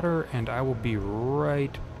more water, and I will be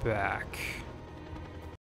right back.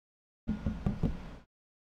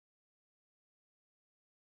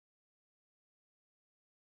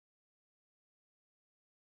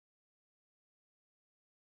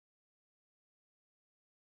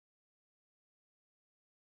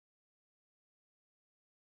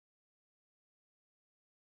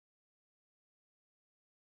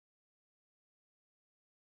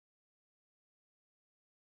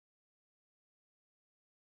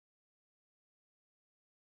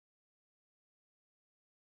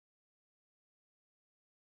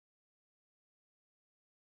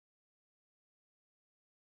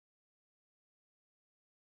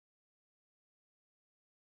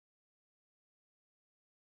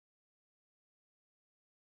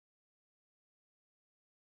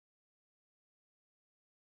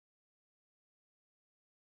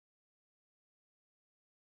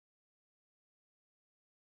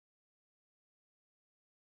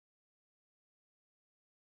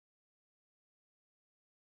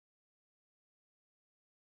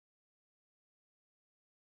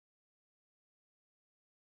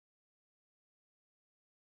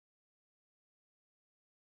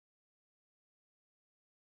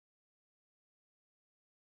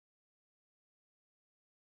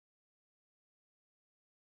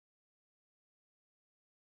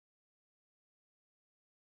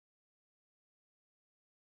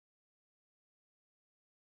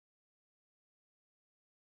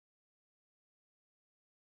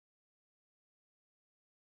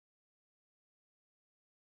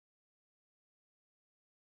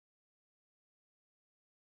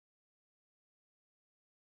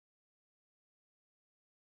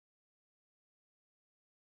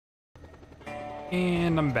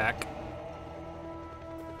 And I'm back.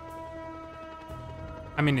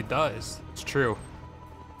 I mean, it does. It's true.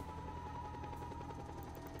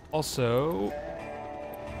 Also...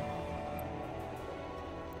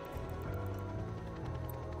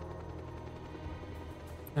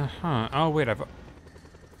 Oh, wait, have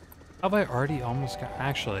I already almost got...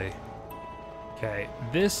 Actually... Okay,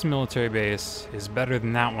 this military base is better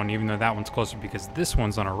than that one, even though that one's closer, because this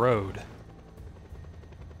one's on a road.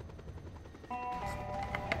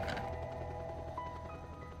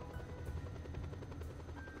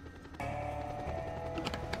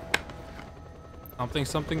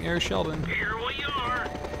 Something Air Sheldon. Here we are.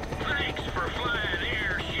 Thanks for flying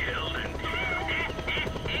Air Sheldon.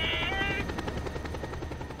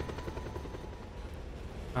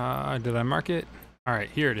 Did I mark it? Alright,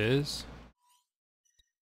 here it is.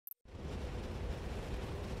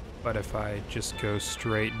 But if I just go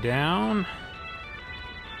straight down...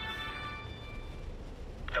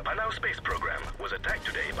 The Panau space program was attacked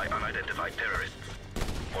today by unidentified terrorists.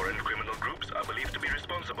 Foreign criminal groups are believed to be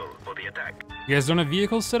responsible for the attack. You guys don't have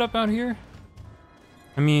vehicles set up out here?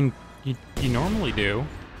 I mean, you normally do.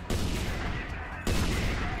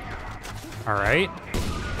 Alright.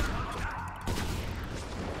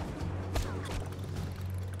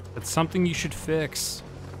 That's something you should fix.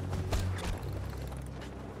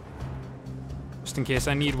 Just in case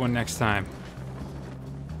I need one next time.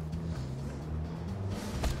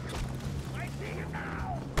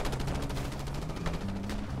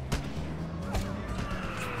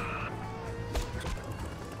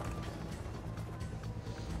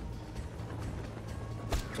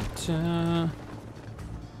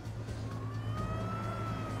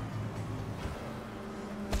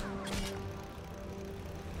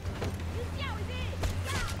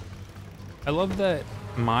 I love that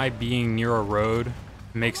my being near a road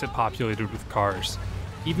makes it populated with cars.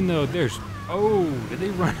 Even though there's... Oh, did they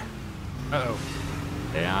run? Uh-oh.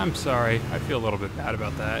 Yeah, I'm sorry. I feel a little bit bad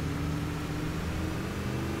about that.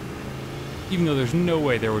 Even though there's no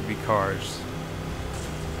way there would be cars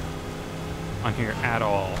on here at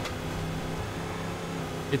all.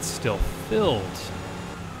 It's still filled.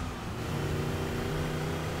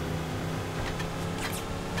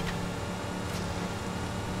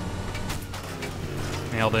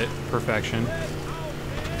 Nailed it. Perfection.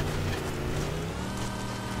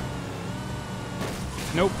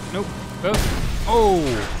 Nope, nope.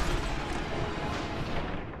 Oh!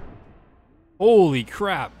 Holy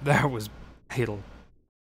crap, that was fatal.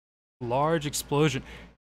 Large explosion.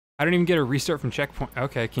 I don't even get a restart from checkpoint.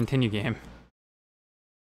 Okay, continue game.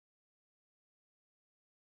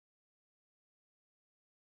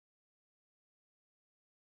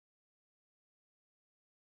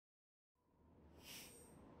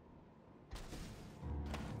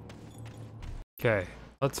 Okay,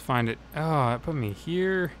 Let's find it. Oh, it put me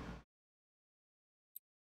here.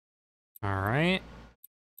 All right.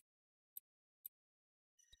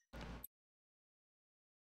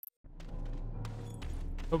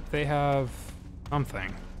 Hope they have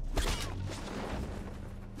something.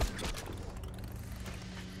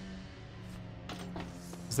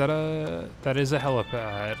 Is that a... That is a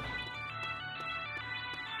helipad.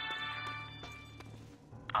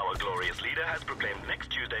 Our glorious leader has proclaimed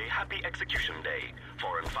next Tuesday Happy Execution Day.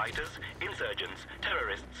 Foreign fighters, insurgents,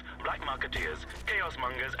 terrorists, black marketeers, chaos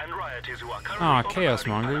mongers, and rioters who are currently chaos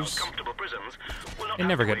mongers. comfortable prisons will not They have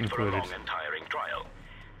never to get wait for a included. long and tiring trial.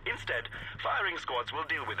 Instead, firing squads will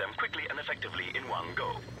deal with them quickly and effectively in one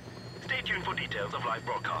go. Stay tuned for details of live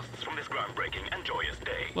broadcasts from this groundbreaking and joyous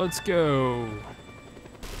day. Let's go.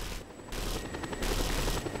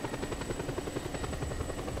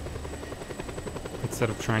 Instead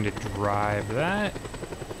of trying to drive that,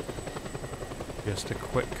 just a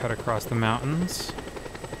quick cut across the mountains.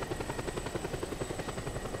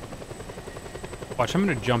 Watch, I'm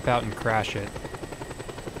gonna jump out and crash it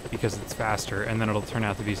because it's faster, and then it'll turn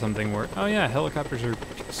out to be something where, oh yeah, helicopters are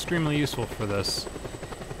extremely useful for this.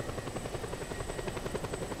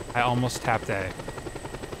 I almost tapped A.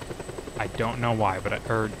 I don't know why,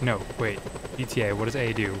 but no, wait. ETA, what does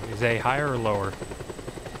A do? Is A higher or lower?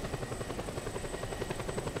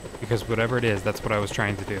 Because whatever it is, that's what I was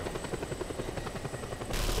trying to do.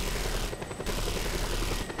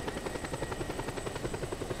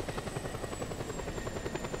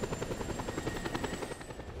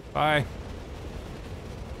 Bye.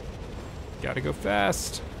 Gotta go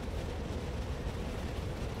fast.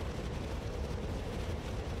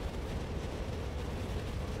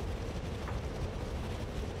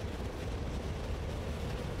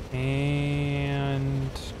 And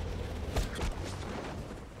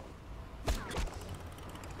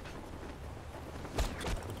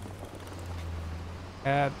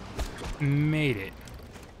made it.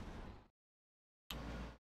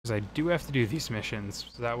 Because I do have to do these missions,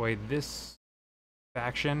 so that way this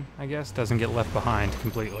faction, I guess, doesn't get left behind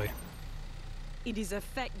completely. It is a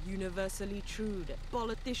fact universally true that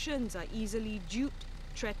politicians are easily duped,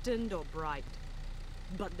 threatened, or bribed.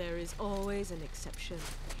 But there is always an exception,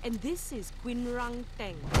 and this is Quinrang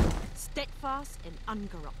Teng, steadfast and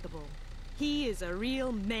uncorruptible. He is a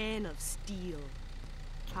real man of steel.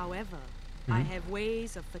 However, I have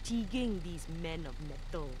ways of fatiguing these men of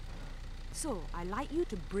metal. So, I'd like you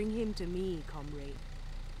to bring him to me, comrade,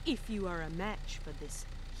 if you are a match for this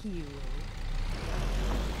hero.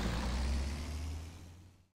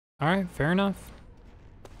 Alright, fair enough.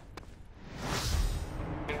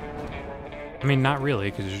 I mean, not really,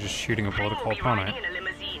 because you're just shooting a political opponent. In a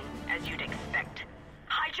limousine, as you'd expect.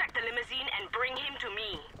 Hijack the limousine and bring him to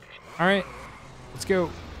me. Alright, let's go.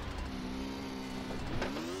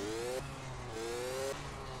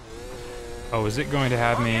 Oh, is it going to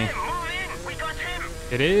have me? We got him.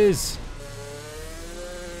 It is.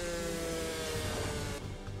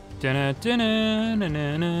 Dun dun dun dun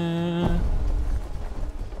dun.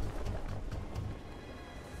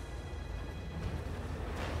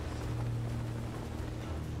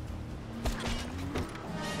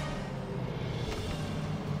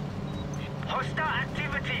 Hostile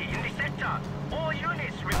activity in the sector. All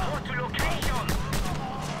units report to location.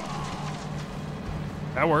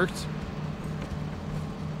 That worked.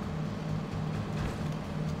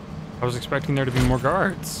 I was expecting there to be more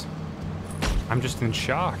guards. I'm just in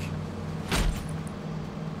shock.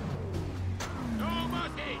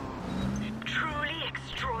 Truly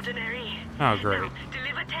extraordinary. Oh, great. Now,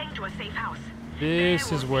 deliver Tang to a safe house.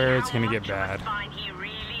 This is where it's gonna get bad. He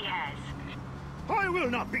really has. I will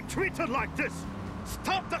not be treated like this!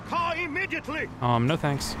 Stop the car immediately! No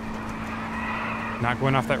thanks. Not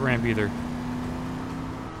going off that ramp either.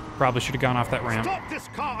 Probably should have gone off that ramp. Stop this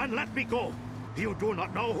car and let me go! You do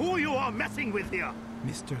not know who you are messing with here!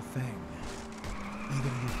 Mr. Thang, either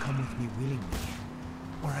you come with me willingly,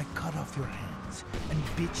 or I cut off your hands and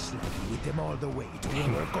bitch slap you with them all the way to where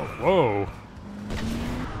we're going. Whoa.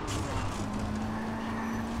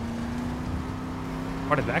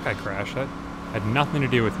 Why did that guy crash? That had nothing to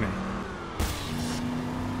do with me.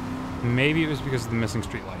 Maybe it was because of the missing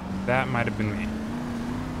streetlight. That might have been me.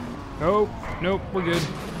 Oh, nope, we're good.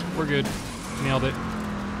 We're good. Nailed it.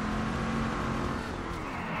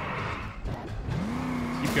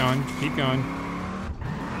 Keep going, keep going.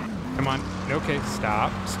 Come on. Okay,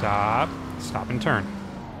 stop, stop, stop and turn.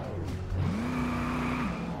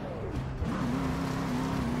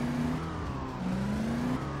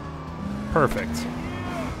 Perfect.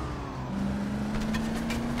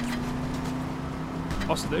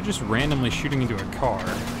 Also, they're just randomly shooting into a car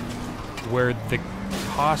where the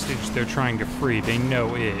hostage they're trying to free. They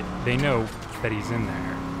know it. They know that he's in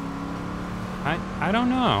there. I don't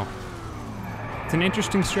know. It's an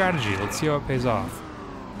interesting strategy. Let's see how it pays off.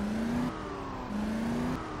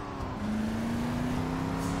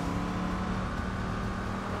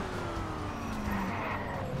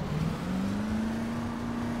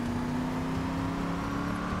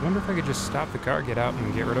 I wonder if I could just stop the car, get out,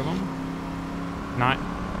 and get rid of him. Not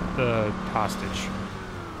the hostage,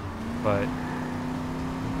 but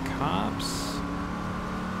cops.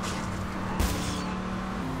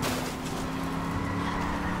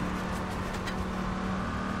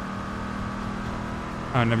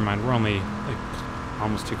 Oh, never mind. We're only like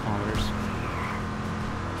almost 2 kilometers.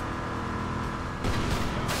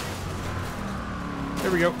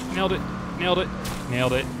 There we go. Nailed it. Nailed it.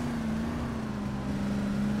 Nailed it.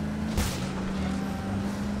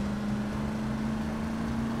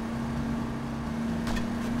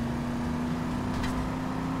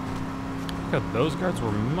 Those guards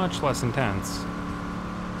were much less intense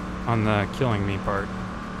on the killing me part.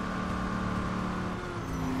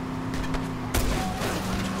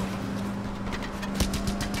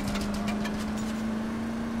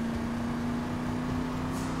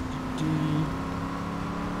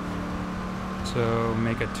 So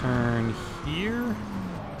make a turn here.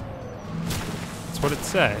 That's what it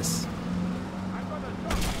says.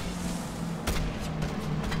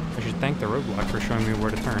 I should thank the roadblock for showing me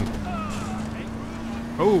where to turn.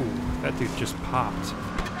 Oh, that dude just popped.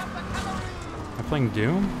 Am I playing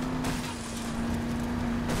Doom?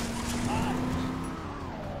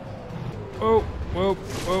 Oh, whoa,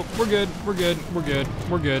 whoa, we're good, we're good, we're good,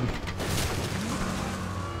 we're good.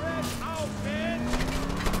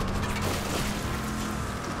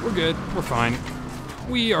 We're good, we're fine.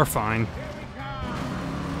 We are fine.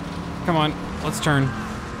 Come on, let's turn.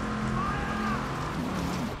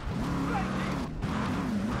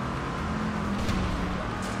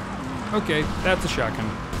 Okay, that's a shotgun.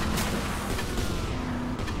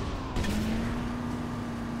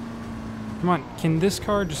 Come on, can this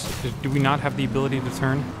car do we not have the ability to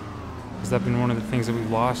turn? Has that been one of the things that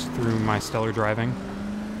we've lost through my stellar driving?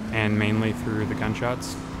 And mainly through the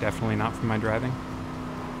gunshots? Definitely not from my driving.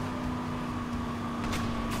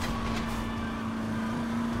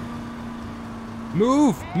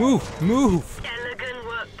 Move! Move! Move! Elegant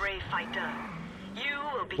work, brave fighter. You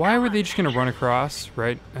will be. Why were they just gonna run across,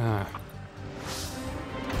 right?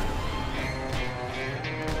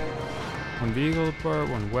 One vehicle part,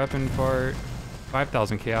 one weapon part,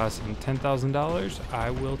 5,000 chaos, and $10,000. I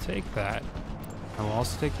will take that. I will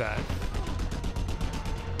also take that.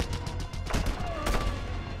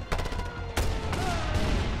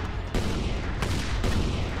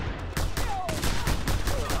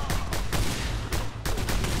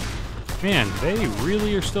 Man, they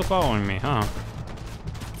really are still following me, huh?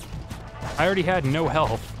 I already had no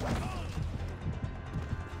health.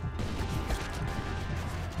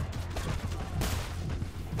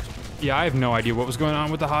 Yeah, I have no idea what was going on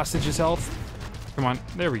with the hostage's health. Come on,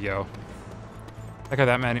 there we go. That guy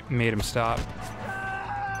that made him stop.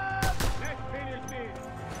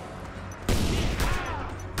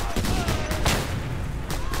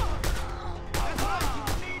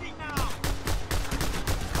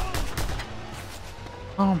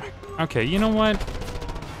 Oh my, okay, you know what?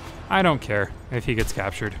 I don't care if he gets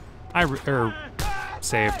captured.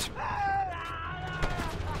 Saved.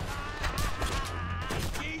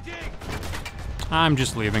 I'm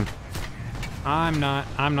just leaving. I'm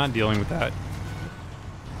not dealing with that.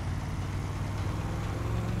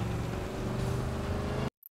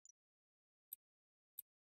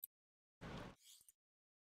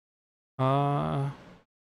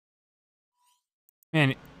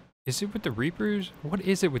 Man, is it with the Reapers? What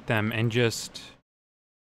is it with them? And just,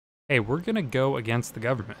 hey, we're gonna go against the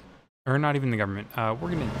government. Or not even the government. We're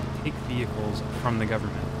gonna take vehicles from the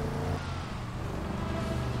government.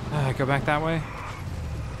 Go back that way?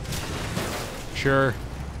 Sure.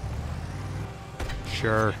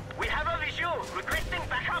 Sure. We have a visual requesting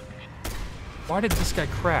backup. Why did this guy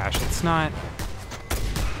crash? It's not...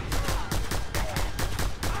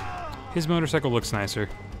 His motorcycle looks nicer.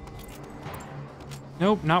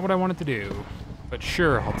 Nope, not what I wanted to do. But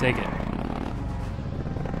sure, I'll take it.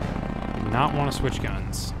 Did not want to switch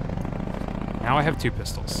guns. Now I have 2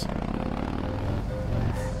 pistols.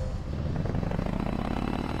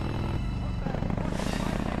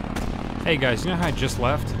 Hey guys, you know how I just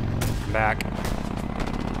left? I'm back.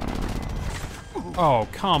 Oh,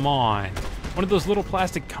 come on. One of those little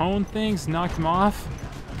plastic cone things knocked him off?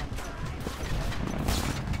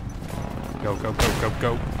 Go, go, go, go,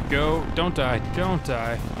 go, go. Don't die, don't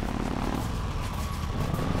die.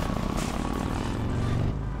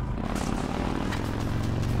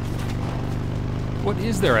 What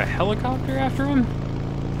is there, a helicopter after him?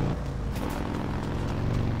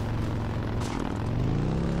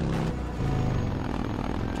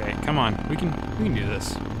 Okay, come on. We can do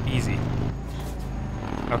this. Easy.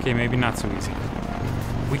 Okay, maybe not so easy.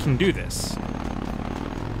 We can do this.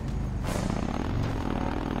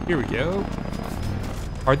 Here we go.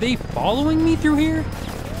 Are they following me through here?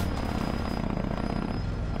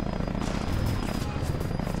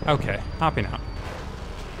 Okay, hopping out.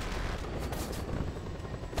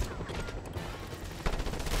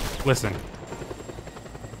 Listen.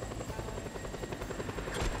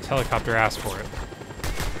 This helicopter asked for it.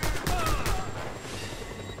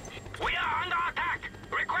 We are under attack!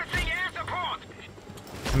 Requesting air support!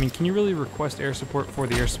 I mean, can you really request air support for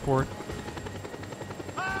the air support?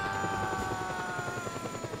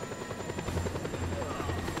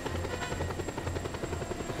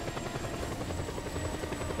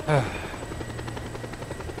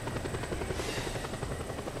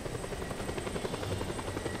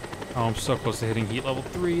 Oh, I'm so close to hitting heat level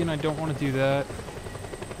 3, and I don't want to do that.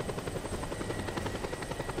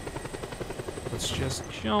 Let's just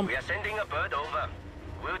jump. We are sending a bird over.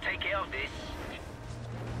 We'll take care of this.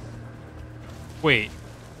 Wait.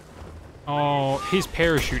 Oh, his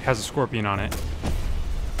parachute has a scorpion on it.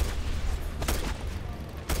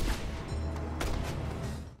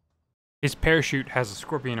 His parachute has a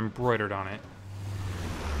scorpion embroidered on it.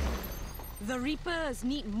 The Reapers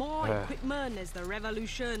need more equipment as the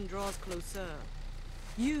revolution draws closer.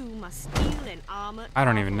 You must steal an armored I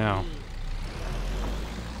don't even car know. from me.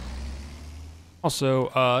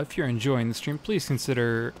 Also, if you're enjoying the stream, please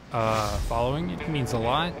consider following. It means a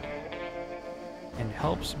lot and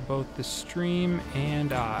helps both the stream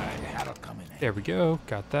and I. There we go.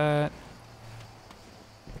 Got that.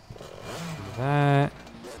 That.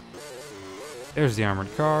 There's the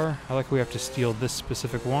armored car. I like we have to steal this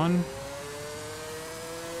specific one.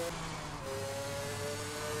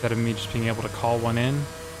 Instead of me just being able to call one in.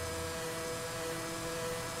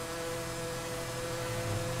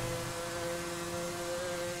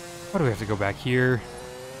 Why do we have to go back here?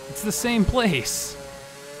 It's the same place.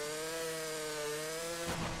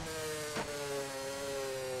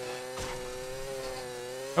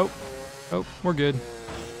 Oh, we're good.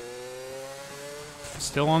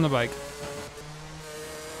 Still on the bike.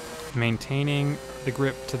 Maintaining the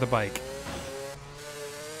grip to the bike.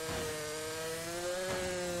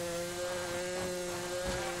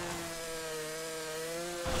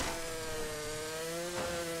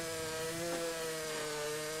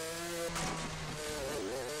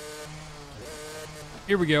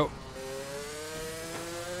 Here we go.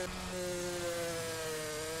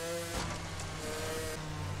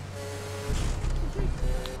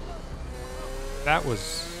 That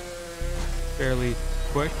was fairly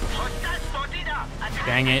quick.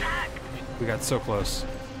 Dang it. We got so close.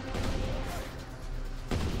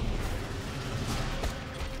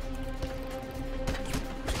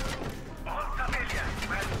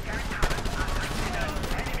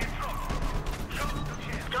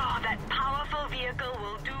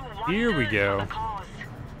 Here we go.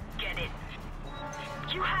 Get it.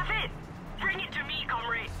 You have it. Bring it to me,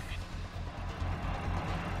 comrade.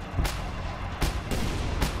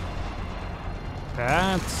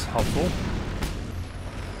 That's helpful.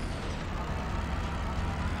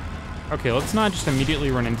 Okay, let's not just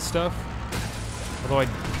immediately run into stuff. Although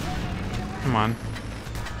come on.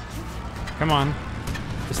 Come on.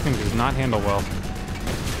 This thing does not handle well.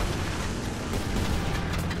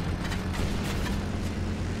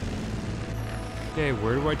 Okay,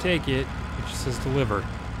 where do I take it? It just says deliver.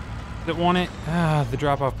 Does it want it? Ah, the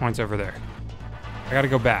drop-off point's over there. I gotta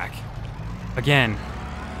go back. Again.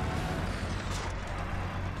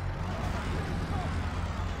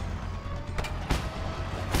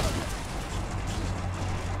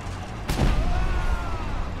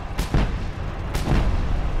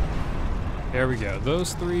 There we go.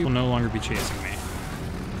 Those three will no longer be chasing me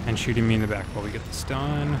and shooting me in the back while we get this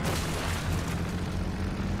done.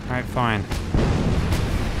 Alright, fine.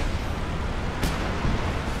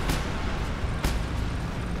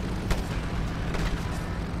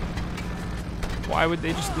 Why would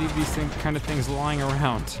they just leave these kind of things lying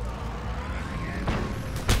around?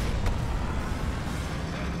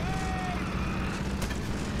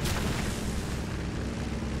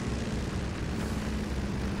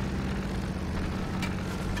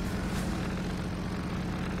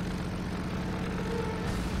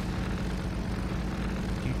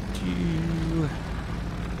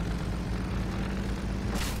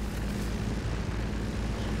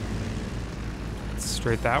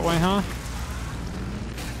 Straight that way, huh?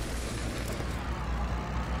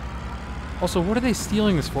 Also, what are they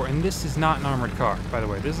stealing this for? And this is not an armored car, by the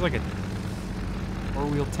way. This is like a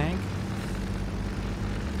four-wheel tank.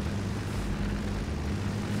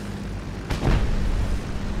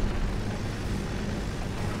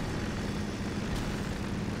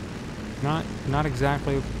 Not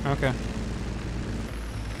exactly. Okay.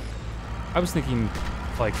 I was thinking,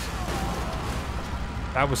 like,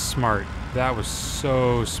 that was smart. That was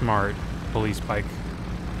so smart, police bike.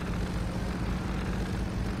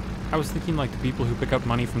 I was thinking, like, the people who pick up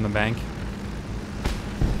money from the bank.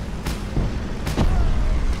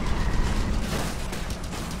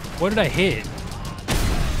 What did I hit?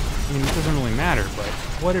 I mean, it doesn't really matter, but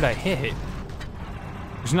what did I hit?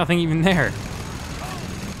 There's nothing even there.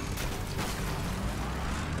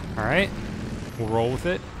 Alright. We'll roll with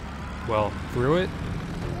it. Well, through it.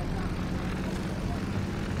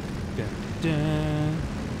 Dun, dun.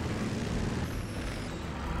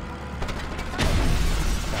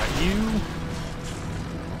 Got you.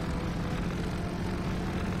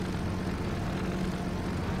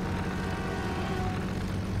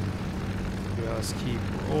 Just keep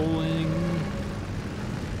rolling.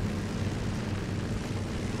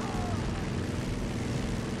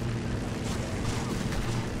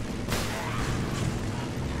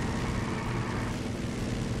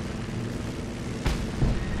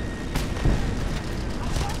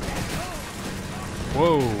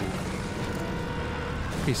 Whoa.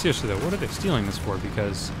 Okay, seriously though, what are they stealing this for?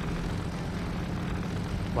 Because,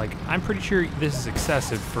 like, I'm pretty sure this is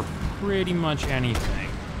excessive for pretty much anything.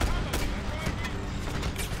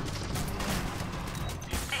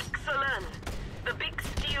 Excellent. The big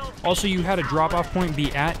steel. Also, you had a drop-off point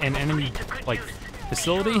be at an enemy, like,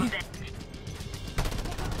 facility?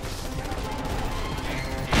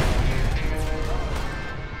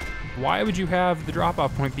 Why would you have the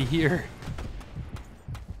drop-off point be here?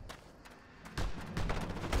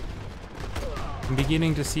 I'm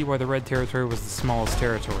beginning to see why the red territory was the smallest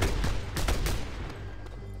territory.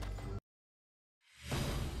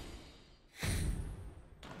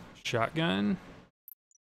 Shotgun.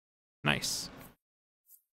 Nice.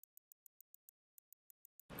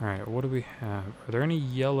 Alright, what do we have? Are there any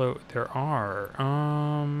yellow? There are.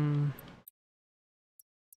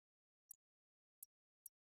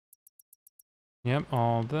 Yep,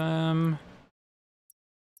 all of them.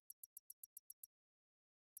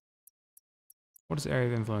 What is area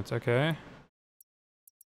of influence? Okay.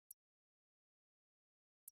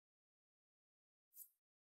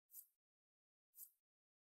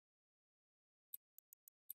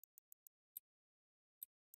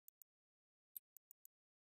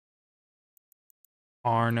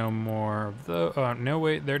 Are no more of the. Oh, no,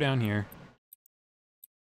 wait, they're down here.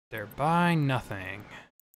 They're by nothing.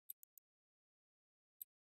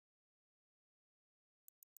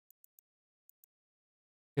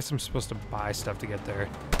 Guess I'm supposed to buy stuff to get there.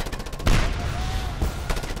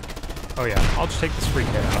 Oh yeah, I'll just take this free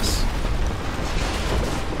chaos.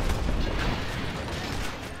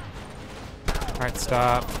 Alright,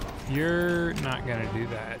 stop. You're not gonna do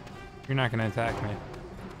that. You're not gonna attack me.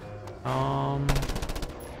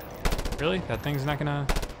 Really? That thing's not gonna...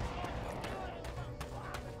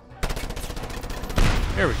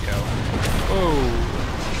 There we go. Whoa.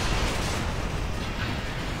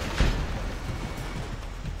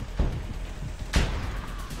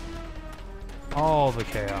 All the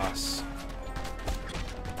chaos.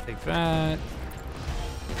 Take that.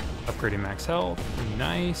 Upgrading max health.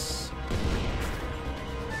 Nice.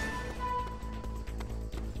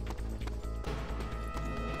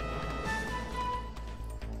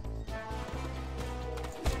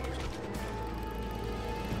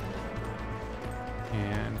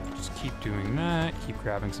 And just keep doing that. Keep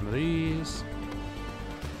grabbing some of these.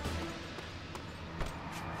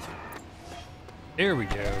 There we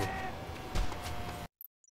go.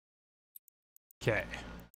 Okay,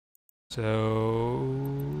 so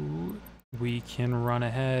we can run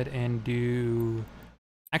ahead and do,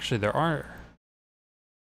 actually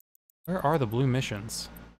where are the blue missions?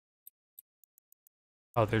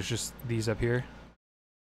 Oh, there's just these up here.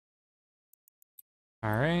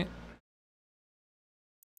 All right.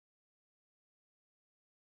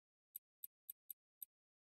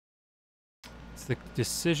 It's the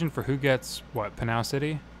decision for who gets what, Panau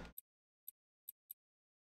City?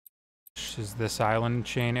 Which is this island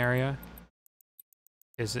chain area.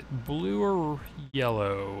 Is it blue or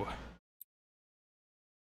yellow? I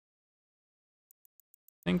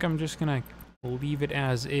think I'm just gonna leave it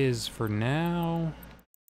as is for now.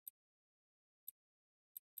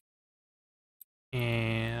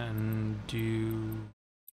 And do...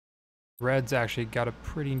 Red's actually got a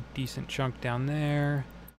pretty decent chunk down there.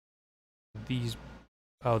 These...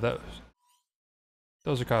 Oh,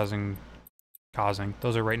 Those are causing.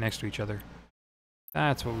 Those are right next to each other.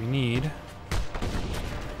 That's what we need.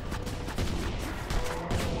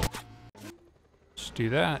 Let's do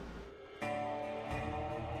that.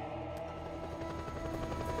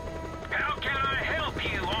 How can I help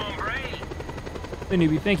you, hombre? The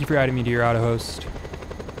newbie, thank you for adding me to your auto host.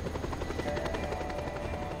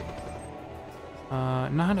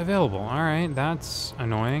 Not available. Alright, that's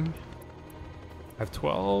annoying. I have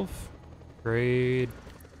 12. Grade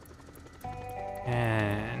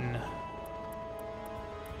 10.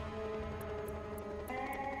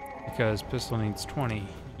 Because pistol needs 20.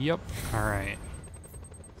 Yep. Alright.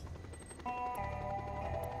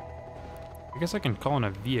 I guess I can call in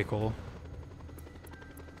a vehicle.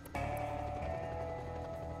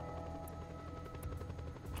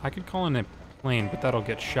 I could call in a plane, but that'll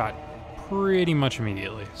get shot pretty much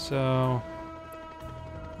immediately. So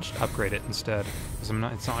just upgrade it instead, because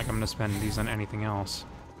it's not like I'm gonna spend these on anything else.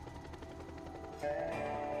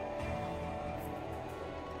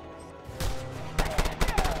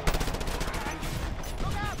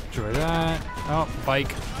 Enjoy that. Oh,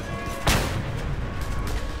 bike.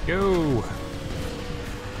 Go.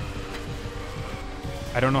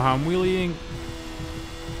 I don't know how I'm wheeling.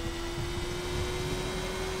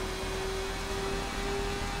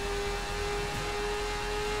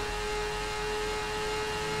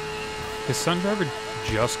 Is Sun Driver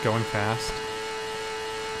just going fast?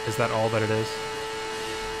 Is that all that it is?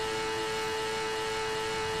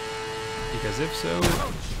 Because if so...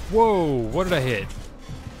 Whoa! What did I hit?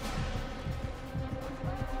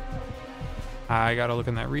 I gotta look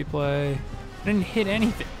in that replay. I didn't hit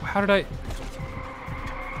anything. How did I...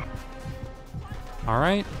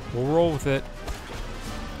 Alright, we'll roll with it.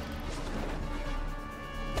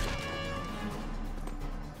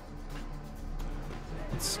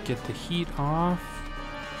 Let's get the heat off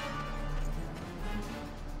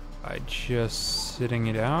by just sitting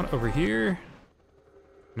it out over here.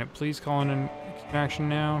 Can it please call in an extraction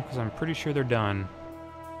now? Because I'm pretty sure they're done.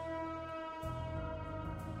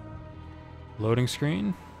 Loading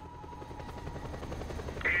screen.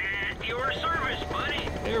 At your service, buddy.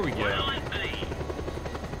 There we go. What'll it be?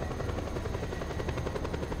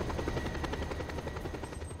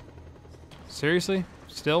 Seriously?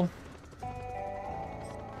 Still?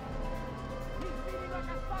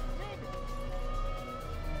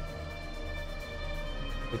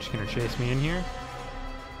 Which gonna chase me in here?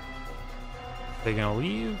 They gonna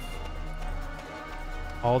leave?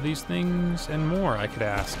 All these things and more I could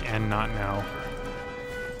ask and not know.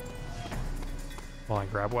 While I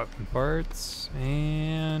grab weapon parts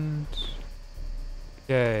and...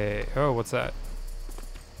 Okay. Oh, what's that?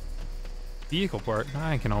 Vehicle part.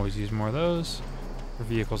 I can always use more of those for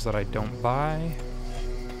vehicles that I don't buy.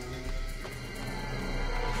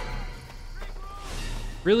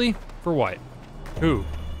 Really? For what? Who?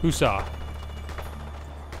 Who saw?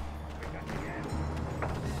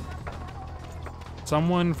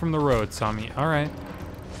 Someone from the road saw me. Alright.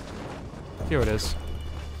 Here it is.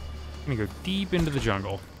 I'm gonna go deep into the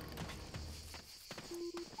jungle.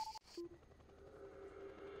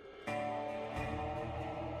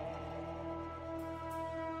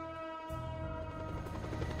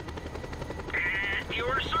 At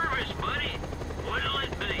your service, buddy. What'll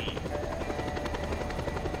it be?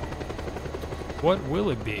 What will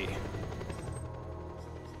it be?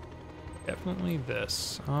 Definitely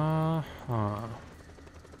this.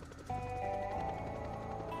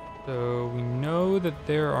 So we know that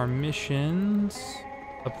there are missions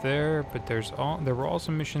up there, but there were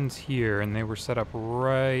also missions here, and they were set up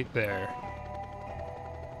right there.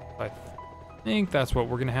 I think that's what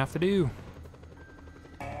we're gonna have to do.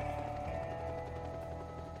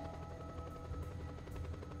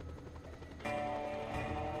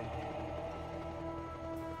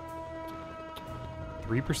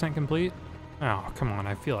 %3 complete? Oh, come on,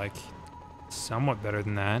 I feel like somewhat better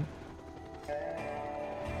than that.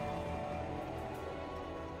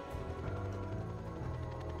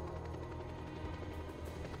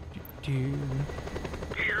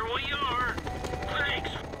 Here we are. Thanks.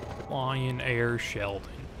 Lion Air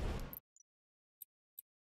Sheldon.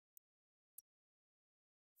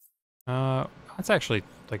 That's actually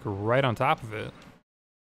like right on top of it.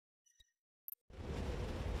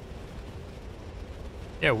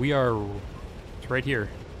 Yeah, we are. It's right here.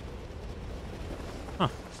 Huh.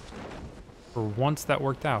 For once that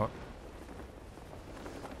worked out.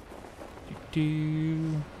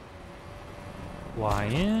 Fly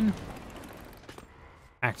in.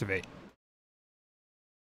 Activate.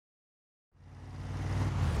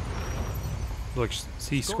 Look,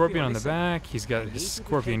 see Scorpion on the back. He's got his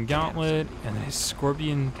Scorpion gauntlet and his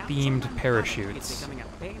Scorpion-themed parachutes. It's becoming a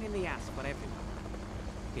pain in the ass for everyone.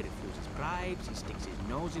 He refuses bribes, he sticks his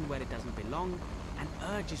nose in where it doesn't belong, and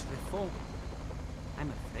urges reform. I'm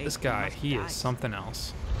afraid This guy, he is something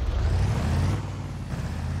else.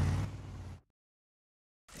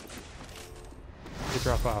 They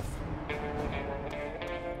drop off.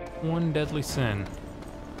 One deadly sin.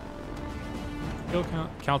 Kill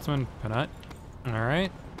Councilman Panut.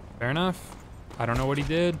 Alright, fair enough. I don't know what he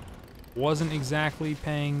did. Wasn't exactly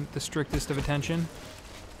paying the strictest of attention.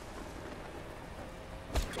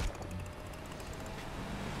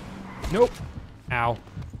 Nope. Ow.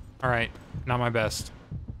 Alright, not my best.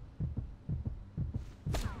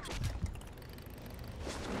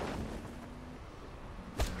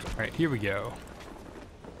 Alright, here we go.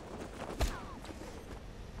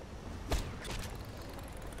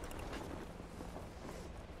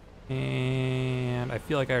 And I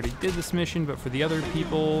feel like I already did this mission, but for the other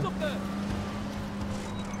people,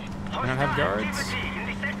 I don't have guards.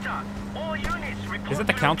 Is it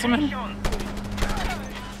the councilman?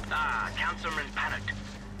 Ah, Councilman Parrot.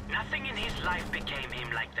 Nothing in his life became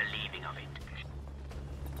him like the leaving of it.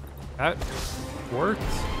 That worked.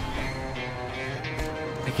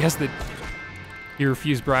 I guess that he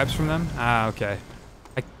refused bribes from them. Ah, okay.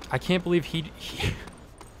 I can't believe he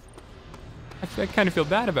I kind of feel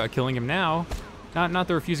bad about killing him now. Not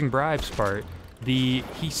the refusing bribes part. He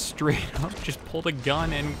straight up just pulled a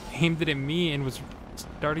gun and aimed it at me and was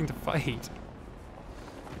starting to fight.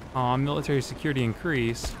 Aw, military security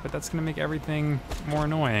increase, but that's gonna make everything more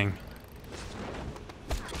annoying.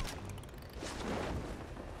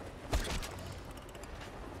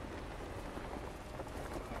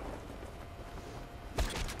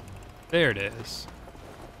 There it is.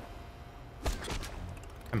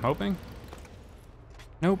 I'm hoping.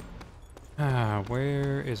 Nope. Ah,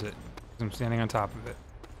 where is it? 'Cause I'm standing on top of it.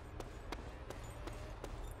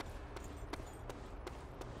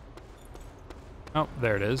 Oh,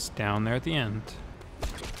 there it is, down there at the end.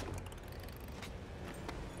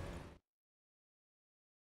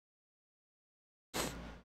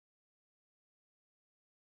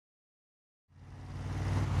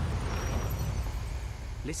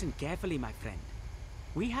 Listen carefully, my friend.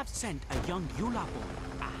 We have sent a young Yula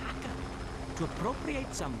boy, a hacker, to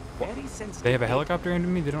appropriate some very sensitive... They have a helicopter into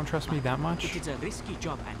me? They don't trust me that much? It is a risky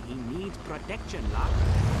job and he needs protection, Lark.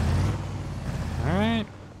 Alright.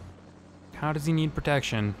 How does he need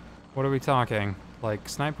protection? What are we talking? Like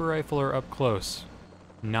sniper rifle or up close?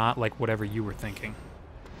 Not like whatever you were thinking.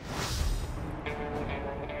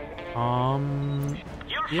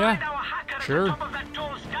 Yeah, sure. Top of that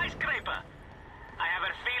tall skyscraper. I have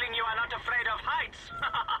a feeling you are not afraid of heights.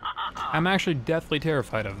 I'm actually deathly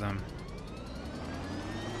terrified of them.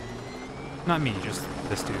 Not me, just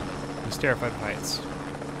this dude. He's terrified of heights.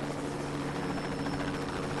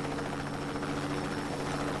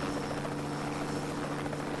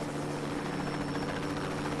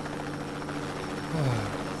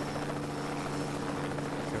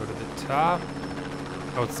 Go to the top.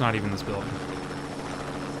 Oh, it's not even this building.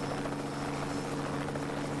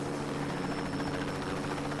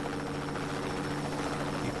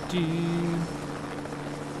 Here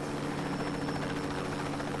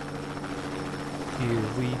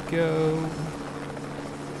we go.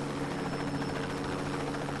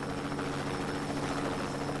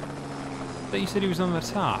 But you said he was on the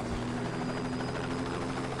top.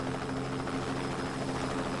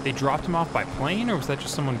 They dropped him off by plane, or was that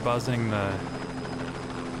just someone buzzing the...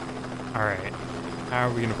 Alright. How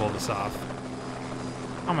are we gonna pull this off?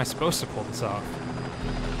 How am I supposed to pull this off?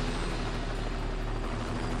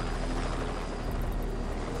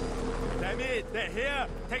 Damn it, they're here!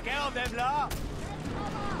 Take care of them, La!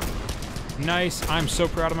 Nice. I'm so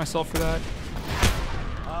proud of myself for that.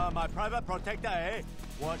 My private protector, eh?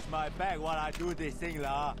 Watch my back while I do this thing,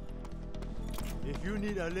 La. If you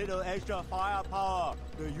need a little extra firepower,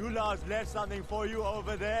 the Yulas left something for you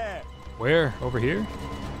over there. Where? Over here?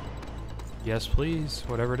 Yes, please.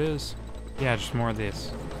 Whatever it is. Yeah, just more of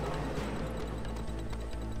this.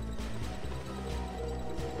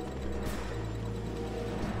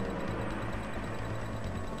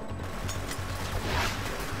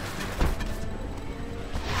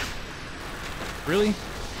 Really?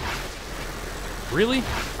 Really?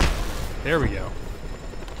 There we go.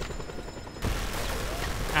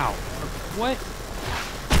 Ow. What?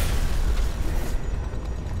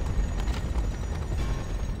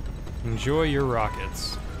 Enjoy your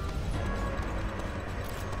rockets.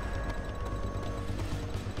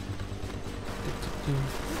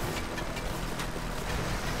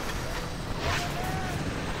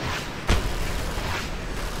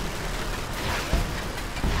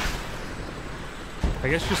 I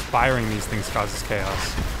guess just firing these things causes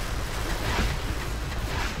chaos.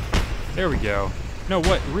 There we go. No,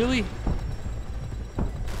 what? Really?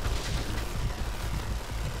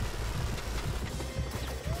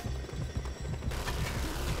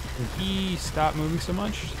 Can he stop moving so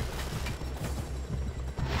much?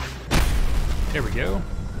 There we go.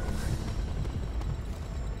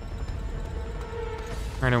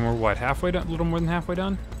 Alright, and we're what? Halfway done? A little more than halfway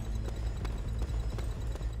done?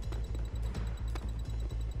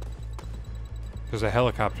 There's a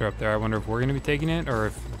helicopter up there. I wonder if we're going to be taking it or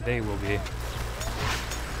if they will be.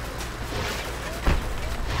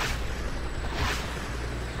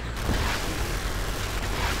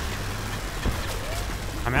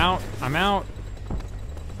 I'm out. I'm out.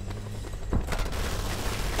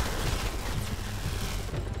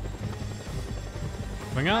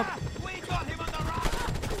 Swing up.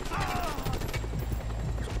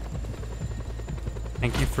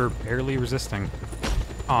 Thank you for barely resisting.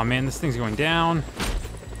 Oh man, this thing's going down.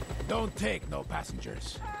 Don't take no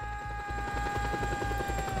passengers.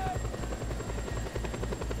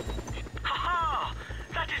 Ha-ha!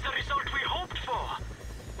 That is the result we hoped for.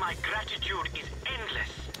 My gratitude is endless.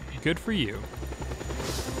 Good for you.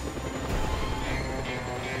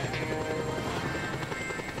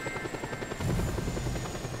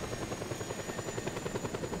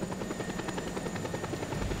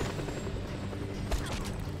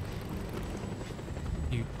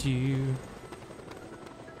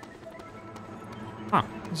 Huh,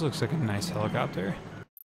 this looks like a nice helicopter.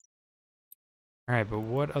 Alright, but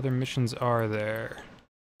what other missions are there?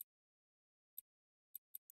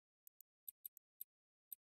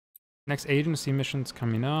 Next agency mission's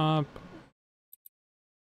coming up.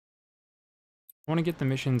 I want to get the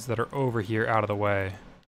missions that are over here out of the way.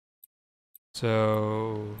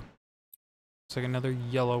 So, looks like another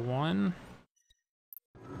yellow one.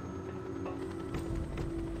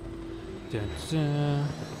 Da-da.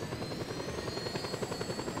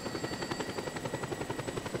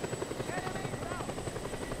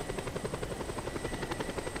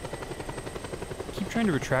 Keep trying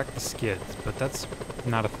to retract the skids, but that's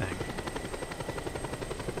not a thing.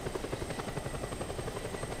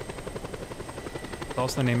 It's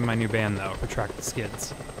also the name of my new band, though, Retract the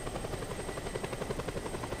Skids.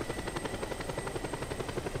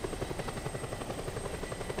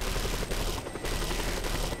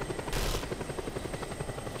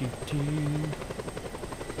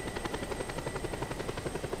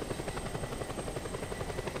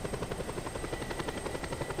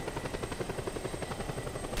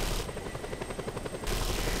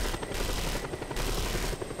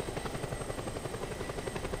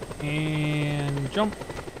 And jump.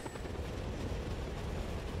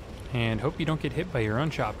 And hope you don't get hit by your own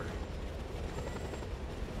chopper.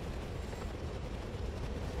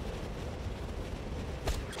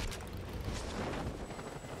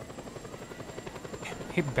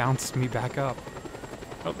 It bounced me back up.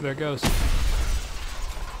 Oh, there it goes.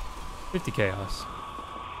 50 chaos.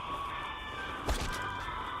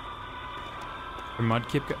 For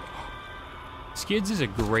Mudkip. Skids is a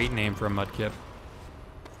great name for a Mudkip.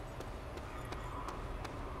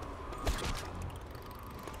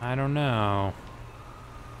 I don't know.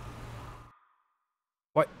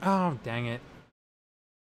 What? Oh, dang it.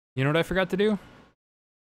 You know what I forgot to do?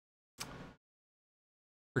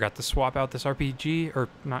 Forgot to swap out this RPG, or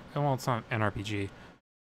not, well, it's not an RPG.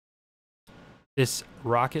 This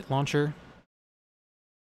rocket launcher.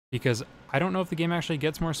 Because I don't know if the game actually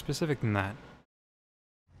gets more specific than that.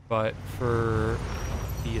 But for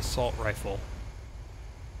the assault rifle.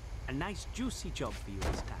 A nice juicy job for you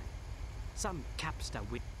this time. Some capster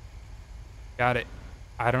with... Got it.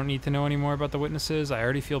 I don't need to know any more about the witnesses. I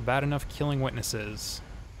already feel bad enough killing witnesses.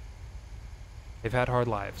 They've had hard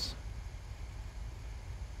lives.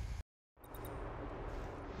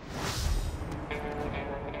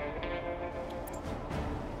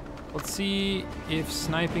 Let's see if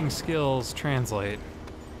sniping skills translate.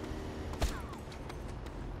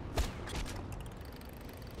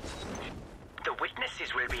 The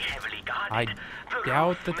witnesses will be heavily guarded. I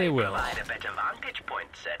doubt that they will. Provide a better vantage point,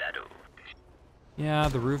 said Adu. Yeah,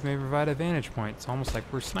 the roof may provide a vantage point. It's almost like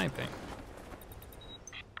we're sniping.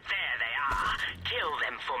 There they are. Kill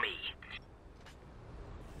them for me.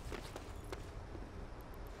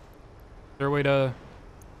 Is there a way to...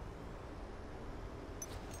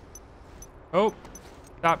 Oh!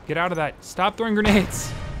 Stop. Get out of that. Stop throwing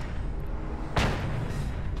grenades!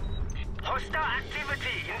 Hostile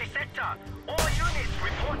activity in the sector. All units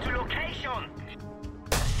report to location.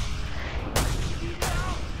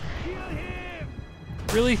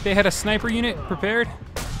 Really? They had a sniper unit prepared?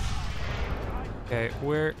 Okay,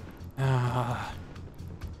 where...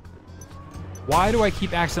 Why do I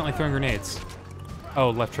keep accidentally throwing grenades? Oh,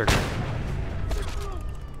 left trigger.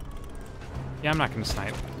 Yeah, I'm not gonna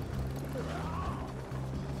snipe.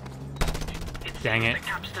 Dang it. The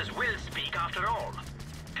capsters will speak after all.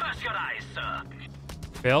 Curse your eyes, sir.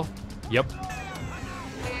 Fail? Yep.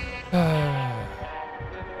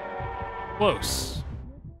 Close.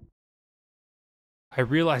 I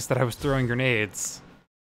realized that I was throwing grenades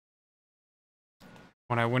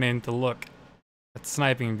when I went in to look at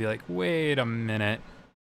sniping and be like, wait a minute.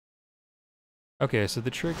 Okay, so the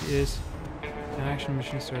trick is an action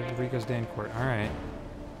mission started Rico's day in court. Alright.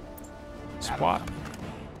 Swap.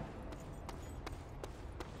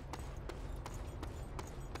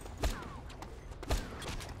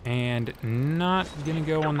 And not gonna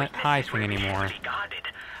go on that high thing anymore.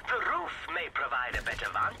 The roof may provide a better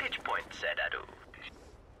vantage point, said Adu.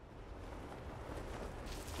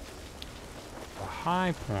 The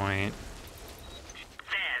high point.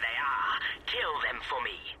 There they are. Kill them for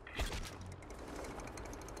me.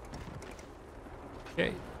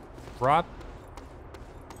 Okay. Drop.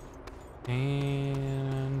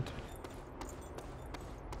 And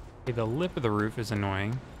okay, the lip of the roof is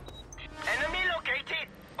annoying. Enemy located.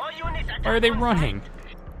 All units at Why are they running?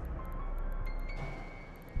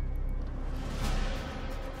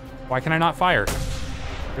 Why can I not fire?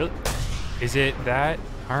 Really? Is it that?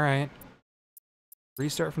 Alright.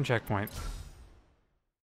 Restart from checkpoint.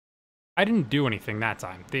 I didn't do anything that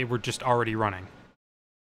time. They were just already running.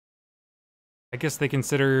 I guess they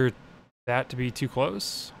consider that to be too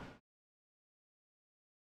close?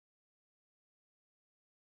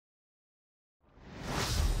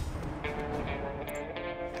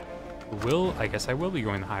 I guess I will be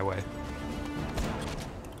going the highway.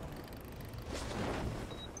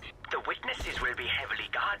 The witnesses will be heavily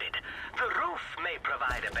guarded. The roof may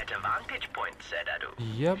provide a better vantage point, said Adu.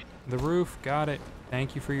 Yep, the roof. Got it.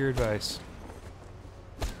 Thank you for your advice.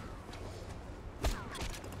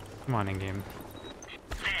 Come on, in-game.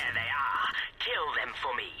 There they are. Kill them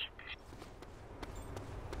for me.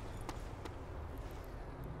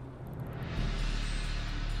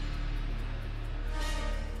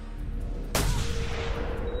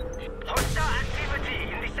 Hostile activity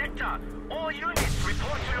in the sector. All units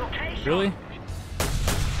report to location. Really?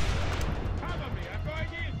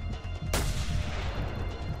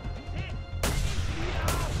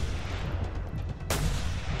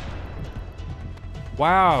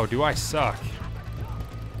 Wow, do I suck.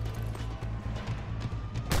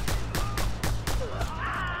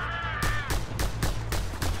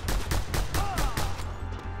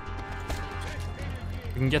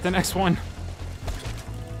 We can get the next one.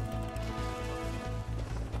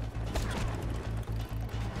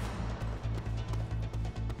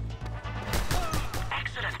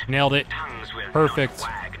 Excellent. Nailed it. Perfect.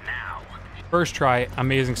 First try,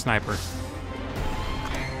 amazing sniper.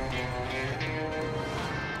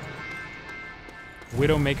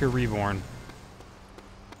 Widowmaker Reborn.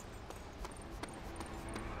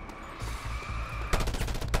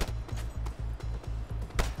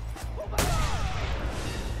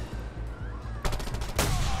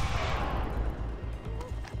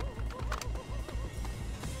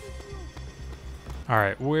 All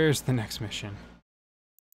right, where's the next mission?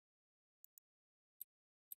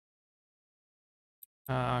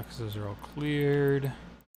 Because those are all cleared.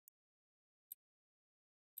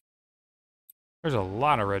 There's a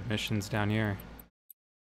lot of red missions down here.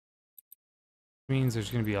 Means there's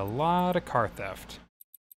going to be a lot of car theft.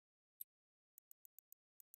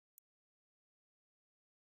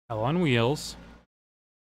 Hell on wheels.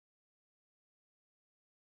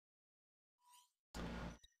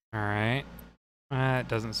 Alright. That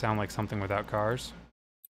doesn't sound like something without cars.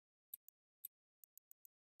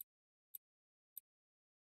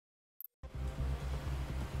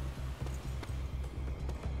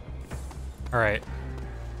 Alright.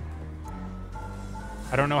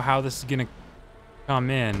 I don't know how this is gonna come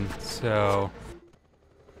in, so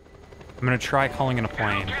I'm gonna try calling in a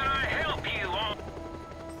plane.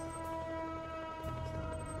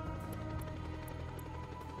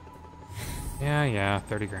 Yeah,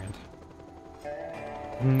 30 grand.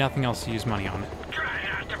 Nothing else to use money on. Try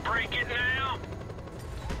not to break it now.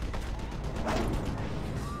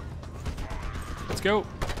 Let's go.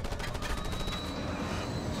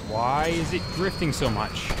 Why is it drifting so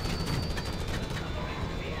much?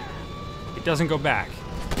 It doesn't go back.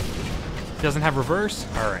 It doesn't have reverse?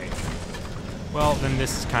 Alright. Well, then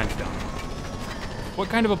this is kind of dumb. What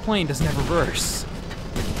kind of a plane doesn't have reverse?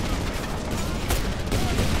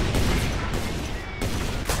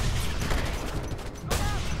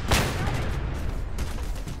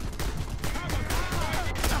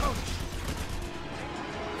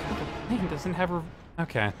 doesn't have a...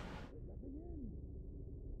 Okay.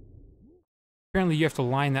 Apparently you have to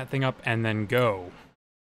line that thing up and then go.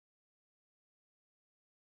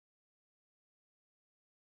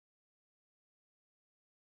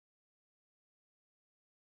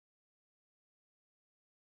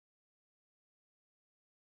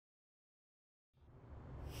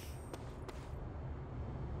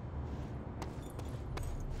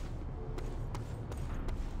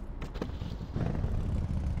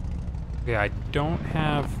 Okay, I don't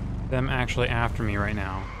have them actually after me right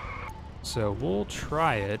now. So we'll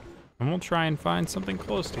try it, and we'll try and find something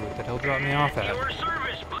close to it that he'll drop me off at.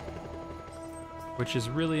 Which is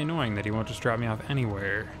really annoying that he won't just drop me off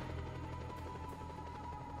anywhere.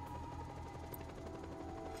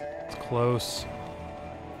 It's close-ish.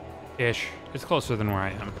 It's closer than where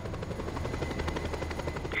I am.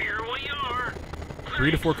 Here we are.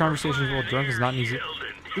 3 to 4 conversations while drunk is not an easy...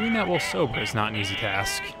 Doing that while sober is not an easy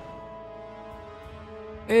task.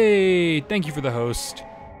 Hey, thank you for the host.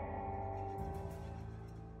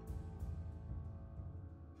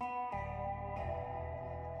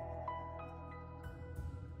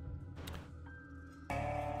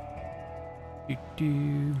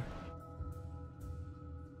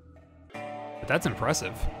 But that's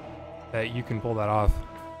impressive that you can pull that off.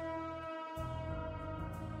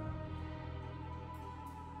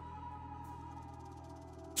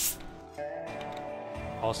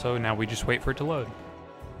 Also, now we just wait for it to load.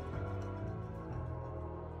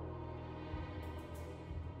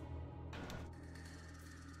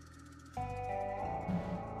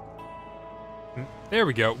 There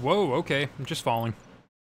we go. Whoa, okay. I'm just falling.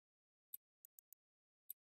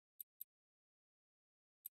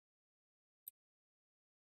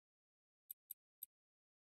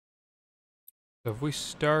 So if we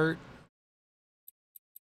start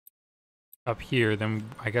up here, then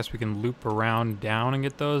I guess we can loop around down and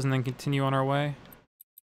get those and then continue on our way.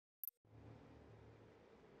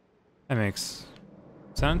 That makes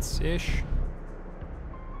sense-ish.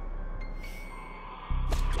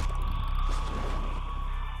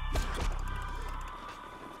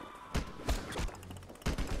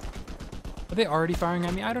 Are they already firing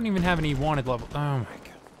at me? I don't even have any wanted level. Oh my god.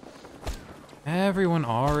 Everyone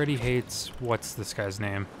already hates... What's this guy's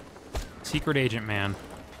name? Secret Agent Man.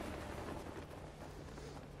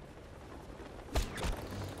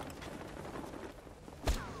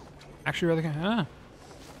 Actually, rather... Ah.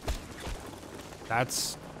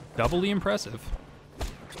 That's doubly impressive.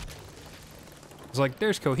 It's like,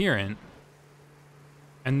 there's Coherent.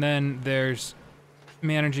 And then there's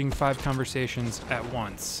managing 5 conversations at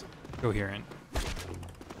once. Coherent.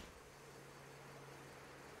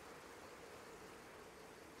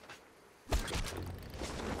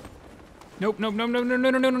 Nope, nope, nope, nope, no, no,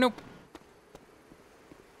 no, no, no, no.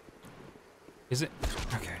 Is it?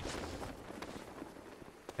 Okay.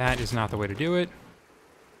 That is not the way to do it.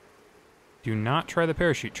 Do not try the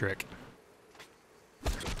parachute trick.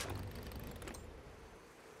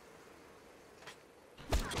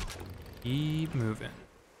 Keep moving.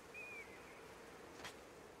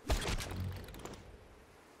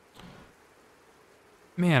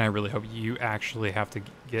 Man, I really hope you actually have to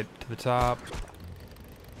get to the top.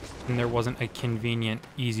 And there wasn't a convenient,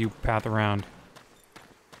 easy path around.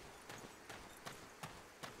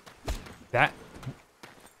 That...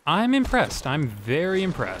 I'm impressed. I'm very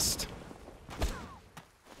impressed.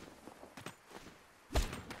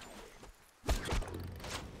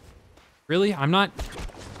 Really? I'm not...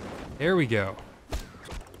 There we go.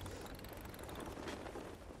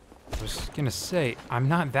 I was gonna say, I'm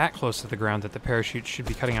not that close to the ground that the parachute should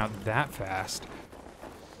be cutting out that fast.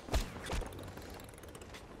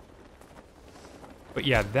 But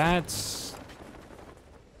yeah, that's...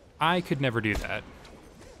 I could never do that.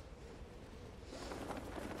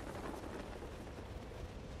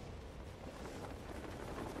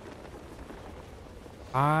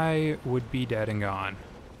 I would be dead and gone.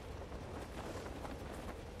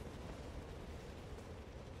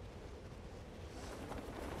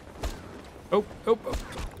 Oh, oh, oh.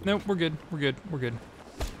 No, we're good. We're good. We're good.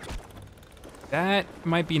 That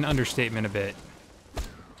might be an understatement a bit.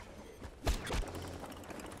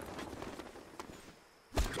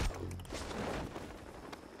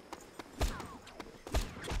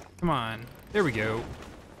 Come on. There we go.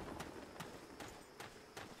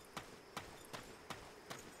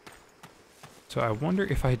 So I wonder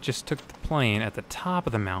if I just took the plane at the top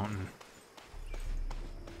of the mountain.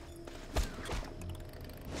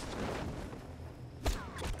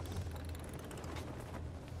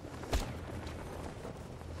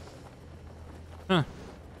 Huh.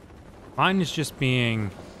 Mine is just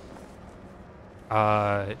being,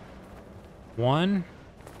 one,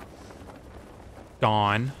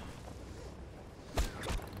 gone.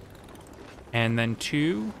 And then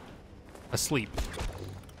 2 asleep.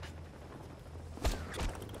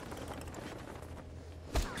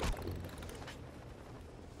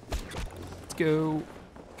 Let's go.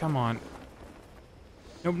 Come on.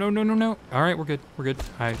 Nope, no, no, no, no. All right, we're good. We're good.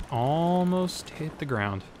 I almost hit the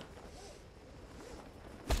ground.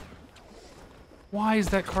 Why is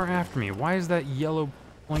that car after me? Why is that yellow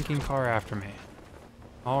blinking car after me?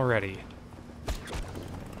 Already.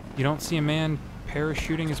 You don't see a man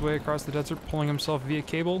parachuting his way across the desert, pulling himself via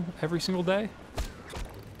cable every single day?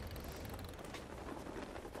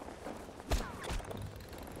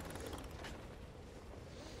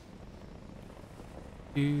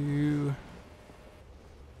 Do.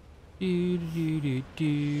 Do, do, do,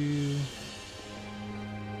 do.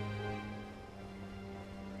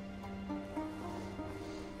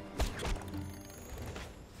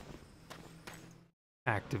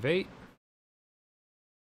 Activate.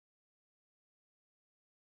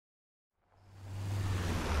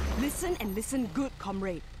 Listen and listen good,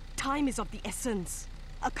 comrade. Time is of the essence.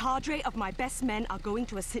 A cadre of my best men are going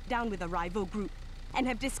to a sit-down with a rival group and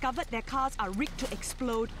have discovered their cars are rigged to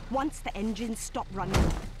explode once the engines stop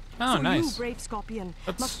running. Oh, so nice. you, brave Scorpion,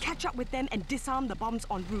 must catch up with them and disarm the bombs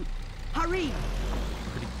en route. Hurry!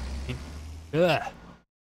 Ugh.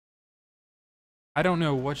 I don't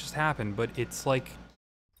know what just happened, but it's like...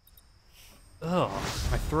 Ugh.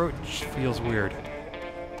 My throat just feels weird.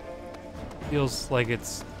 Feels like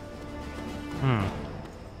it's...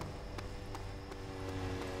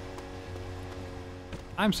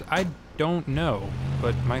 I don't know,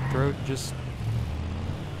 but my throat just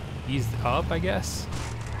eased up, I guess.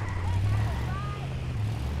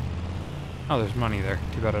 Oh, there's money there.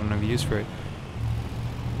 Too bad I don't have use for it.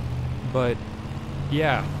 But,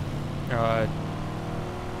 yeah.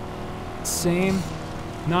 Same.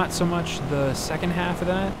 Not so much the second half of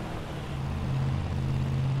that.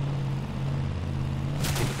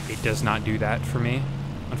 It does not do that for me,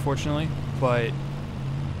 unfortunately. But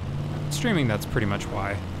streaming, that's pretty much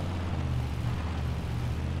why.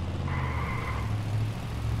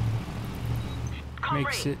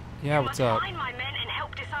 Makes it... Yeah, what's up? Find my men and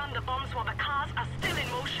help disarm the bombs while the cars are still in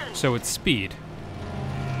motion. So it's speed.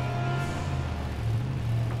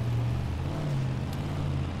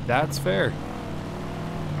 That's fair.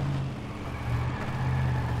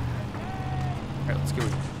 Alright, let's go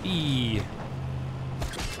with B.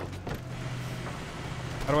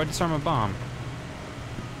 How do I disarm a bomb?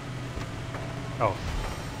 Oh.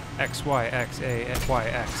 X, Y, X, A, Y,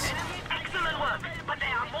 X. Excellent work, but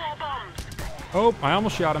there are more bombs. Oh, I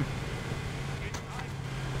almost shot him.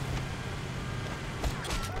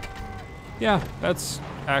 Yeah, that's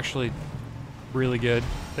actually really good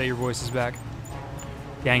that your voice is back.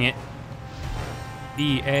 Dang it.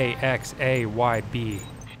 B-A-X-A-Y-B.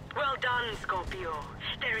 Well done, Scorpio.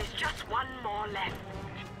 There is just one more left.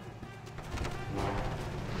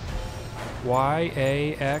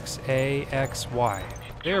 Y-A-X-A-X-Y.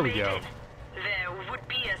 There we go. Their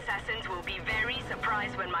would-be assassins will be very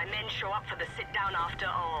surprised when my men show up for the sit-down after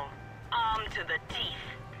all. Armed to the teeth.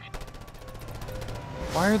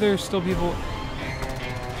 Why are there still people...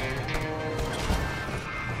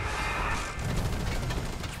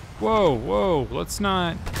 Whoa, whoa, let's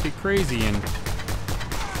not get crazy and...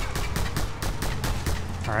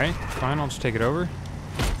 Alright, fine, I'll just take it over.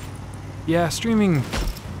 Yeah, streaming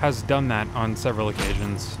has done that on several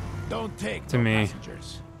occasions. Don't take to me.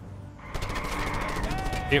 Passengers.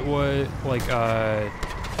 It was like, I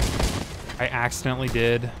accidentally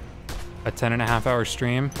did a 10.5-hour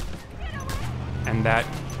stream, and that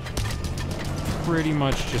pretty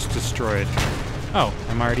much just destroyed. Oh,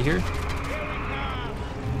 am I already here?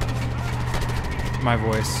 My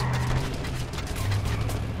voice.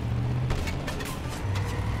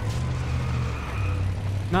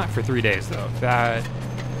 Not for 3 days, though. That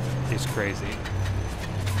is crazy.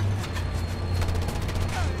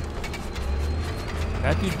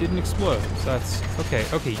 That dude didn't explode, so that's... Okay,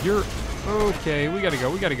 okay, you're... Okay, we gotta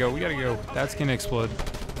go, we gotta go, we gotta go. That's gonna explode.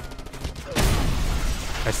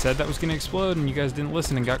 I said that was gonna explode, and you guys didn't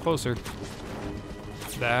listen and got closer.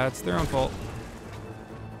 That's their own fault.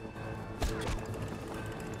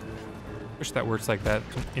 Wish that works like that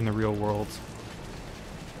in the real world.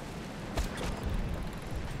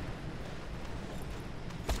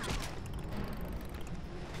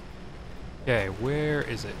 Okay, where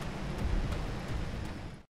is it?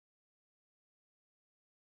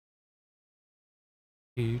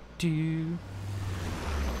 Do.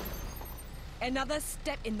 Another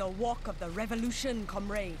step in the walk of the revolution,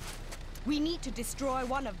 comrade. We need to destroy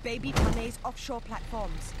one of Baby Panay's offshore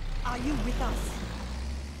platforms. Are you with us?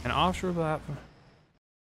 An offshore platform?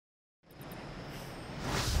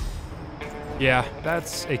 Yeah,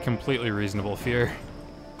 that's a completely reasonable fear.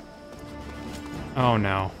 Oh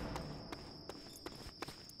no.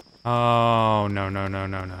 Oh, no, no, no,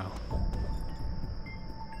 no, no.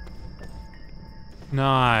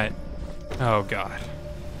 Not. Oh god.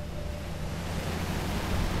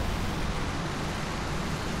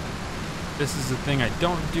 This is the thing I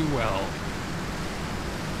don't do well.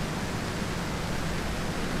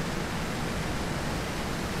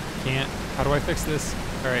 Can't. How do I fix this?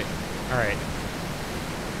 Alright. Alright.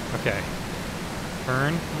 Okay.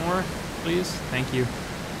 Turn more, please. Thank you.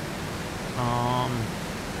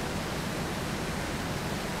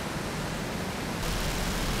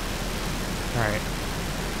 Alright.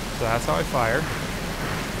 So that's how I fire.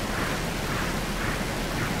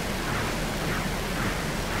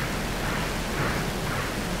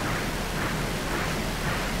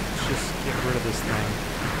 Let's just get rid of this thing.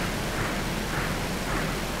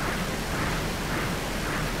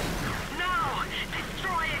 No!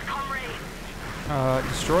 Destroy it, comrade!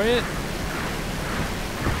 Destroy it?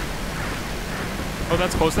 Oh,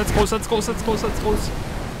 that's close, that's close, that's close, that's close, that's close.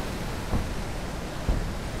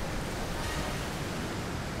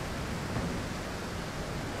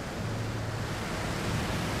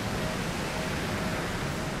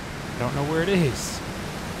 Don't know where it is.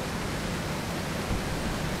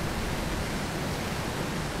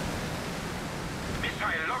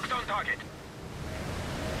 Missile locked on target.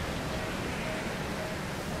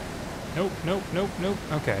 Nope, nope, nope, nope.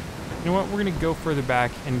 Okay. You know what? We're gonna go further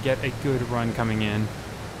back and get a good run coming in.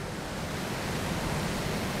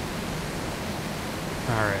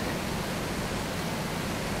 Alright.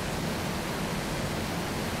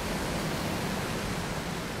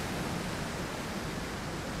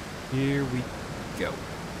 Here we go.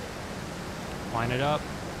 Line it up.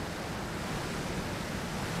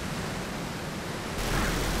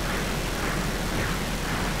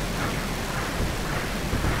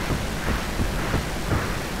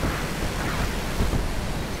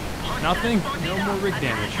 Nothing? No more rig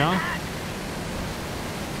damage, huh?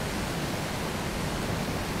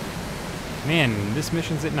 Man, this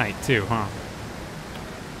mission's at night too, huh?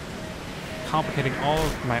 Complicating all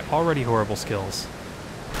of my already horrible skills.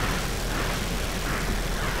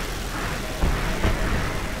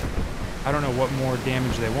 I don't know what more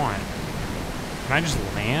damage they want. Can I just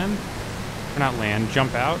land? Or not land,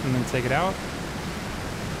 jump out and then take it out?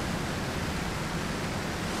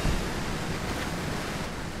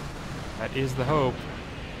 That is the hope.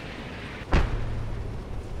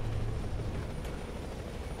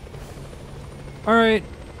 Alright.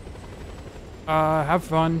 Have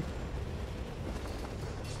fun.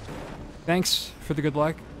 Thanks for the good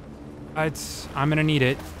luck. I'm gonna need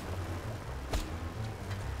it.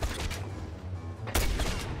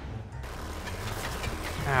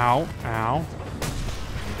 Ow, ow.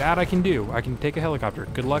 That I can do. I can take a helicopter.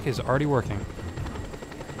 Good luck is already working.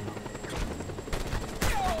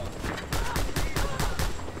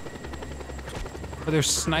 Are there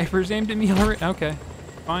snipers aimed at me already? Okay,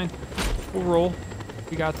 fine. We'll roll.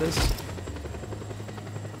 We got this.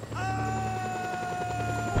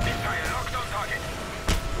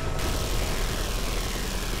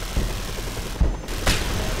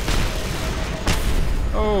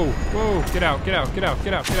 Oh, whoa, get out, get out, get out,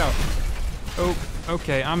 get out, get out. Oh,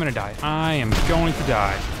 okay, I'm gonna die. I am going to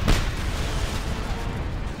die.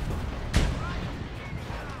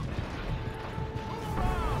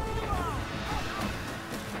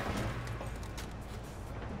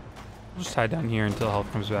 I'll just hide down here until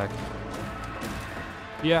health comes back.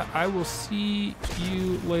 Yeah, I will see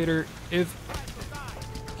you later if...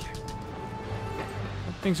 Okay.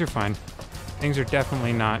 Things are fine. Things are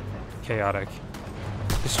definitely not chaotic.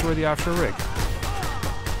 Destroy the offshore rig.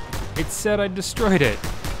 It said I destroyed it.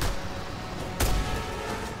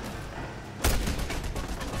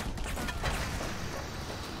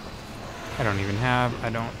 I don't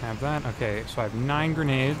have that. Okay, so I have 9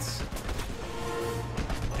 grenades,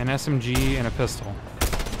 an SMG, and a pistol.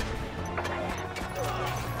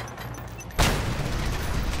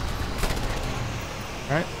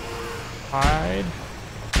 Alright. Hide.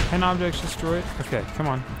 10 objects destroyed. Okay, come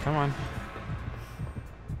on, come on.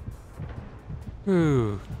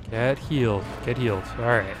 Ooh, get healed. Get healed.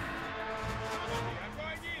 Alright.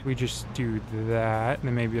 We just do that, and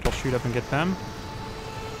then maybe it'll shoot up and get them.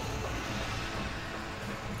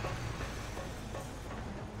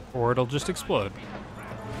 Or it'll just explode.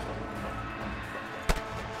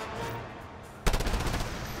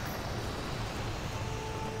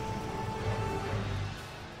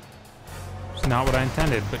 It's not what I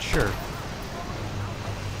intended, but sure.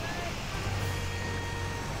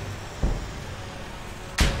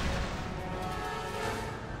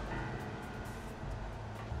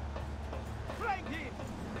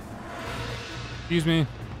 Excuse me.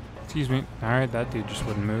 Excuse me. Alright, that dude just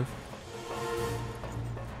wouldn't move.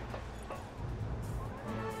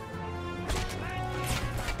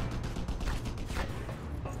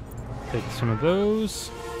 Take some of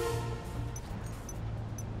those.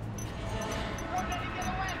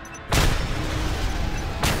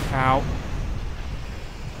 Ow.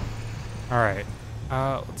 Alright.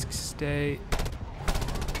 Let's stay.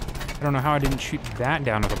 I don't know how I didn't shoot that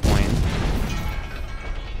down with a plane.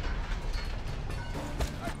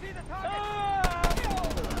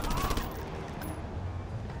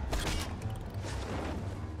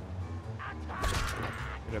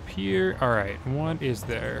 Get up here. Alright, what is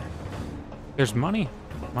there? There's money.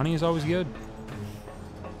 Money is always good.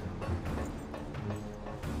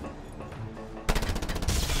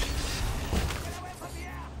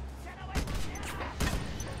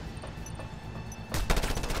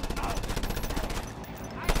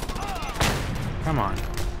 Come on.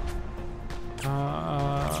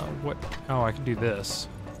 What? Oh, I can do this.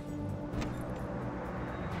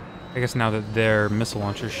 I guess now that their missile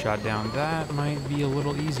launcher's shot down, that might be a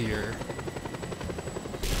little easier.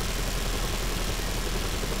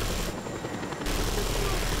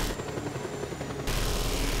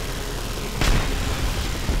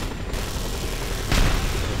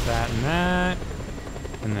 That and that.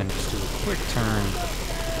 And then just do a quick turn.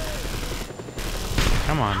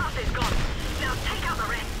 Come on.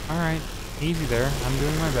 Alright, easy there. I'm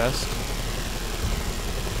doing my best.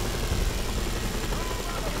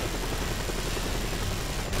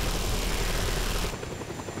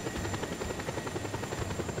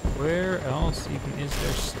 Where else even is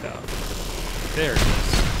there stuff? There it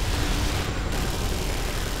is.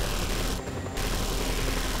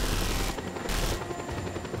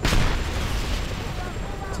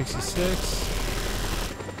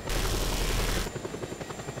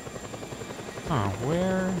 Oh,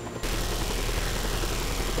 where?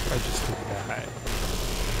 If I just did that.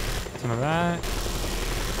 Some of that.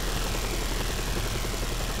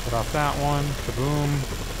 Put off that one. Kaboom.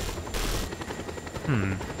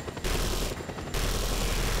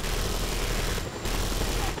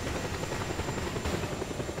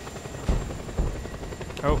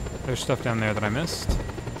 Oh, there's stuff down there that I missed.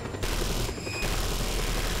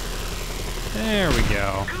 There we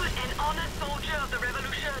go. Good and honest soldier of the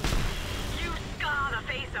revolution. You scar the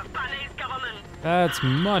face of Panay's government. That's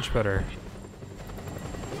much better.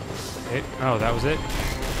 Hey, oh, that was it?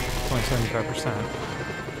 It's only 75%.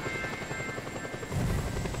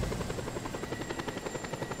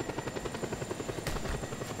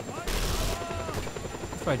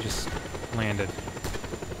 If I just landed.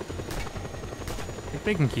 Like,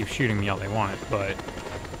 they can keep shooting me all they want, but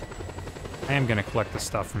I am gonna collect the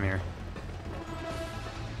stuff from here.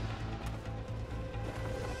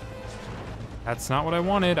 That's not what I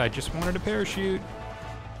wanted. I just wanted a parachute.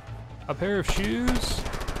 A pair of shoes.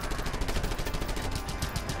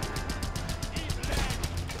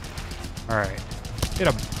 Alright. They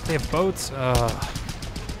have boats.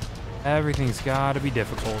 Everything's gotta be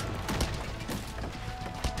difficult.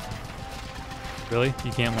 Really?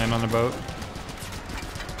 You can't land on a boat?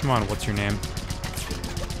 Come on, what's your name?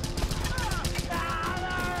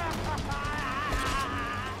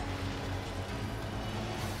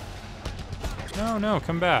 No,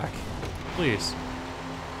 come back. Please.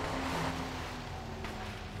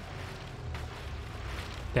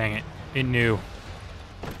 Dang it. It knew.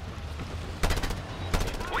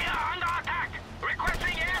 We are under attack.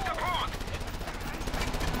 Requesting air support.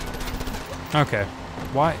 Okay.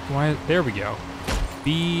 Why? There we go.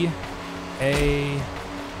 B-A-X.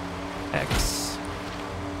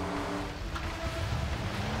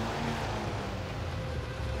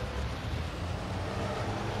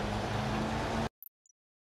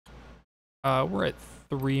 We're at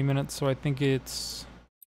 3 minutes, so I think it's...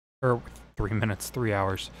 Or 3 minutes, 3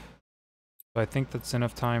 hours. So I think that's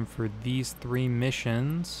enough time for these 3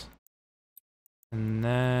 missions. And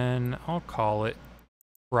then I'll call it.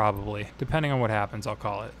 Probably. Depending on what happens, I'll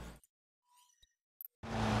call it.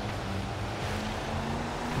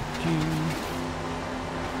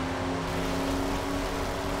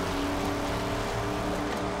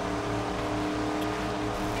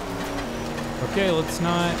 Okay, let's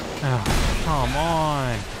not... Oh, come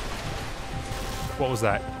on. What was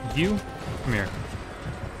that? You? Come here.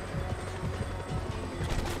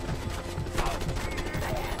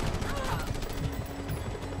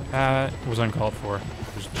 That was uncalled for.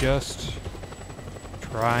 It was just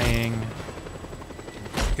trying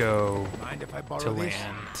to go to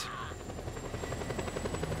land.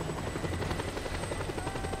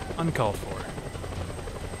 Uncalled for.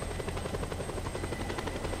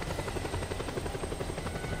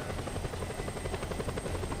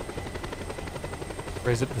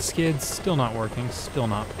 Raise up the skids. Still not working. Still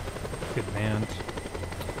not good, man.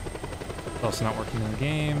 Also not working in the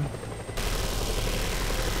game.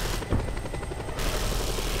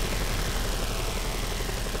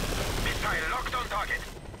 Missile locked on target.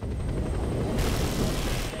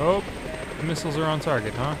 Oh, the missiles are on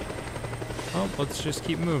target, huh? Oh, let's just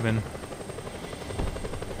keep moving.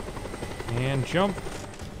 And jump.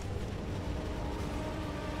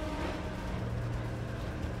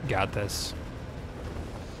 Got this.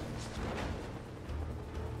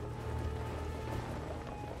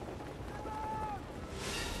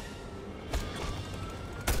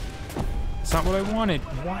 That's not what I wanted.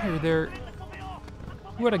 Why are there...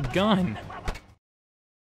 Who had a gun?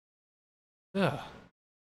 Ugh.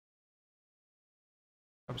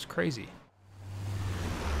 That was crazy.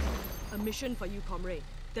 A mission for you, comrade.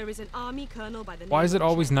 There is an army colonel by the name Why is it of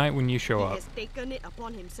always Chen. night when you show He up? has taken it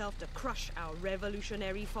upon himself to crush our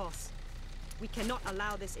revolutionary force. We cannot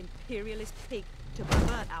allow this imperialist pig to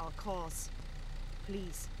pervert our cause.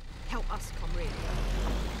 Please, help us, comrade.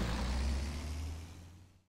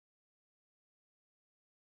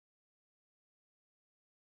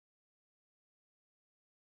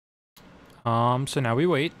 So now we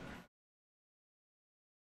wait.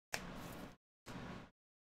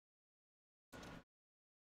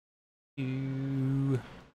 I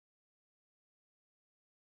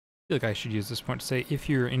feel like I should use this point to say, if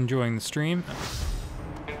you're enjoying the stream,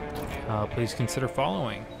 please consider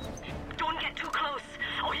following. Don't get too close,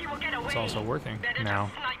 or he will get away. It's also working Better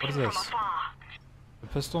now. just snipe What is him this? from afar. A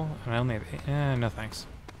pistol? And I only have 8. No thanks.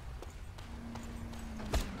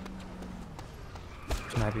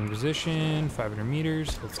 Sniping position, 500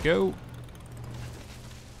 meters. Let's go.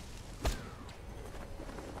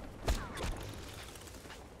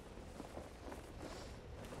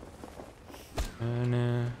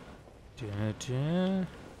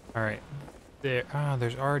 All right. There. Ah,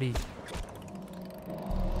 there's already.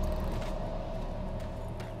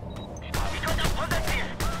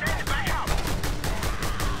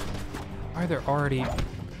 Why are there already?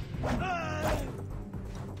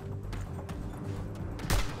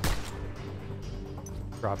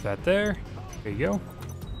 Drop that there. There you go.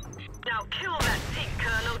 Now kill that pig,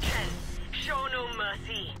 Colonel Chen. Show no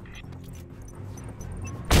mercy.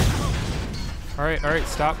 All right.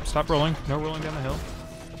 Stop rolling. No rolling down the hill.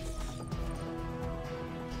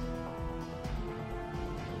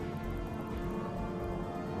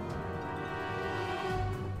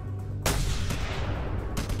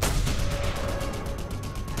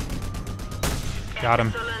 Got him.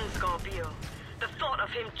 Excellent, Scorpio. The thought of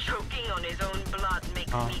him choking on his own blood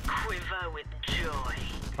makes me quiver with joy.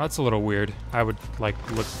 That's a little weird. I would like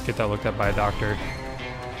get that looked at by a doctor.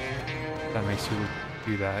 That makes you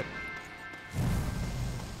do that.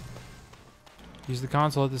 Use the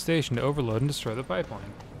console at the station to overload and destroy the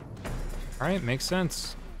pipeline. Alright, makes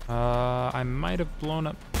sense. I might have blown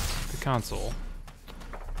up the console.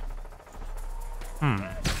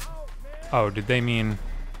 Oh, did they mean...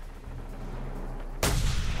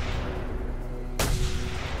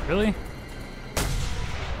 Really?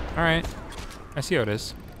 Alright. I see how it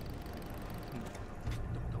is.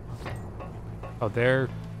 Oh, there.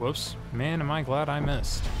 Whoops. Man, am I glad I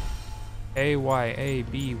missed.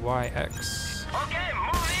 AYABYX. Okay,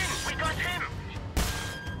 move in. We got him.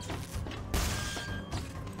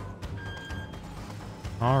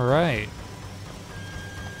 Alright.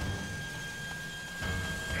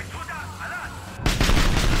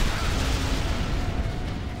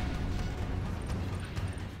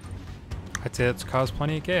 I'd say that's caused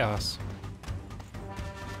plenty of chaos.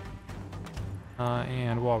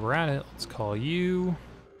 And while we're at it, let's call you.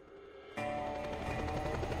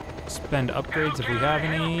 Spend upgrades if we have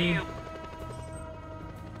any.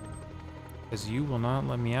 Because you will not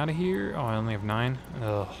let me out of here. Oh, I only have 9.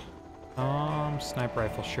 Ugh. Sniper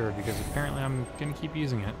rifle, sure, because apparently I'm gonna keep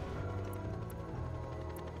using it.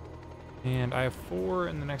 And I have 4,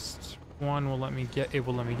 and the next one will let me get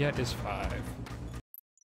is 5.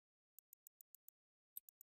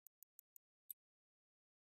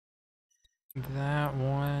 That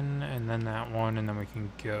one, and then that one, and then we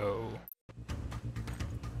can go.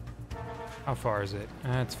 How far is it?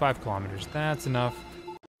 It's 5 kilometers. That's enough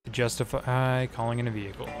to justify calling in a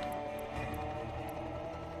vehicle.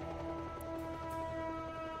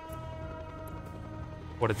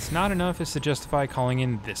 What it's not enough is to justify calling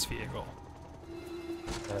in this vehicle.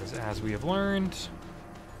 Because as we have learned,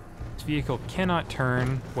 this vehicle cannot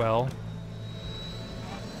turn well.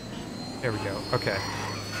 There we go. Okay.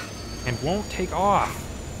 And won't take off.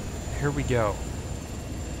 Here we go.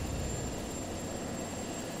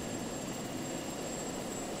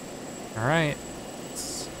 All right.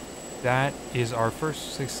 Let's that is our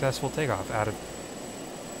first successful takeoff out of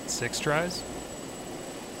 6 tries.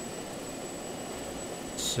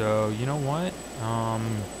 So, you know what?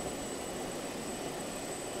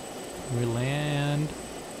 We land...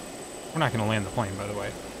 We're not going to land the plane, by the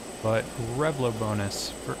way. But Revlo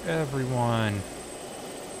bonus for everyone.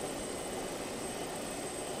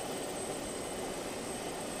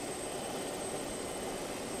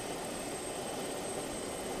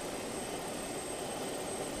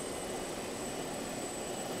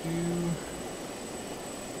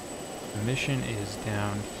 The mission is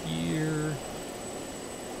down here.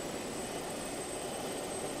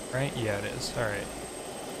 Right? Yeah, it is. All right.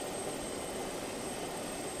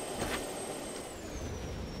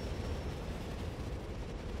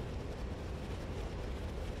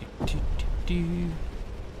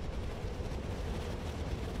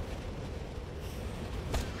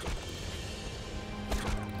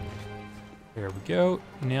 There we go.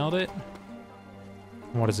 Nailed it.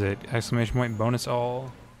 What is it? Exclamation point bonus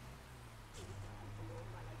all.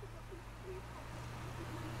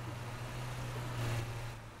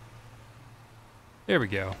 There we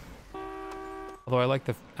go. Although I like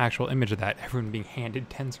the actual image of that, everyone being handed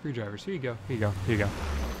 10 screwdrivers. Here you go, here you go, here you go.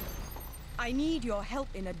 I need your help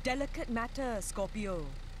in a delicate matter, Scorpio.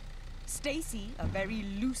 Stacy, a very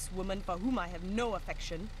loose woman for whom I have no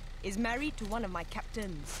affection, is married to one of my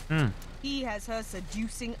captains. He has her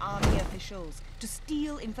seducing army officials to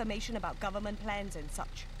steal information about government plans and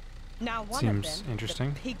such. Now one of them,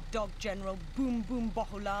 interesting. the pig dog general Boom Boom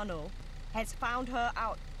Bohulano, has found her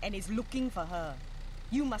out and is looking for her.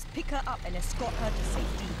 You must pick her up and escort her to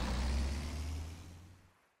safety.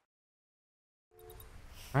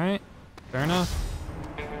 Alright, fair enough.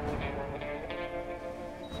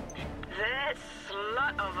 That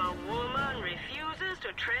slut of a woman refuses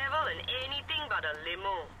to travel in anything but a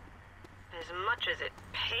limo. As much as it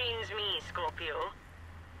pains me, Scorpio,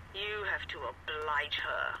 you have to oblige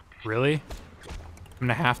her. Really? I'm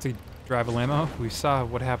gonna have to drive a limo? We saw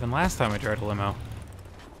what happened last time I tried a limo.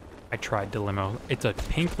 I tried the limo. It's a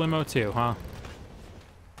pink limo too, huh?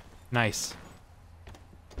 Nice.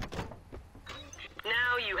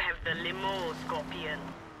 Now you have the limo, Scorpion.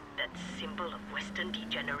 That symbol of Western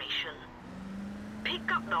degeneration. Pick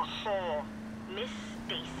up the whore, Miss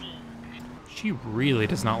Stacy. She really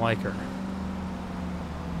does not like her.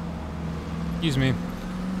 Excuse me.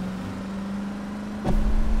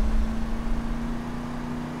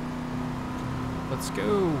 Let's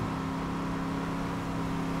go.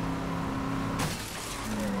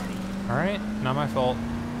 Alright, not my fault.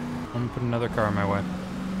 I'm gonna put another car in my way.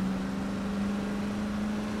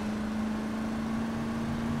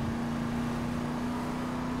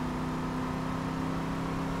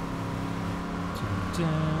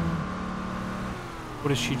 Dun-dun.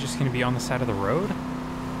 What is she just gonna be on the side of the road?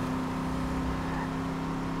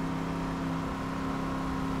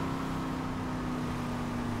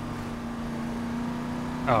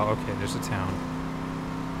 Oh, okay, there's a town.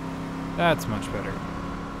 That's much better.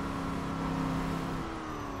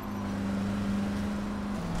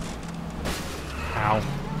 Ow.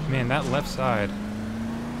 Man, that left side.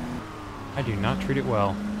 I do not treat it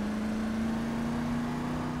well.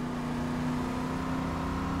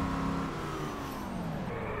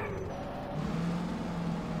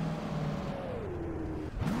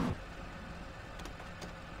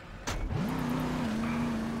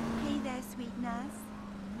 Hey there, sweetness.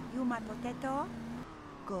 You my potato?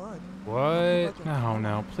 Good. What? No,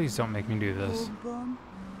 no, please don't make me do this. Boom Boom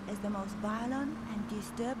is the most violent and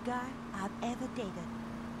disturbed guy I've ever dated.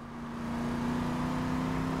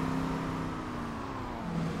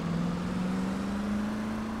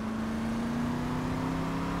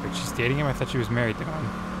 Wait, she's dating him? I thought she was married to him.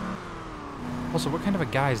 Also, what kind of a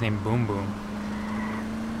guy is named Boom Boom?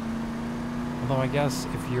 Although I guess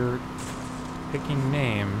if you're picking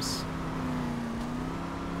names...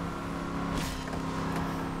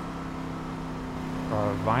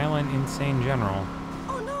 A violent, insane general.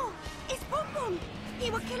 Oh no! It's Boom Boom! He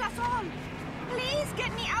will kill us all! Please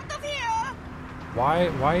get me out of here!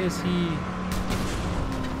 Why is he...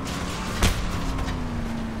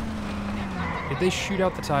 Did they shoot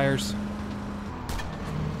out the tires?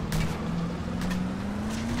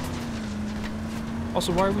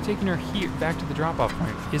 Also, why are we taking her here back to the drop-off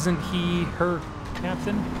point? Isn't he her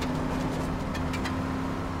captain?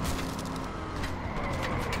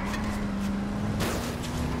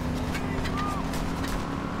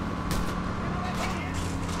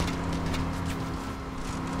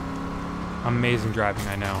 Amazing driving,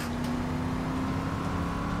 I know.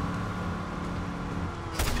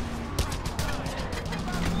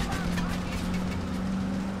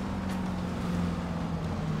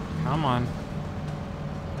 Come on.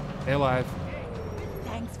 Stay alive.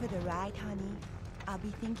 Thanks for the ride, honey. I'll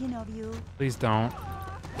be thinking of you. Please don't.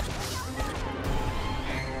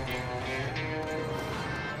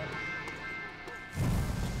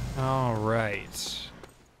 All right.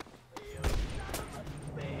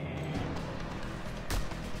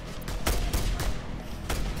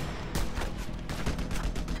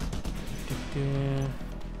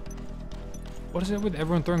 What is it with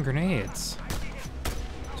everyone throwing grenades?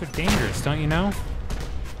 So dangerous, don't you know?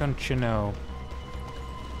 Don't you know?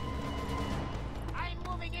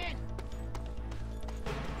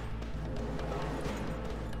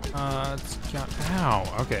 Let's go.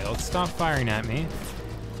 Ow. Okay, let's stop firing at me.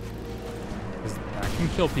 Because that can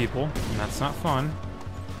kill people, and that's not fun.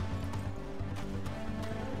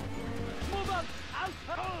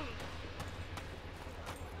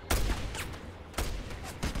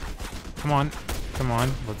 Come on. Come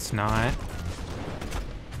on. Let's not.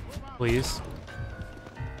 Please.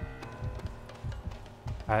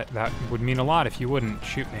 That would mean a lot if you wouldn't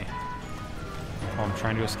shoot me while I'm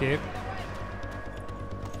trying to escape.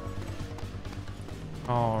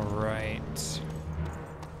 All right.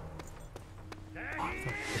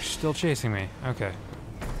 They're still chasing me. Okay.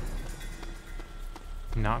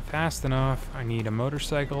 Not fast enough. I need a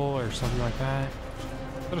motorcycle or something like that.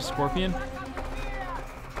 Is that a scorpion?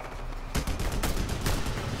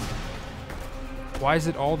 Why is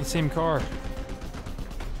it all the same car?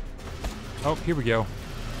 Oh, here we go.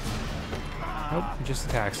 Nope, just a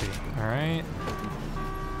taxi. All right.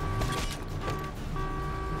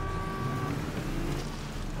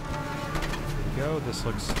 Here we go. This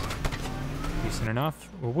looks decent enough.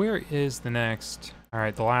 Well, where is the next? All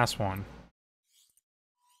right, the last one.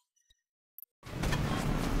 Go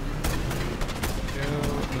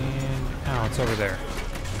and... oh, it's over there.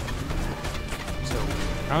 So,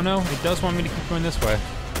 oh no, it does want me to keep going this way.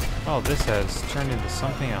 Oh, this has turned into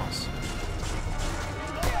something else.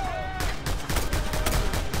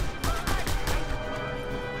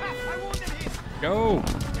 Go!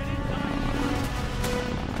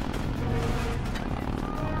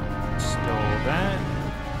 Stole that.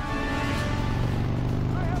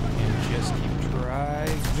 And just keep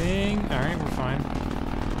driving. Alright, we're fine.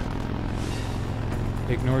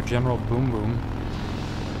 Ignore General Boom Boom.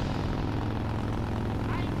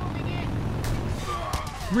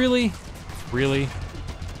 Really? Really?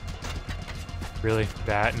 Really?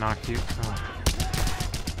 That knocked you?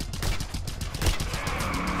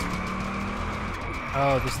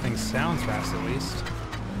 Oh, this thing sounds fast at least.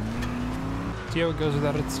 See how it goes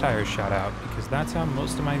without its tires shot out, because that's how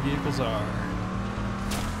most of my vehicles are.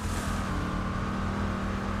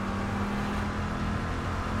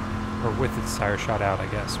 Or with its tires shot out, I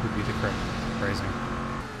guess, would be the correct phrasing.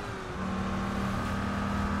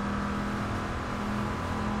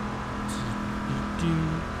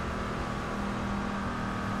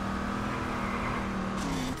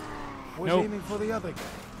 Was nope. aiming for the other guy.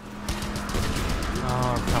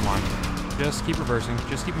 Oh, come on. Just keep reversing.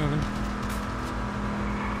 Just keep moving.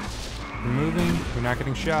 You're moving. You're not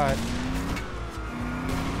getting shot.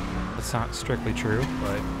 That's not strictly true,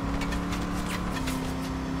 but...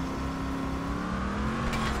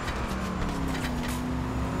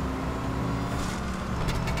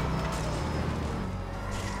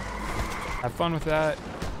 have fun with that.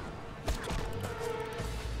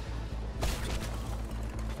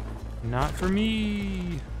 Not for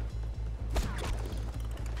me.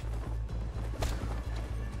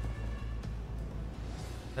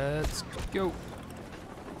 Let's go.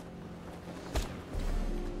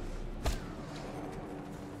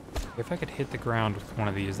 If I could hit the ground with one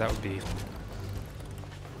of these, that would be...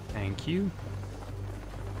 thank you.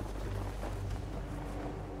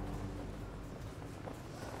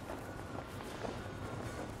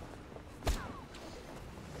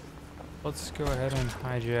 Let's go ahead and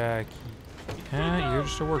hijack. You're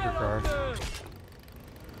just a worker car.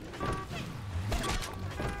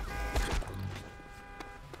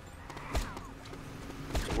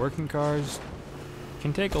 Working cars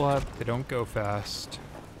can take a lot, but they don't go fast.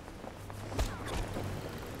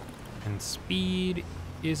 And speed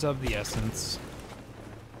is of the essence.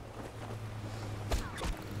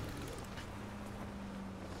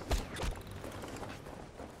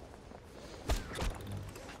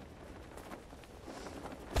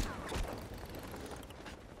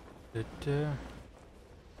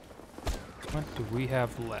 What do we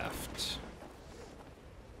have left?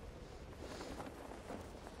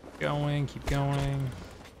 Going, keep going.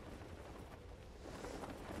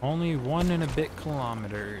 Only 1 and a bit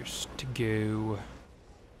kilometers to go.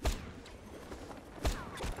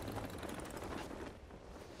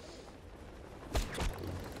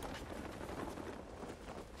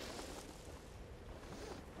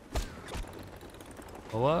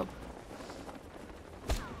 Pull up.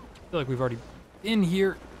 I feel like we've already been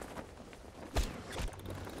here.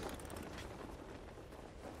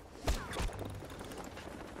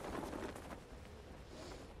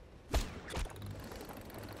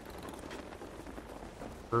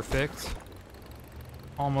 Perfect.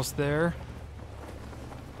 Almost there.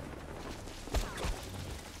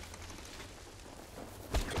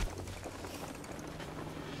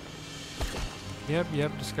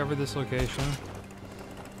 Yep, discovered this location.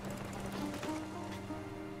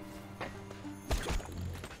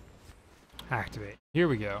 Activate. Here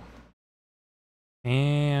we go.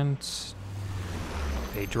 And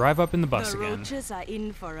they drive up in the bus again. The roaches are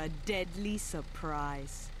in for a deadly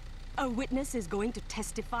surprise. A witness is going to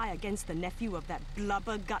testify against the nephew of that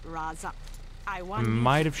blubbergut Raza. I want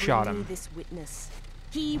Might you have to shot bring me him. this witness.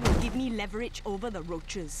 He will give me leverage over the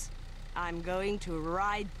roaches. I'm going to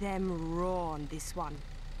ride them raw on this one.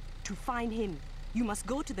 To find him, you must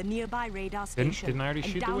go to the nearby radar station Didn't I already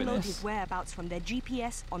and shoot the download witness? his whereabouts from their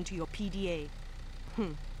GPS onto your PDA.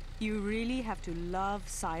 You really have to love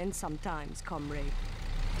science sometimes, comrade.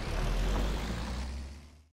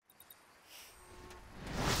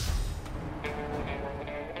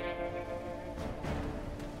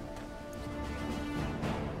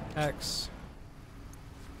 X.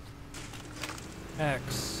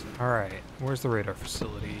 Alright, where's the radar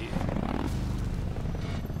facility?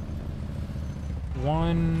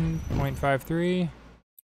 1.53.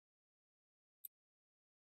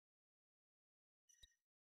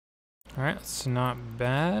 Alright, that's not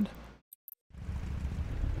bad.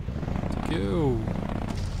 Let's go.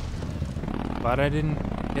 Glad I didn't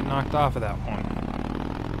get knocked off of that one.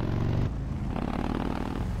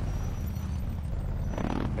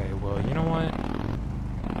 Okay, well, you know what?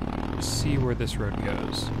 Let's see where this road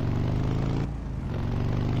goes.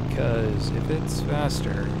 Because if it's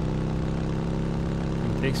faster,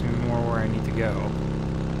 it takes me more where I need to go.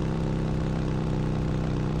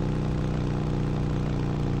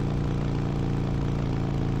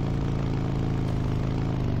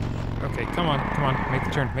 Okay, come on, make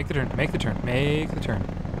the turn.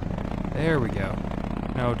 There we go.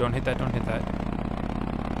 No, don't hit that.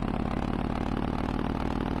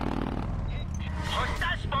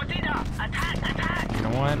 You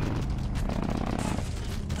know what?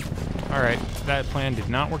 Alright, that plan did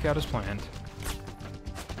not work out as planned.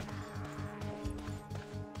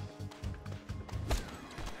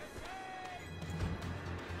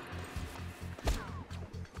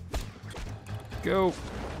 Go!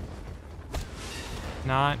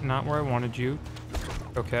 Not where I wanted you.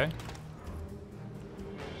 Okay.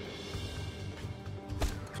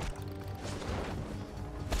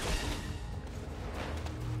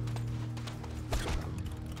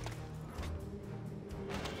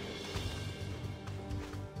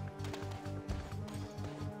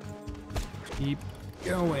 Keep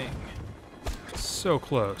going. So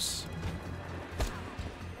close.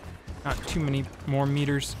 Not too many more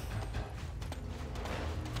meters.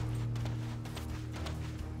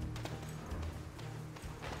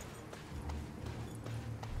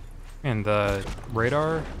 And the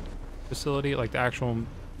radar facility, like the actual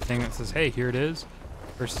thing that says, hey, here it is,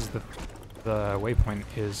 versus the waypoint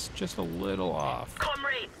is just a little off.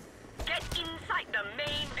 Comrade, get inside the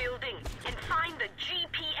main building and find the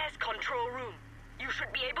GPS control room. You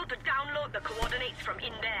should be able to download the coordinates from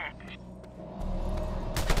in there.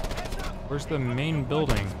 Where's the main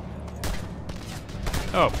building?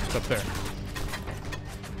 Oh, it's up there.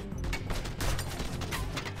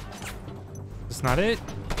 That's not it?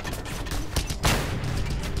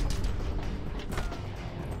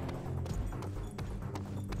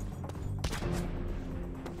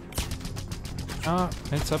 Ah,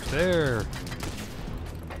 it's up there.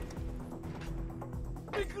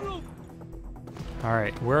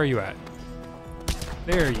 Alright, where are you at?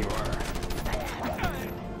 There you are.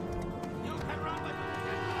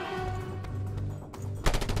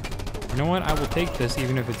 You know what? I will take this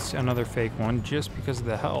even if it's another fake one, just because of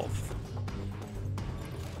the health.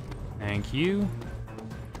 Thank you.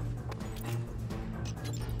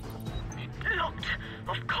 Locked,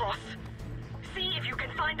 of course. See if you can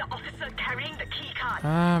find the officer carrying the key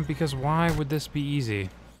card. Because why would this be easy?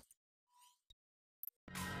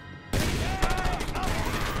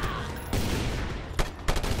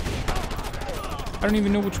 I don't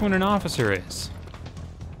even know which one an officer is.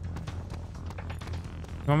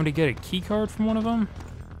 You want me to get a key card from one of them?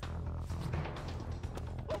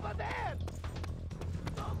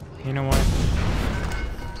 You know what?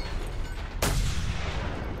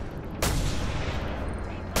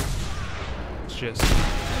 Let's just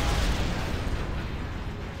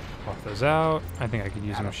pop those out. I think I could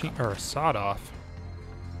use a machine or a sawed off.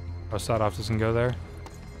 Oh, sawed off doesn't go there.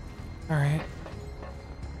 All right.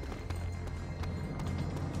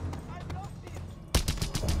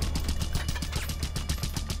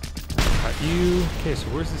 Got you. Okay, so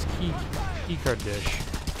where's this key card dish?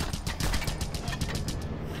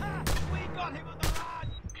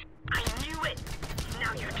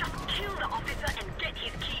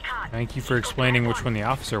 Thank you for explaining which one the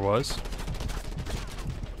officer was.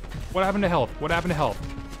 What happened to health? What happened to health?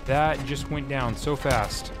 That just went down so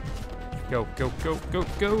fast. Go, go, go, go,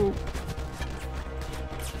 go!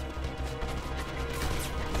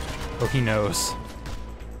 Oh, he knows.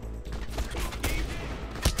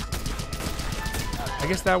 I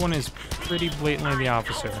guess that one is pretty blatantly the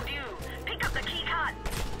officer. Pick up the key card.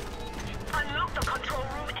 Unlock the control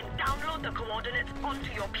room and download the coordinates onto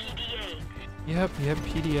your PDA. Yep,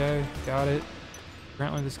 PDA. Got it.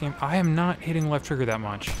 Apparently this game... I am not hitting left trigger that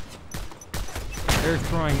much. They're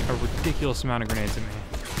throwing a ridiculous amount of grenades at me.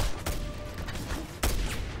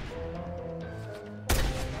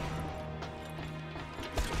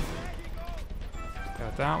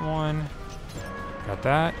 Got that one. Got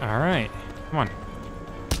that. Alright. Come on.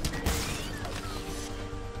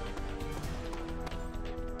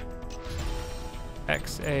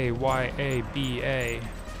 XAYABA.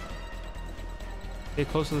 Stay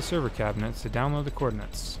close to the server cabinets to download the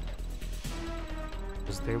coordinates.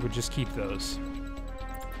 Because they would just keep those.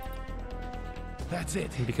 That's it.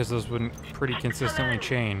 And because those wouldn't pretty consistently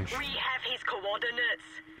change. We have his coordinates.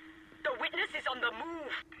 The witness is on the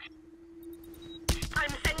move. I'm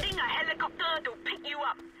sending a helicopter to pick you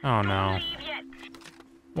up. Oh no. Don't leave yet.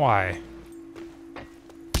 Why?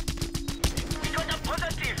 We got a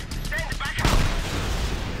positive. Stand back up.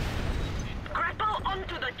 Grapple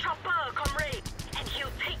onto the chopper, comrade, and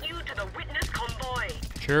he'll take you to the witness convoy.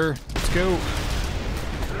 Sure. Let's go.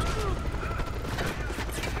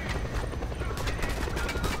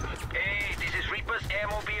 Hey, this is Reaper's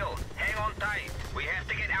airmobile. Hang on tight. We have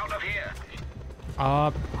to get out of here.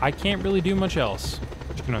 I can't really do much else.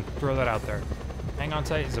 Just gonna throw that out there. Hang on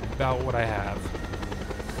tight is about what I have.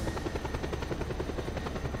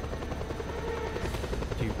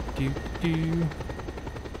 Do.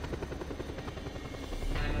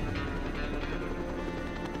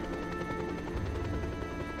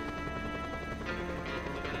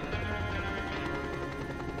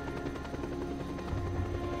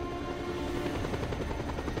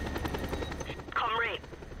 Comrade,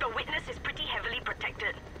 the witness is pretty heavily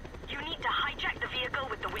protected. You need to hijack the vehicle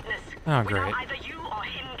with the witness. Oh, great. Without either you or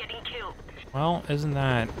him getting killed. Well, isn't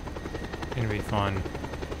that gonna be fun?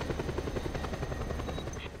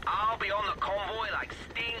 I'll be on the convoy like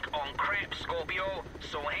stink on crap, Scorpio.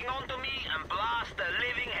 So hang on to me and blast the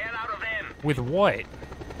living hell out of them. With what?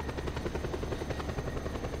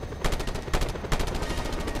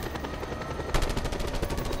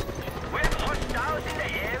 We have hostiles in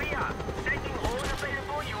the area. Sending all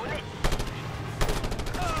available units.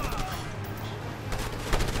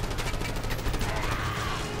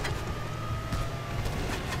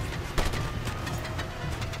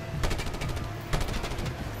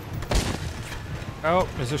 Oh,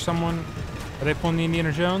 is there someone? Are they pulling the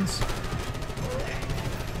Indiana Jones?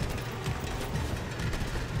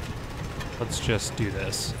 Let's just do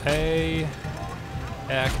this. A,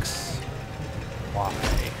 X, Y.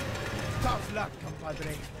 Tough luck,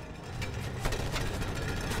 compadre.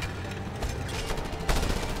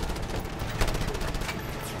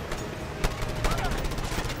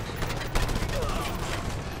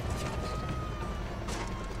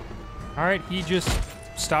 All right, he just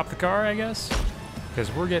stopped the car, I guess,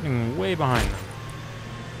 because we're getting way behind them.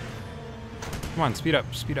 Come on, speed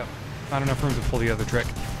up, speed up. Not enough room to pull the other trick.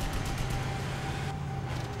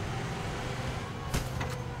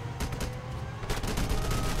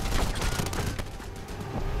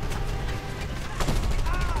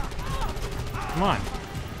 Come on.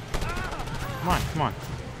 Come on, come on.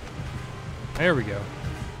 There we go.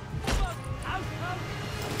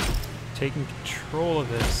 Taking control of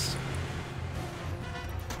this.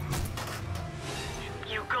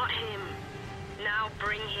 You got him. Now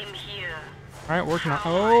bring him here. Alright, working on.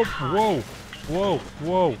 Oh, whoa. Whoa,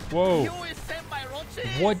 whoa, whoa.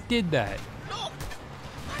 What did that? Look,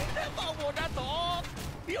 I never would have thought.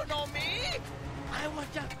 You know me? I was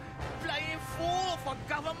just playing fool for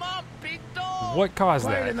government, big dog. What caused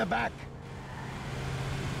Right that? in the back.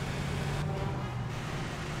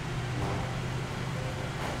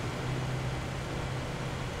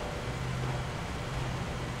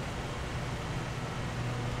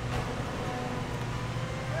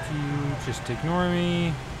 You just ignore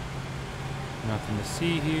me. Nothing to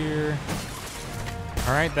see here.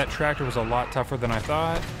 Alright, that tractor was a lot tougher than I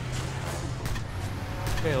thought.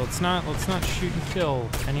 Okay, let's not shoot and kill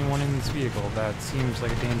anyone in this vehicle. That seems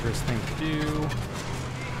like a dangerous thing to do.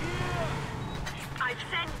 I've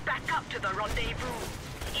sent backup to the rendezvous.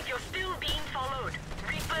 If you're still being followed,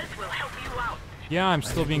 Reapers will help you out. Yeah, I'm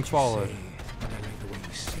still being followed.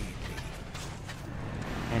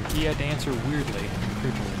 And he had to answer weirdly,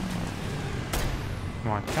 creepily.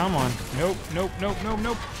 Come on, come on. Nope, nope, nope, nope,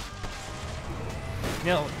 nope.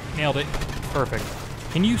 Nailed it. Perfect.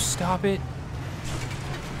 Can you stop it?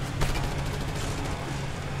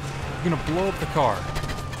 You're gonna blow up the car.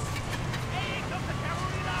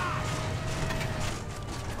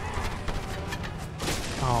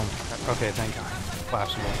 Oh, okay, thank God.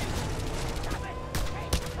 Collapsible.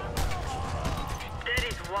 That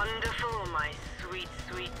is wonderful, my sweet,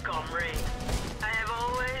 sweet comrade. I have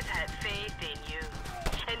always had faith in you.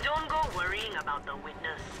 And don't go worrying about the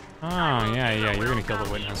witness. Oh, yeah, you're gonna kill the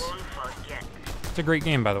witness. It's a great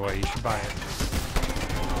game, by the way. You should buy it.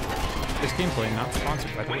 This gameplay not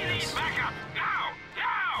sponsored by the witness.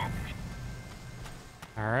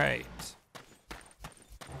 Alright.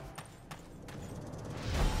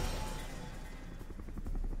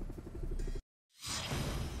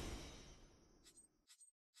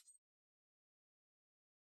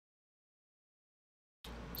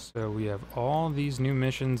 So we have all these new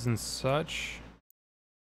missions and such.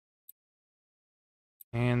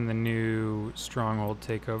 And the new stronghold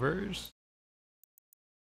takeovers.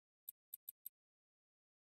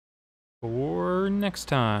 For next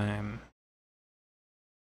time.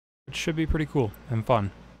 Which should be pretty cool and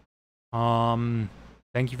fun.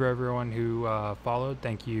 Thank you for everyone who followed.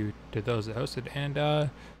 Thank you to those that hosted.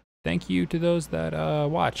 And thank you to those that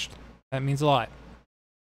watched. That means a lot.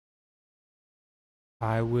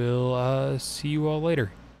 I will see you all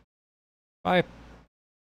later. Bye.